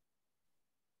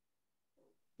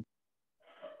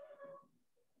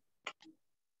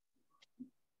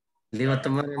 Le iba a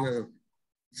tomar una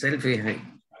selfie.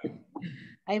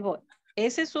 Ahí voy.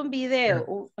 Ese es un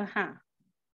video. Ajá.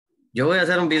 Yo voy a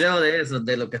hacer un video de eso,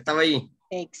 de lo que estaba ahí.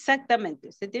 Exactamente.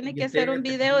 Usted tiene que hacer un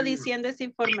video diciendo esa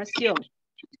información.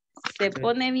 Se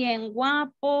pone bien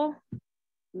guapo,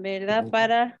 ¿verdad?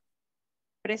 Para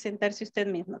presentarse usted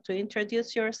mismo. To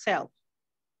introduce yourself.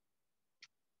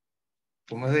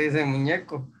 ¿Cómo se dice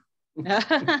muñeco? Bien,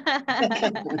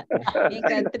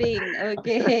 Catherine.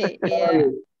 Okay. Yeah.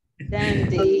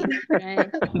 Dandy.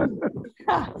 Right?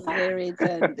 Very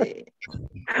dandy.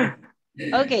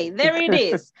 Okay, there it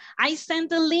is. I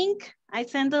sent a link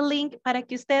para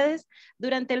que ustedes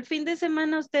durante el fin de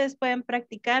semana ustedes puedan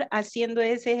practicar haciendo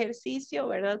ese ejercicio,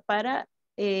 ¿verdad? Para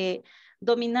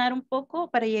dominar un poco,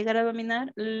 para llegar a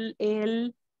dominar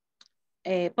el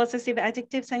possessive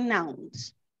adjectives and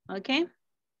nouns. Okay.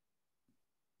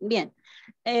 Bien.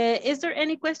 Is there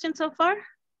any question so far?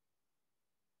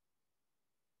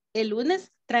 El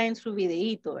lunes traen su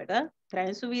videíto, ¿verdad?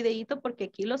 Traen su videíto porque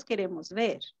aquí los queremos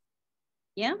ver.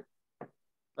 ¿Ya?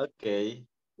 Ok.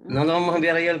 ¿No lo vamos a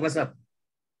enviar ahí al WhatsApp?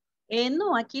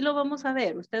 No, aquí lo vamos a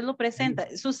ver. Usted lo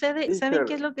presenta. Sucede, ¿saben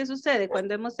qué es lo que sucede?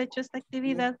 Cuando hemos hecho esta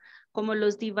actividad, como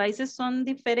los devices son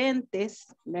diferentes,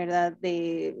 ¿verdad?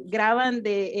 Graban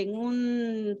en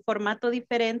un formato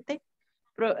diferente.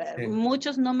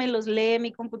 Muchos no me los lee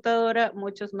mi computadora,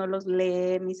 muchos no los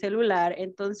lee mi celular.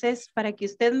 Entonces, para que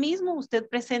usted mismo, usted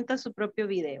presenta su propio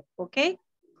video, ¿ok?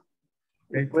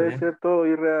 Puede ser todo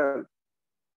irreal.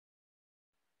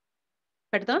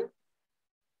 ¿Perdón?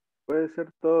 Puede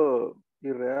ser todo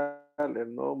irreal,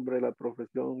 el nombre, la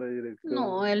profesión, la dirección.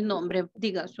 No, el nombre,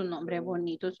 diga su nombre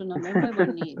bonito, su nombre es muy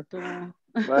bonito.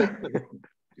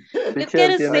 You Teacher,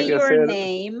 can tiene say que your ser,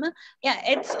 name. Yeah,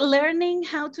 it's learning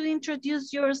how to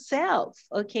introduce yourself,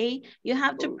 okay? You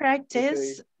have to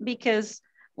practice because,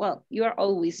 well, you're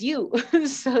always you,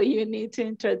 so you need to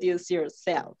introduce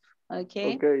yourself,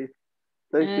 okay? Okay,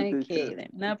 thank you, Okay, teacher. then,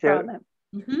 no Teacher. problem.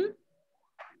 Mhm.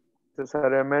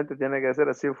 Necesariamente tiene que ser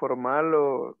así formal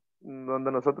o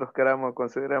donde nosotros queramos,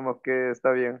 consideramos que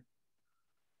está bien.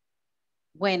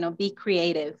 Bueno, be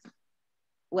creative.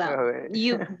 Well, Okay.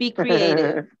 you be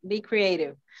creative, be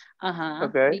creative. Uh-huh,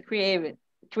 Okay. be creative,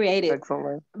 creative.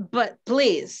 Excellent. But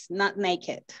please, not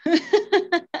naked.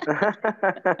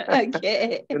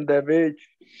 Okay. In the beach.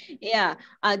 Yeah,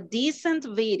 a decent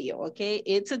video, okay?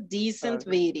 It's a decent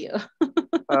video.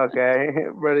 Okay,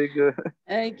 very good.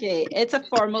 Okay, it's a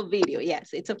formal video.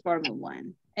 Yes, it's a formal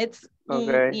one. It's,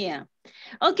 Okay. yeah.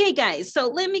 Okay, guys, so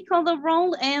let me call the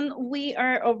roll and we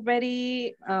are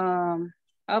already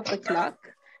off the clock.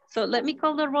 So let me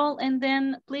call the roll and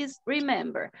then please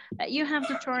remember that you have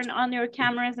to turn on your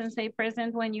cameras and say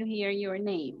present when you hear your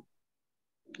name.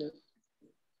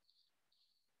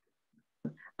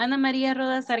 Ana María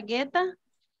Rodas Argueta.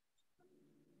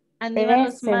 Aníbal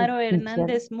Osmaro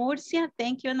Hernández Murcia.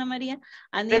 Thank you, Ana María.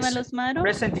 Aníbal Osmaro.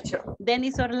 Present, teacher.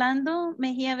 Denis Orlando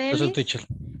Mejía Vélez. Present, teacher.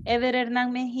 Ever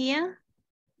Hernán Mejía.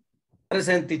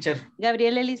 Present, teacher.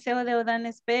 Gabriel Eliseo de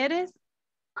Odanes Pérez.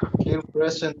 Here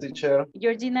present, teacher.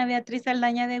 Georgina Beatriz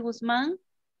Aldaña de Guzmán.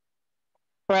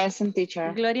 Present,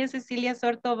 teacher. Gloria Cecilia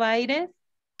Sorto Baires.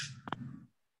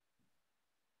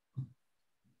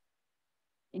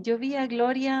 Yo vi a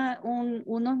Gloria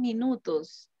unos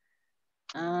minutos.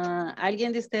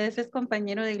 ¿Alguien de ustedes es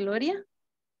compañero de Gloria?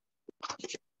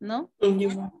 ¿No?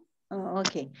 Oh,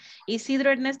 ok.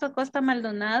 Isidro Ernesto Costa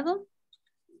Maldonado.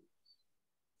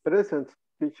 Present,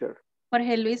 teacher.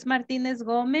 Jorge Luis Martínez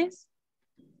Gómez.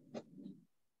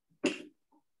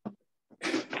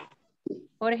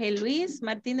 Jorge Luis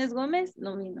Martínez Gómez.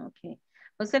 No vino, ok.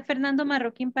 José Fernando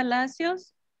Marroquín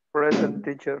Palacios. Present,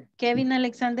 teacher. Kevin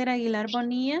Alexander Aguilar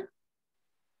Bonilla.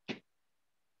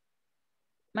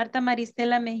 Marta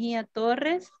Maristela Mejía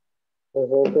Torres.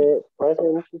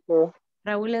 Present, teacher.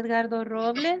 Raúl Edgardo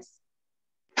Robles.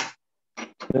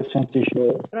 Present,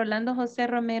 teacher. Rolando José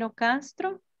Romero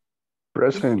Castro.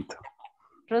 Present.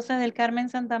 Rosa del Carmen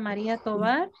Santa María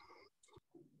Tobar.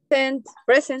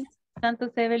 Present.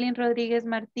 Santos Evelyn Rodríguez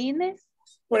Martínez.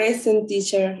 Present,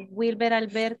 teacher. Wilber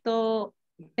Alberto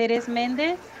Pérez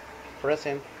Méndez.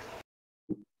 Present.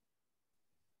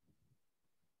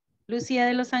 Lucía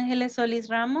de Los Ángeles Solís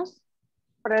Ramos.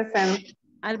 Present.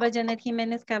 Alba Janet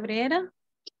Jiménez Cabrera.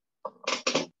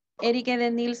 Erika de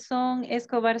Nilsson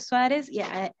Escobar Suárez.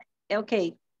 Yeah,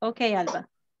 okay, Alba.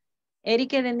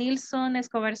 Erika de Nilsson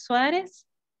Escobar Suárez.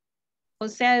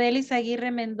 José Adelis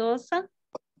Aguirre Mendoza.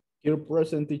 Here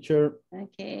present, teacher.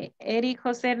 Okay, Eric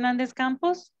José Hernández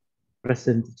Campos.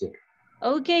 Present, teacher.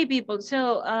 Okay, people,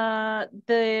 so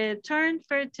the turn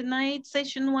for tonight's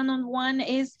session one-on-one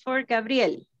is for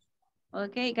Gabriel.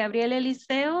 Okay, Gabriel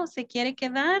Eliseo, ¿se quiere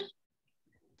quedar?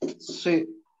 Sí.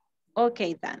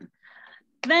 Okay,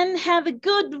 then have a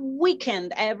good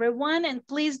weekend, everyone, and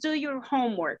please do your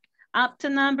homework up to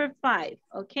number 5,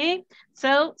 okay?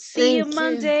 So, see you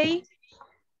Monday.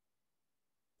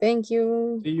 Thank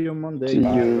you. See you Monday. See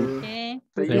you. Okay.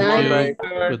 Good night.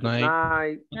 Good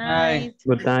night. Night.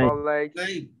 Good night.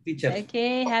 Night, teacher.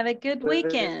 Okay, have a good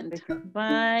weekend.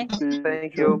 Bye.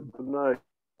 Thank you. Good night.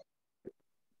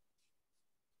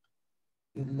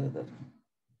 Good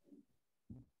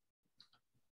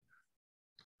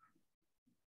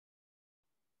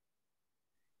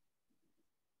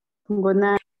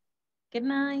night. Good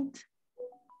night.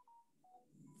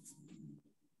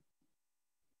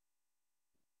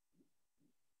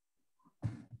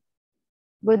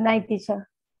 Good night, teacher.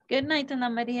 Good night, Ana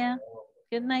María.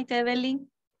 Good night, Evelyn.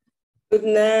 Good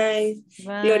night.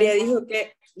 Bye. Gloria dijo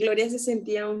que Gloria se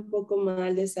sentía un poco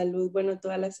mal de salud, bueno,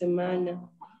 toda la semana.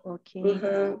 Ok.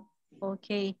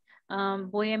 Ok.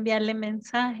 Voy a enviarle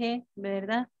mensaje,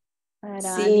 ¿verdad?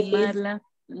 Para animarla.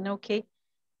 Ok.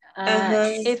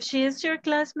 If she is your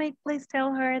classmate, please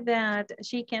tell her that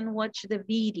she can watch the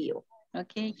video.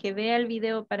 Ok. Que vea el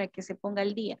video para que se ponga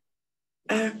al día.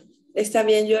 Está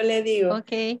bien, yo le digo.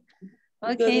 Ok.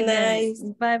 Ok. Good night.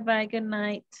 Bye bye. Good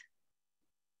night.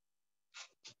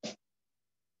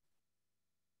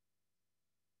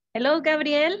 Hello,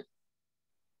 Gabriel.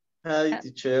 Hi,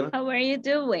 teacher. How are you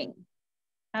doing?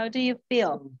 How do you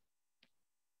feel?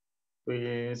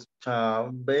 Pues,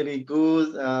 very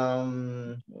good.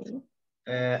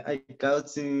 I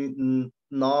got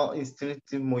no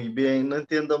instinctive muy bien, no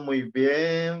entiendo muy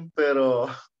bien, pero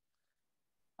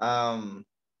la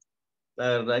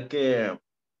verdad que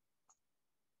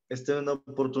esta es una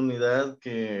oportunidad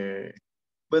que,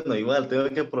 bueno, igual tengo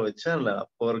que aprovecharla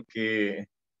porque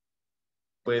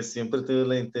pues siempre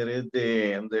tengo el interés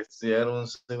de estudiar un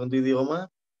segundo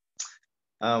idioma.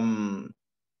 La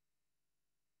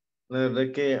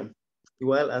verdad que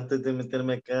igual antes de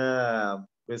meterme acá,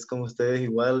 pues como ustedes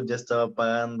igual ya estaba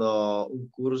pagando un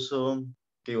curso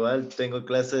que igual tengo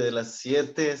clase de las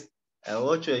 7 a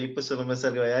 8 y ahí pues solo me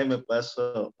salgo allá y me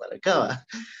paso para acá, ¿va?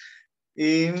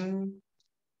 Y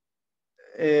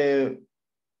eh,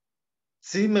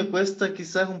 sí me cuesta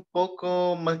quizás un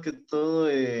poco más que todo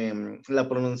la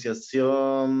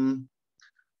pronunciación.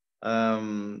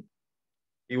 am,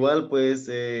 Igual pues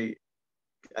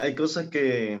hay cosas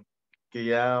que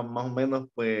ya más o menos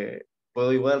pues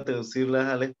puedo igual traducirlas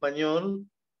al español,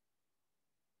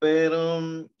 pero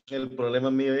el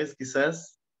problema mío es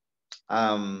quizás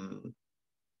am,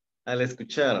 al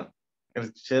escuchar. Al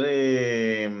escuchar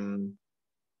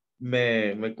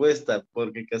me cuesta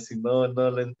porque casi no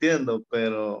lo entiendo,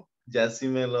 pero ya si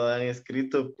me lo han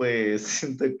escrito, pues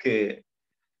siento que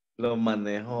lo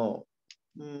manejo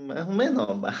más o menos,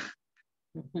 va.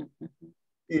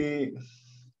 Y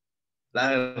la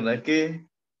verdad que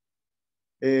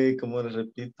como les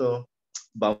repito,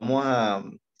 vamos a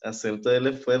hacer todo el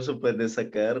esfuerzo pues de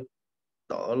sacar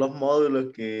todos los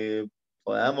módulos que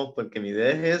podamos, porque mi idea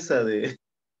es esa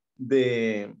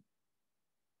de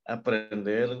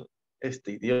aprender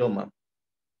este idioma.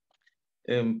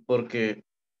 Porque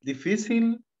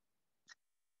difícil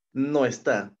no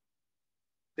está.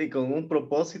 Y con un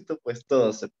propósito pues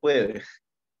todo se puede.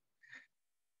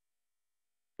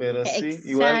 Pero sí,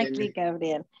 igual. Exactly,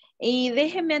 Gabriel. Y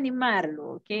déjeme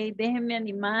animarlo, ¿ok? Déjeme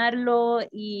animarlo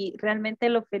y realmente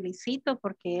lo felicito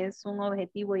porque es un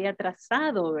objetivo ya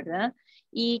trazado, ¿verdad?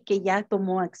 Y que ya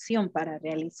tomó acción para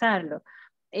realizarlo.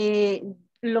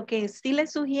 Lo que sí le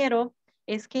sugiero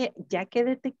es que ya que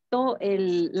detectó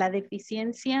la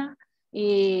deficiencia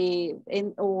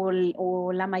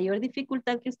o la mayor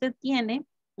dificultad que usted tiene,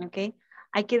 ¿ok?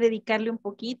 Hay que dedicarle un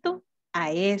poquito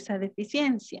a esa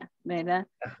deficiencia, ¿verdad?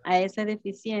 A esa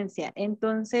deficiencia.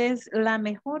 Entonces, el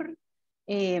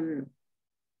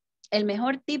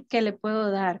mejor tip que le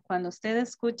puedo dar cuando usted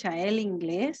escucha el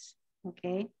inglés,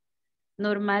 ¿ok?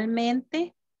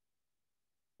 Normalmente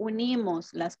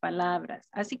unimos las palabras,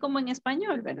 así como en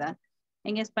español, ¿verdad?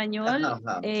 En español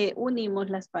Ajá. unimos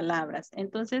las palabras.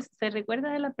 Entonces, ¿se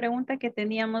recuerda de la pregunta que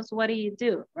teníamos, what do you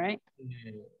do, right?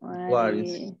 What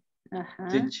is Ajá.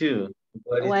 teach?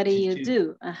 What do you Teach?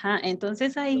 do? Ajá.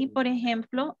 Entonces ahí, por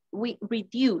ejemplo, we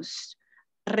reduce,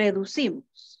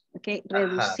 reducimos, ¿ok? Ajá.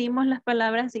 Reducimos las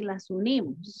palabras y las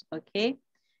unimos, ¿ok?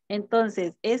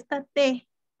 Entonces, esta T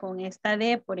con esta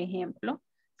D, por ejemplo,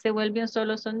 se vuelve un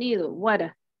solo sonido,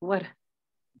 water, water,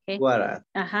 ¿ok? What?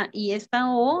 Ajá, y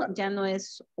esta O ya no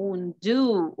es un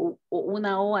do, o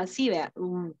una O así, vea,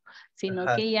 sino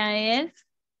Ajá. que ya es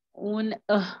un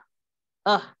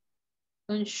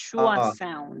un schwa Ah,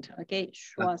 sound, ¿ok?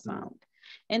 Schwa sound.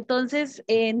 Entonces,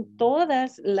 en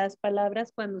todas las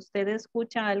palabras, cuando usted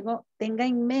escucha algo, tenga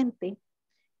en mente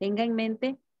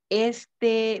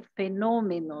este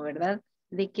fenómeno, ¿verdad?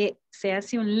 De que se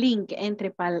hace un link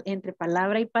entre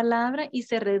palabra y palabra y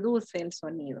se reduce el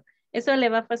sonido. Eso le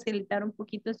va a facilitar un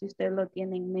poquito si usted lo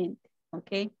tiene en mente,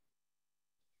 ¿ok?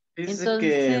 dice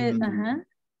que Entonces, ajá,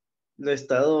 lo he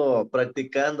estado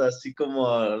practicando así como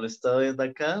lo he estado viendo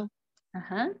acá.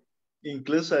 ajá.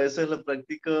 Incluso a veces lo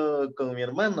practico con mi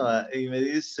hermano y me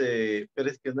dice,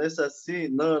 pero es que no es así,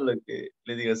 no, lo que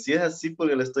le digo, si es así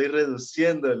porque lo estoy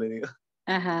reduciendo, le digo.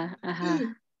 Ajá,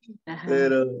 ajá, ajá.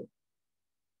 Pero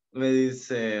me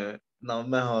dice, no,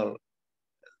 mejor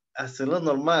hacerlo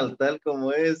normal, tal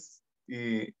como es.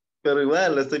 Pero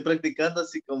igual lo estoy practicando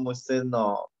así como usted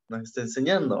nos está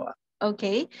enseñando. ¿Va? Ok,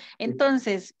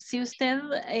 entonces, si usted,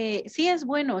 sí es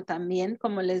bueno también,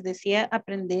 como les decía,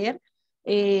 aprender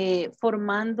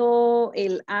formando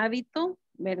el hábito,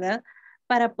 ¿verdad?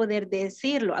 Para poder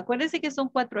decirlo. Acuérdense que son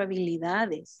 4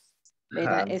 habilidades,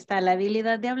 ¿verdad? Ajá. Está la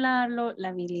habilidad de hablarlo, la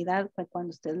habilidad de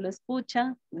cuando usted lo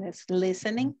escucha, es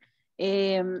listening,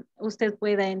 usted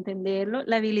pueda entenderlo,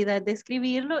 la habilidad de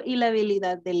escribirlo y la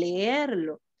habilidad de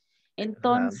leerlo. Ajá.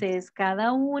 Entonces,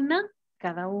 cada una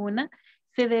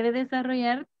se debe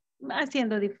desarrollar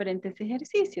haciendo diferentes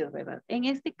ejercicios, ¿verdad? En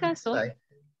este caso,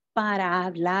 Exacto. para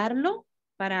hablarlo,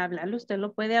 usted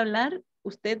lo puede hablar,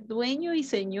 usted dueño y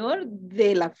señor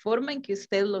de la forma en que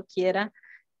usted lo quiera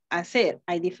hacer?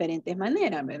 Hay diferentes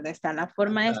maneras, ¿verdad? Está la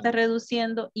forma esta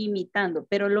reduciendo, imitando,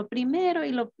 pero lo primero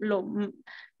y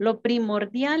lo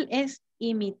primordial es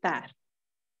imitar.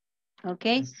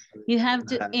 Okay, you have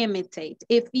to imitate.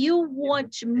 If you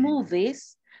watch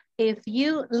movies, if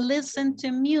you listen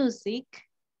to music,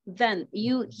 then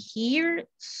you hear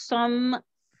some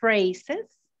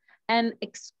phrases and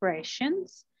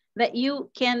expressions that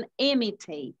you can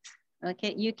imitate.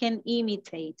 Okay, you can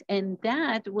imitate, and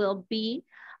that will be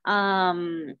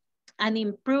an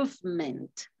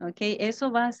improvement. Okay, eso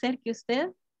va a hacer que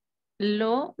usted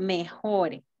lo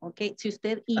mejore. Okay, si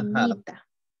usted imita.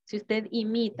 Si usted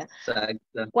imita.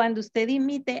 Exacto. Cuando usted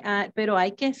imite, pero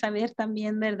hay que saber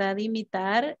también, ¿verdad?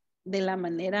 Imitar de la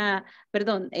manera,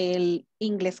 perdón, el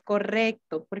inglés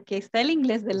correcto, porque está el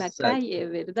inglés de la calle,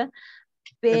 ¿verdad?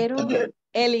 Pero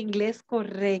el inglés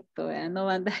correcto, ¿verdad? No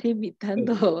va a andar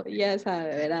imitando, ya sabe,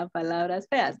 ¿verdad? Palabras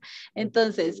feas.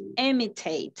 Entonces,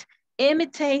 imitate.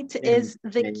 Imitate is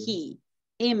the key.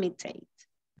 Imitate.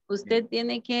 Usted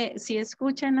tiene que, si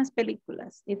escucha en las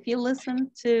películas, if you listen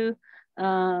to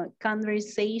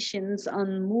conversations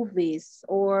on movies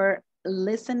or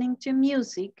listening to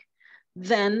music,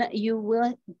 then you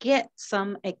will get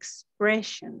some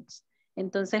expressions.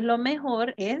 Entonces lo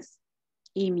mejor es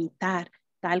imitar,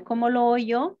 tal como lo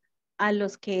oyó a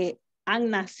los que han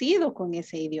nacido con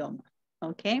ese idioma.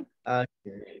 Okay?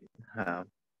 Okay.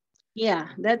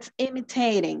 Yeah, that's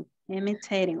imitating.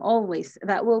 Imitating always.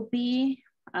 That will be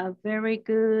a very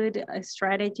good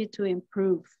strategy to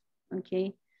improve.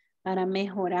 Okay? Para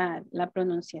mejorar la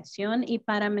pronunciación y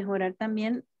para mejorar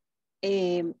también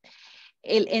el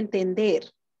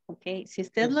entender, ¿ok? Si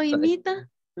usted lo imita,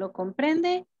 lo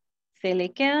comprende, se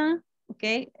le queda, ¿ok?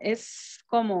 Es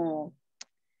como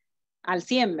al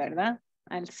 100, ¿verdad?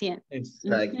 Al 100.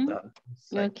 Exacto.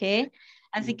 Ok.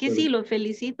 Así que sí, lo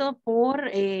felicito por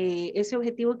ese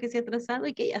objetivo que se ha trazado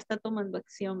y que ya está tomando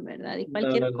acción, ¿verdad? Y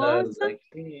cualquier cosa,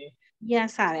 ya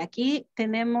sabe, aquí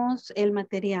tenemos el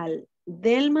material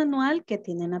del manual que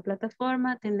tiene en la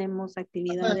plataforma, tenemos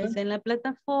actividades en la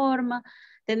plataforma,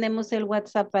 tenemos el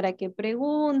WhatsApp para que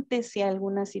pregunte si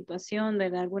alguna situación, de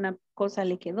alguna cosa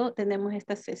le quedó, tenemos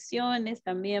estas sesiones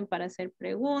también para hacer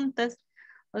preguntas.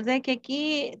 O sea que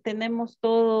aquí tenemos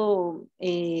todo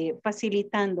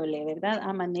facilitándole, ¿verdad?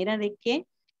 A manera de que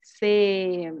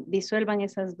se disuelvan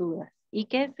esas dudas y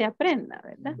que se aprenda,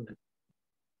 ¿verdad?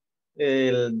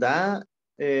 El da,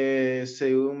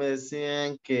 según me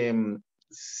decían que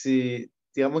si,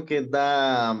 digamos que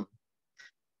da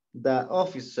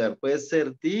officer, puede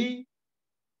ser di,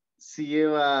 si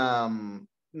lleva,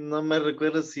 no me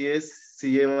recuerdo si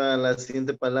lleva la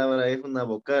siguiente palabra, es una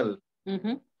vocal.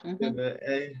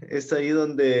 Es ahí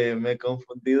donde me he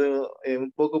confundido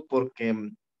un poco porque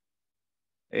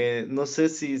no sé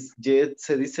si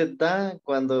se dice da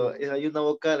cuando hay una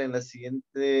vocal en la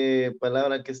siguiente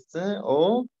palabra que está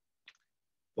o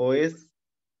es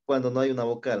cuando no hay una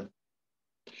vocal.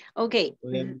 Ok,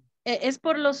 es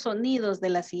por los sonidos de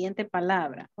la siguiente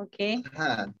palabra, ok.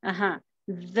 Ajá.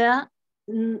 The,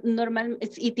 normal,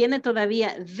 y tiene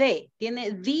todavía de,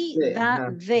 tiene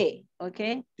de, ok.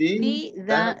 Di,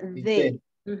 da, de.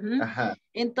 Ajá.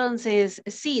 Entonces,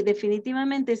 sí,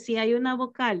 definitivamente si hay una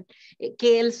vocal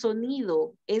que el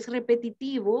sonido es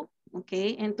repetitivo, ok,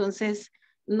 entonces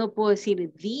no puedo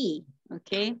decir the,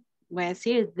 ok, voy a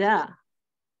decir the,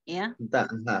 ¿ya?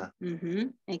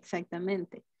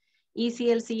 Exactamente. Y si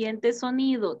el siguiente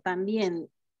sonido también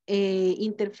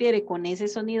interfiere con ese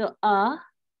sonido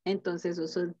entonces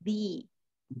uso the.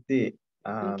 Sí.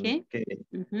 Okay.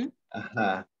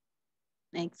 Ajá.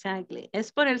 Exactly.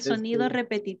 Es por el sonido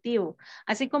repetitivo.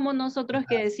 Así como nosotros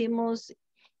que decimos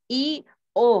I,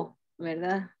 O,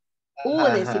 ¿verdad? U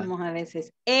decimos a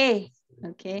veces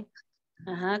ok.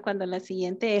 Ajá, cuando la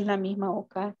siguiente es la misma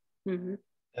vocal.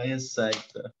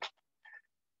 Exacto.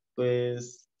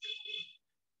 Pues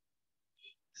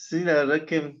sí, la verdad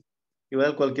que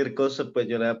igual cualquier cosa, pues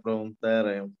yo le voy a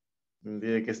preguntar un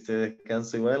día que esté de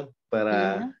descanso igual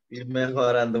para ir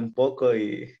mejorando un poco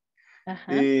y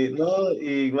no,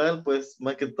 igual pues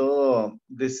más que todo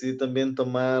decidí también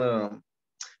tomar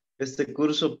este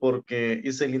curso porque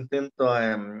hice el intento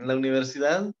en la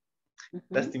universidad.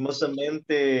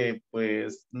 Lastimosamente,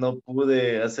 pues no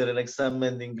pude hacer el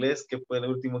examen de inglés, que fue el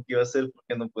último que iba a hacer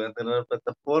porque no pude tener la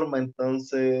plataforma.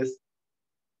 Entonces,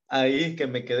 ahí es que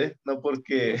me quedé, no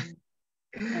porque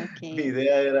mi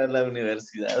idea era la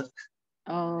universidad.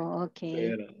 Oh, ok.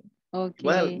 Pero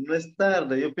igual, no es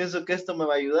tarde. Yo pienso que esto me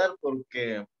va a ayudar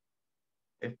porque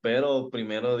espero,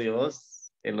 primero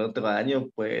Dios, el otro año,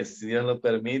 pues, si Dios lo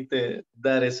permite,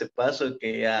 dar ese paso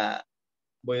que ya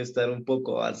voy a estar un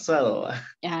poco avanzado.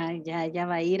 Ya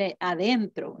va a ir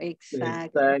adentro,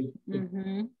 exacto.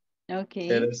 Ok.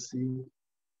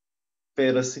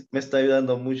 Pero sí, me está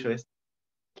ayudando mucho esto.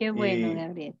 Qué bueno,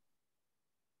 Gabriel.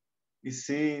 Y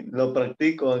sí, lo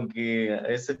practico, aunque a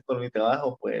veces por mi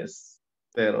trabajo, pues,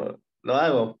 pero lo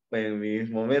hago. En mis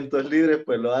momentos libres,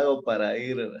 pues lo hago para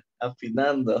ir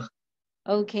afinando.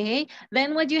 Okay,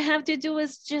 then what you have to do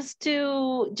is just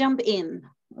to jump in.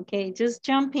 Okay, just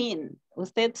jump in.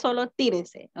 Usted solo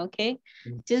tírese, okay?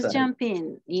 Just jump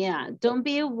in. Yeah, don't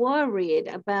be worried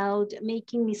about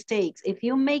making mistakes. If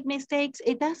you make mistakes,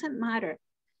 it doesn't matter.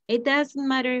 It doesn't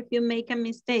matter if you make a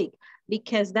mistake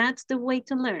because that's the way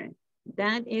to learn.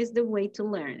 That is the way to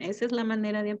learn. Esa es la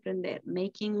manera de aprender,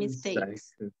 making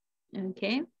mistakes.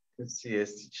 Okay?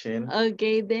 Yes, teacher.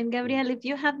 Okay, then Gabriel, if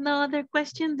you have no other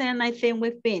question, then I think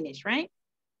we finished, right?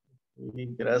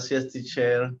 Gracias,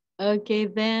 teacher. Okay,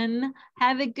 then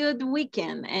have a good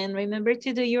weekend and remember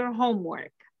to do your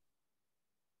homework.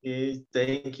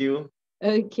 Thank you.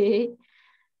 Okay.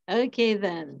 Okay,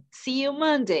 then. See you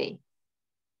Monday.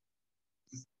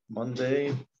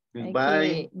 Monday. Goodbye.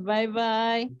 Okay,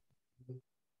 bye-bye.